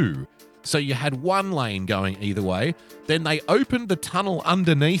 2. So you had 1 lane going either way. Then they opened the tunnel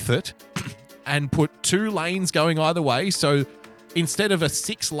underneath it and put 2 lanes going either way. So instead of a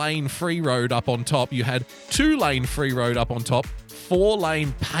 6-lane free road up on top, you had 2-lane free road up on top,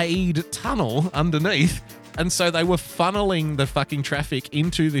 4-lane paid tunnel underneath. And so they were funneling the fucking traffic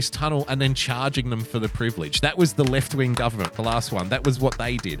into this tunnel and then charging them for the privilege. That was the left-wing government, the last one. That was what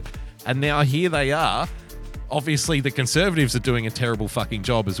they did. And now here they are. Obviously, the Conservatives are doing a terrible fucking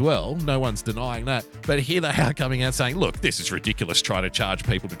job as well. No one's denying that. But here they are coming out saying, look, this is ridiculous trying to charge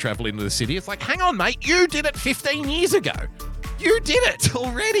people to travel into the city. It's like, hang on, mate, you did it 15 years ago. You did it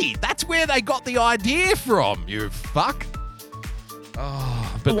already. That's where they got the idea from, you fuck.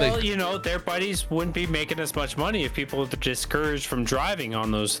 Oh, but their buddies wouldn't be making as much money if people were discouraged from driving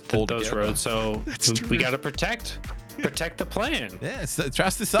on those roads. So we got to protect the plan. Yes,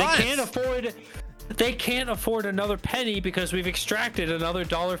 trust the science. They can't afford another penny because we've extracted another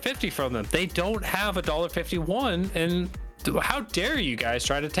 $1.50 from them. They don't have $1.51, and how dare you guys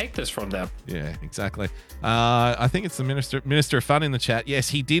try to take this from them? Yeah, exactly. I think it's the Minister of Fun in the chat. Yes,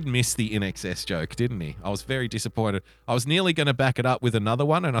 he did miss the INXS joke, didn't he? I was very disappointed. I was nearly going to back it up with another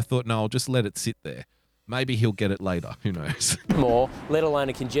one, and I thought, no, I'll just let it sit there. Maybe he'll get it later. Who knows? More, let alone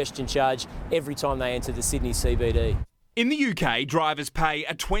a congestion charge every time they enter the Sydney CBD. In the UK, drivers pay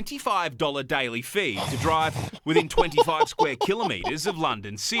a $25 daily fee to drive within 25 square kilometres of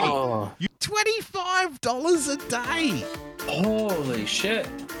London City. $25 a day. Holy shit.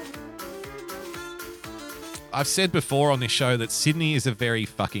 I've said before on this show that Sydney is a very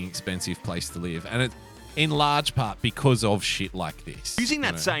fucking expensive place to live, and it's in large part because of shit like this. Using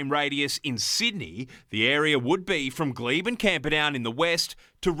that same radius in Sydney, the area would be from Glebe and Camperdown in the west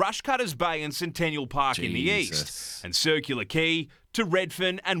to Rushcutters Bay and Centennial Park in the east, and Circular Quay to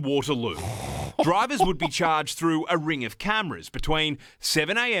Redfern and Waterloo. Drivers would be charged through a ring of cameras between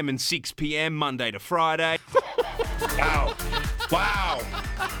 7 a.m. and 6 p.m. Monday to Friday. Wow.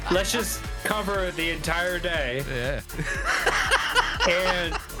 Let's just cover the entire day. Yeah.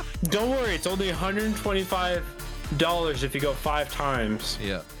 And don't worry, it's only $125 if you go 5 times.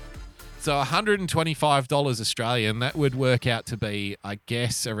 Yeah. So $125 Australian, that would work out to be, I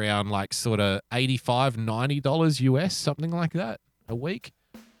guess, around like sort of $85, $90 US, something like that, a week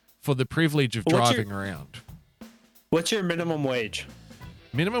for the privilege of driving around. What's your minimum wage?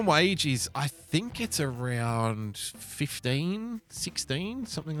 Minimum wage is, I think it's around 15, 16,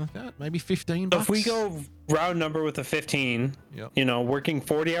 something like that. Maybe 15 bucks. If we go round number with a 15, working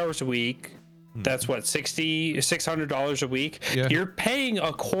 40 hours a week, that's what, $600 a week? Yeah. You're paying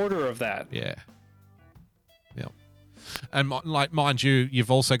a quarter of that. Yeah. Yeah. And mind you,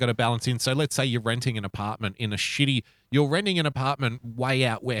 you've also got to balance in. So let's say you're renting an apartment you're renting an apartment way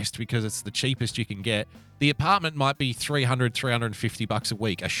out west because it's the cheapest you can get. The apartment might be $300, $350 a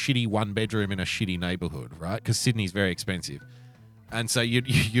week, a shitty 1-bedroom in a shitty neighborhood, right? Because Sydney's very expensive. And so you're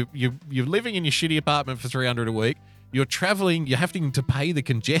living in your shitty apartment for $300 a week. You're traveling, you're having to pay the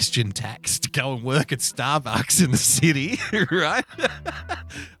congestion tax to go and work at Starbucks in the city, right?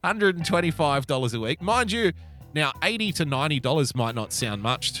 $125 a week. Mind you, now $80 to $90 might not sound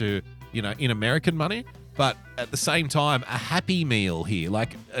much to, in American money, but at the same time, a Happy Meal here,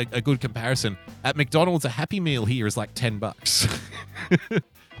 like a good comparison, at McDonald's, a Happy Meal here is like $10.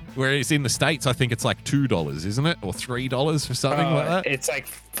 Whereas in the States, I think it's like $2, isn't it? Or $3 for something like that? It's like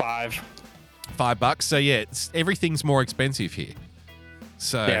 $5. $5. So yeah, everything's more expensive here.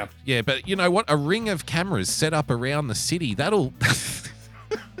 So yeah, but you know what? A ring of cameras set up around the city, that'll it's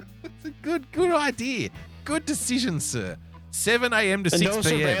a good idea. Good decision, sir. 7 a.m. to 6 p.m. No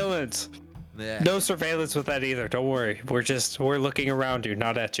surveillance. Yeah. No surveillance with that either. Don't worry. We're looking around you,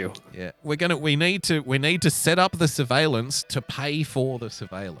 not at you. Yeah. We need to set up the surveillance to pay for the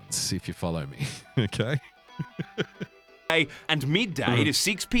surveillance, if you follow me. Okay. And midday to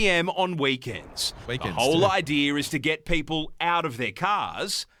 6 p.m. on weekends. The whole idea is to get people out of their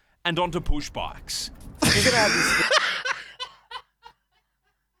cars and onto push bikes. You're gonna have this.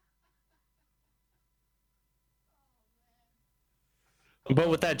 But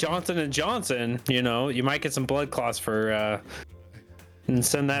with that Johnson & Johnson, you might get some blood clots and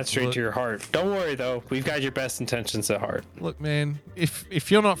send that straight to your heart. Don't worry, though. We've got your best intentions at heart. Look, man,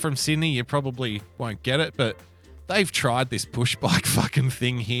 if you're not from Sydney, you probably won't get it, but they've tried this push bike fucking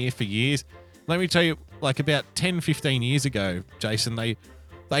thing here for years. Let me tell you, like about 10, 15 years ago, Jason, they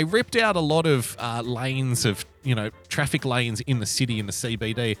ripped out a lot of lanes of, traffic lanes in the city, in the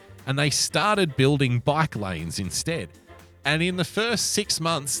CBD, and they started building bike lanes instead. And in the first 6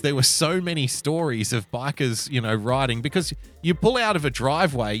 months, there were so many stories of bikers, riding, because you pull out of a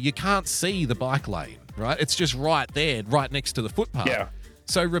driveway, you can't see the bike lane, right? It's just right there, right next to the footpath. Yeah.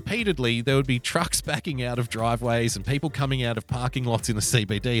 So repeatedly, there would be trucks backing out of driveways and people coming out of parking lots in the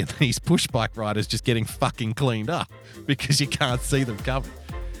CBD, and these push bike riders just getting fucking cleaned up because you can't see them coming.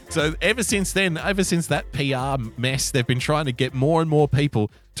 So ever since that PR mess, they've been trying to get more and more people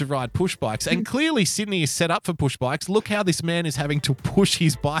to ride push bikes. And clearly Sydney is set up for push bikes. Look how this man is having to push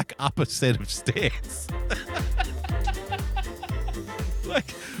his bike up a set of stairs. Like,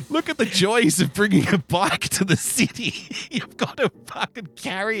 look at the joys of bringing a bike to the city. You've got to fucking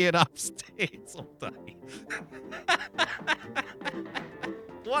carry it upstairs all day.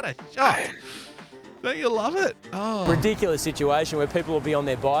 What a shot. Don't you love it? Oh. Ridiculous situation where people will be on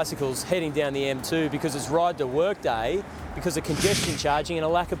their bicycles heading down the M2 because it's ride to work day because of congestion charging and a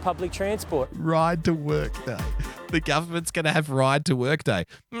lack of public transport. Ride to work day. The government's going to have ride to work day.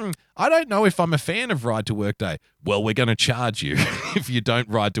 I don't know if I'm a fan of ride to work day. Well, we're going to charge you if you don't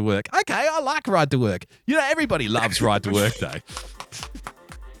ride to work. Okay, I like ride to work. You know, everybody loves ride to work day.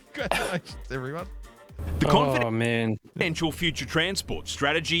 Congratulations, everyone. The confidential future transport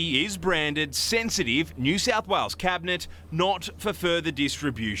strategy is branded sensitive New South Wales Cabinet, not for further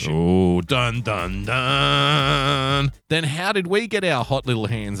distribution. Oh, dun, dun, dun. Then how did we get our hot little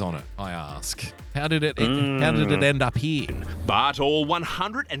hands on it, I ask? How did it end up here? But all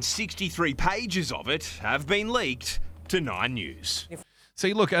 163 pages of it have been leaked to 9 News.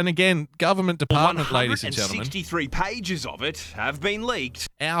 See, look, and again, government department, ladies and gentlemen. 163 pages of it have been leaked.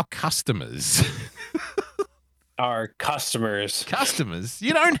 Our customers. Our customers. Customers?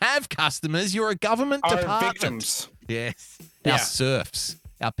 You don't have customers. You're a government Our department. victims. Yes. Yeah. Our serfs.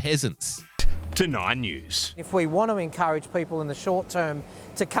 Our peasants. To 9 News. If we want to encourage people in the short term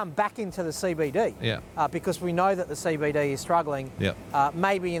to come back into the CBD, because we know that the CBD is struggling,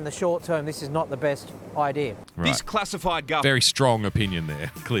 maybe in the short term this is not the best idea. Right. This classified government. Very strong opinion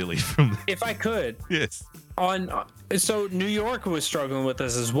there, clearly. From If I could. Yes. So New York was struggling with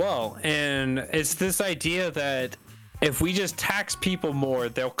this as well. And it's this idea that if we just tax people more,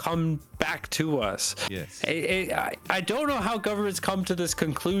 they'll come back to us. Yes. I don't know how governments come to this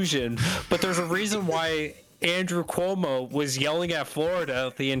conclusion, but there's a reason why Andrew Cuomo was yelling at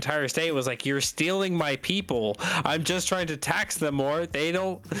Florida. The entire state was like, "You're stealing my people. I'm just trying to tax them more.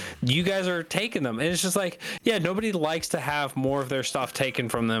 You guys are taking them." And it's just like, yeah, nobody likes to have more of their stuff taken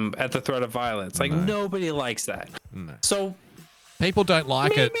from them at the threat of violence. Like, nobody likes that. No. So people don't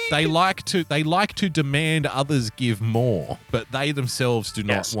like it. They like to demand others give more, but they themselves do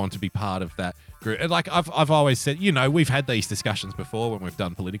not want to be part of that group. And like I've always said, you know, we've had these discussions before when we've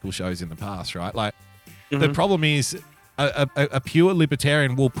done political shows in the past, right? Like, the problem is a pure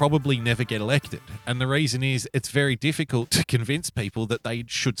libertarian will probably never get elected. And the reason is it's very difficult to convince people that they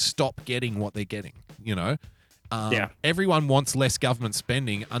should stop getting what they're getting, you know? Everyone wants less government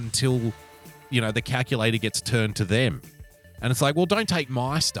spending until, you know, the calculator gets turned to them. And it's like, well, don't take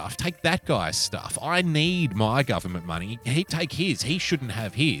my stuff. Take that guy's stuff. I need my government money. Take his. He shouldn't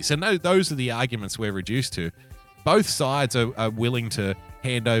have his. And those are the arguments we're reduced to. Both sides are willing to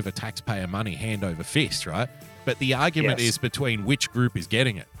hand over taxpayer money, hand over fist, right? But the argument is between which group is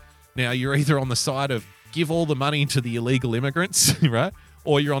getting it. Now, you're either on the side of give all the money to the illegal immigrants, right?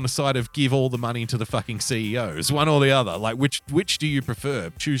 Or you're on the side of give all the money to the fucking CEOs, one or the other. Like, which do you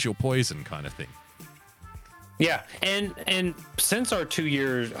prefer? Choose your poison kind of thing. Yeah, and since our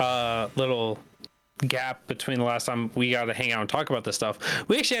 2-year little gap between the last time we got to hang out and talk about this stuff,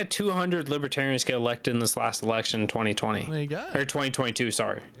 we actually had 200 libertarians get elected in this last election in 2020. There you go. Or 2022,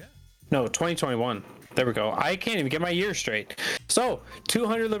 sorry. No, 2021. There we go. I can't even get my year straight. So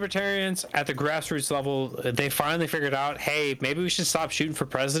 200 libertarians at the grassroots level, they finally figured out, hey, maybe we should stop shooting for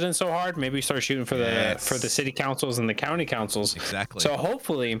president so hard. Maybe we start shooting for the city councils and the county councils. Exactly. So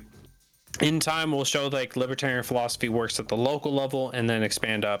hopefully in time we'll show like libertarian philosophy works at the local level and then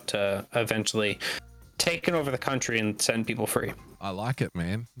expand up to eventually taking over the country and setting people free. I like it,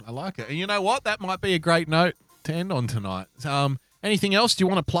 man. I like it. And you know what? That might be a great note to end on tonight. Anything else do you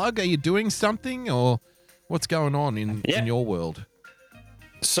want to plug? Are you doing something, or what's going on in your world?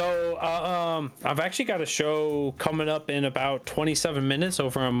 So I've actually got a show coming up in about 27 minutes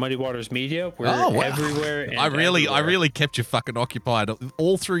over on Muddy Waters Media. We're everywhere. And I really kept you fucking occupied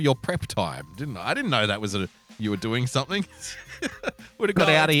all through your prep time, didn't I? I didn't know that was you were doing something. Would have got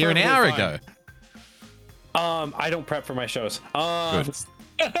out of here an hour ago. I don't prep for my shows.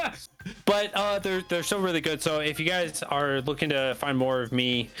 But they're still really good. So if you guys are looking to find more of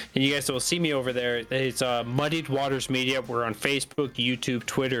me, and you guys will see me over there, it's Muddied Waters Media. We're on Facebook, YouTube,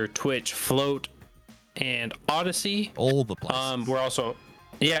 Twitter, Twitch, Float, and Odyssey. All the places. We're also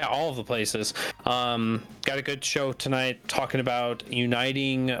Yeah, all of the places. Got a good show tonight talking about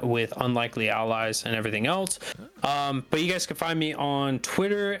uniting with unlikely allies and everything else. But you guys can find me on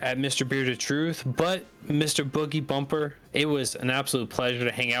Twitter at Mr. Bearded Truth. But Mr. Boogie Bumper, it was an absolute pleasure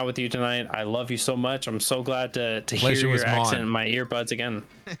to hang out with you tonight. I love you so much. I'm so glad to hear your accent in my earbuds again.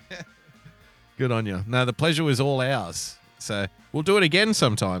 Good on you. No, the pleasure was all ours. So we'll do it again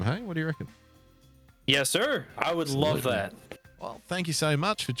sometime, hey? What do you reckon? Yes, sir. I would love that. Well, thank you so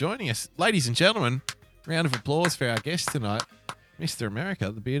much for joining us. Ladies and gentlemen, round of applause for our guest tonight, Mr.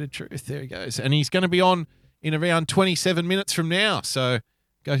 America, the Bearded Truth. There he goes. And he's going to be on in around 27 minutes from now. So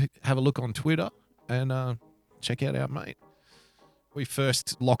go have a look on Twitter and check out our mate. We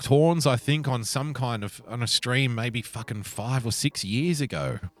first locked horns, I think, on a stream maybe fucking 5 or 6 years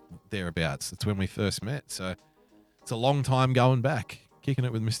ago, thereabouts. That's when we first met. So it's a long time going back, kicking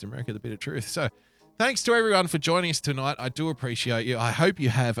it with Mr. America, the Bearded Truth. So thanks to everyone for joining us tonight. I do appreciate you. I hope you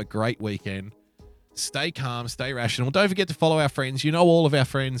have a great weekend. Stay calm, stay rational. Don't forget to follow our friends. You know all of our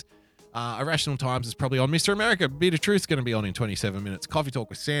friends. Irrational Times is probably on. Mr. America, Bearded Truth is going to be on in 27 minutes. Coffee Talk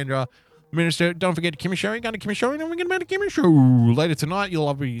with Sandra. Minister, don't forget Kimmy Show. Going to Kimmy Show. Don't forget about the Kimmy Show. Later tonight,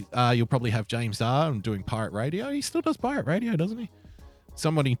 you'll probably have James Dar doing Pirate Radio. He still does Pirate Radio, doesn't he?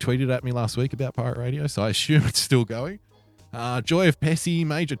 Somebody tweeted at me last week about Pirate Radio, so I assume it's still going. Joy of Pessy,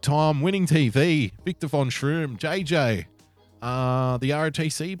 Major Tom, Winning TV, Victor Von Shroom, JJ, the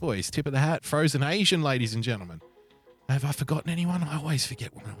ROTC boys, Tip of the Hat, Frozen Asian, ladies and gentlemen. Have I forgotten anyone? I always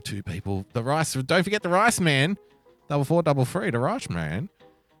forget one or two people. The Rice, don't forget the Rice Man, 4433, the Rice Man.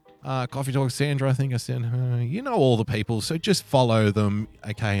 Coffee Talk Sandra, I think I said her. You know all the people, so just follow them,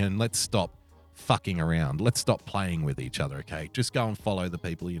 okay, and let's stop fucking around. Let's stop playing with each other, okay? Just go and follow the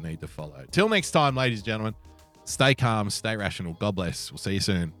people you need to follow. Till next time, ladies and gentlemen. Stay calm, stay rational. God bless. We'll see you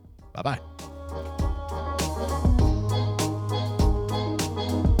soon. Bye-bye.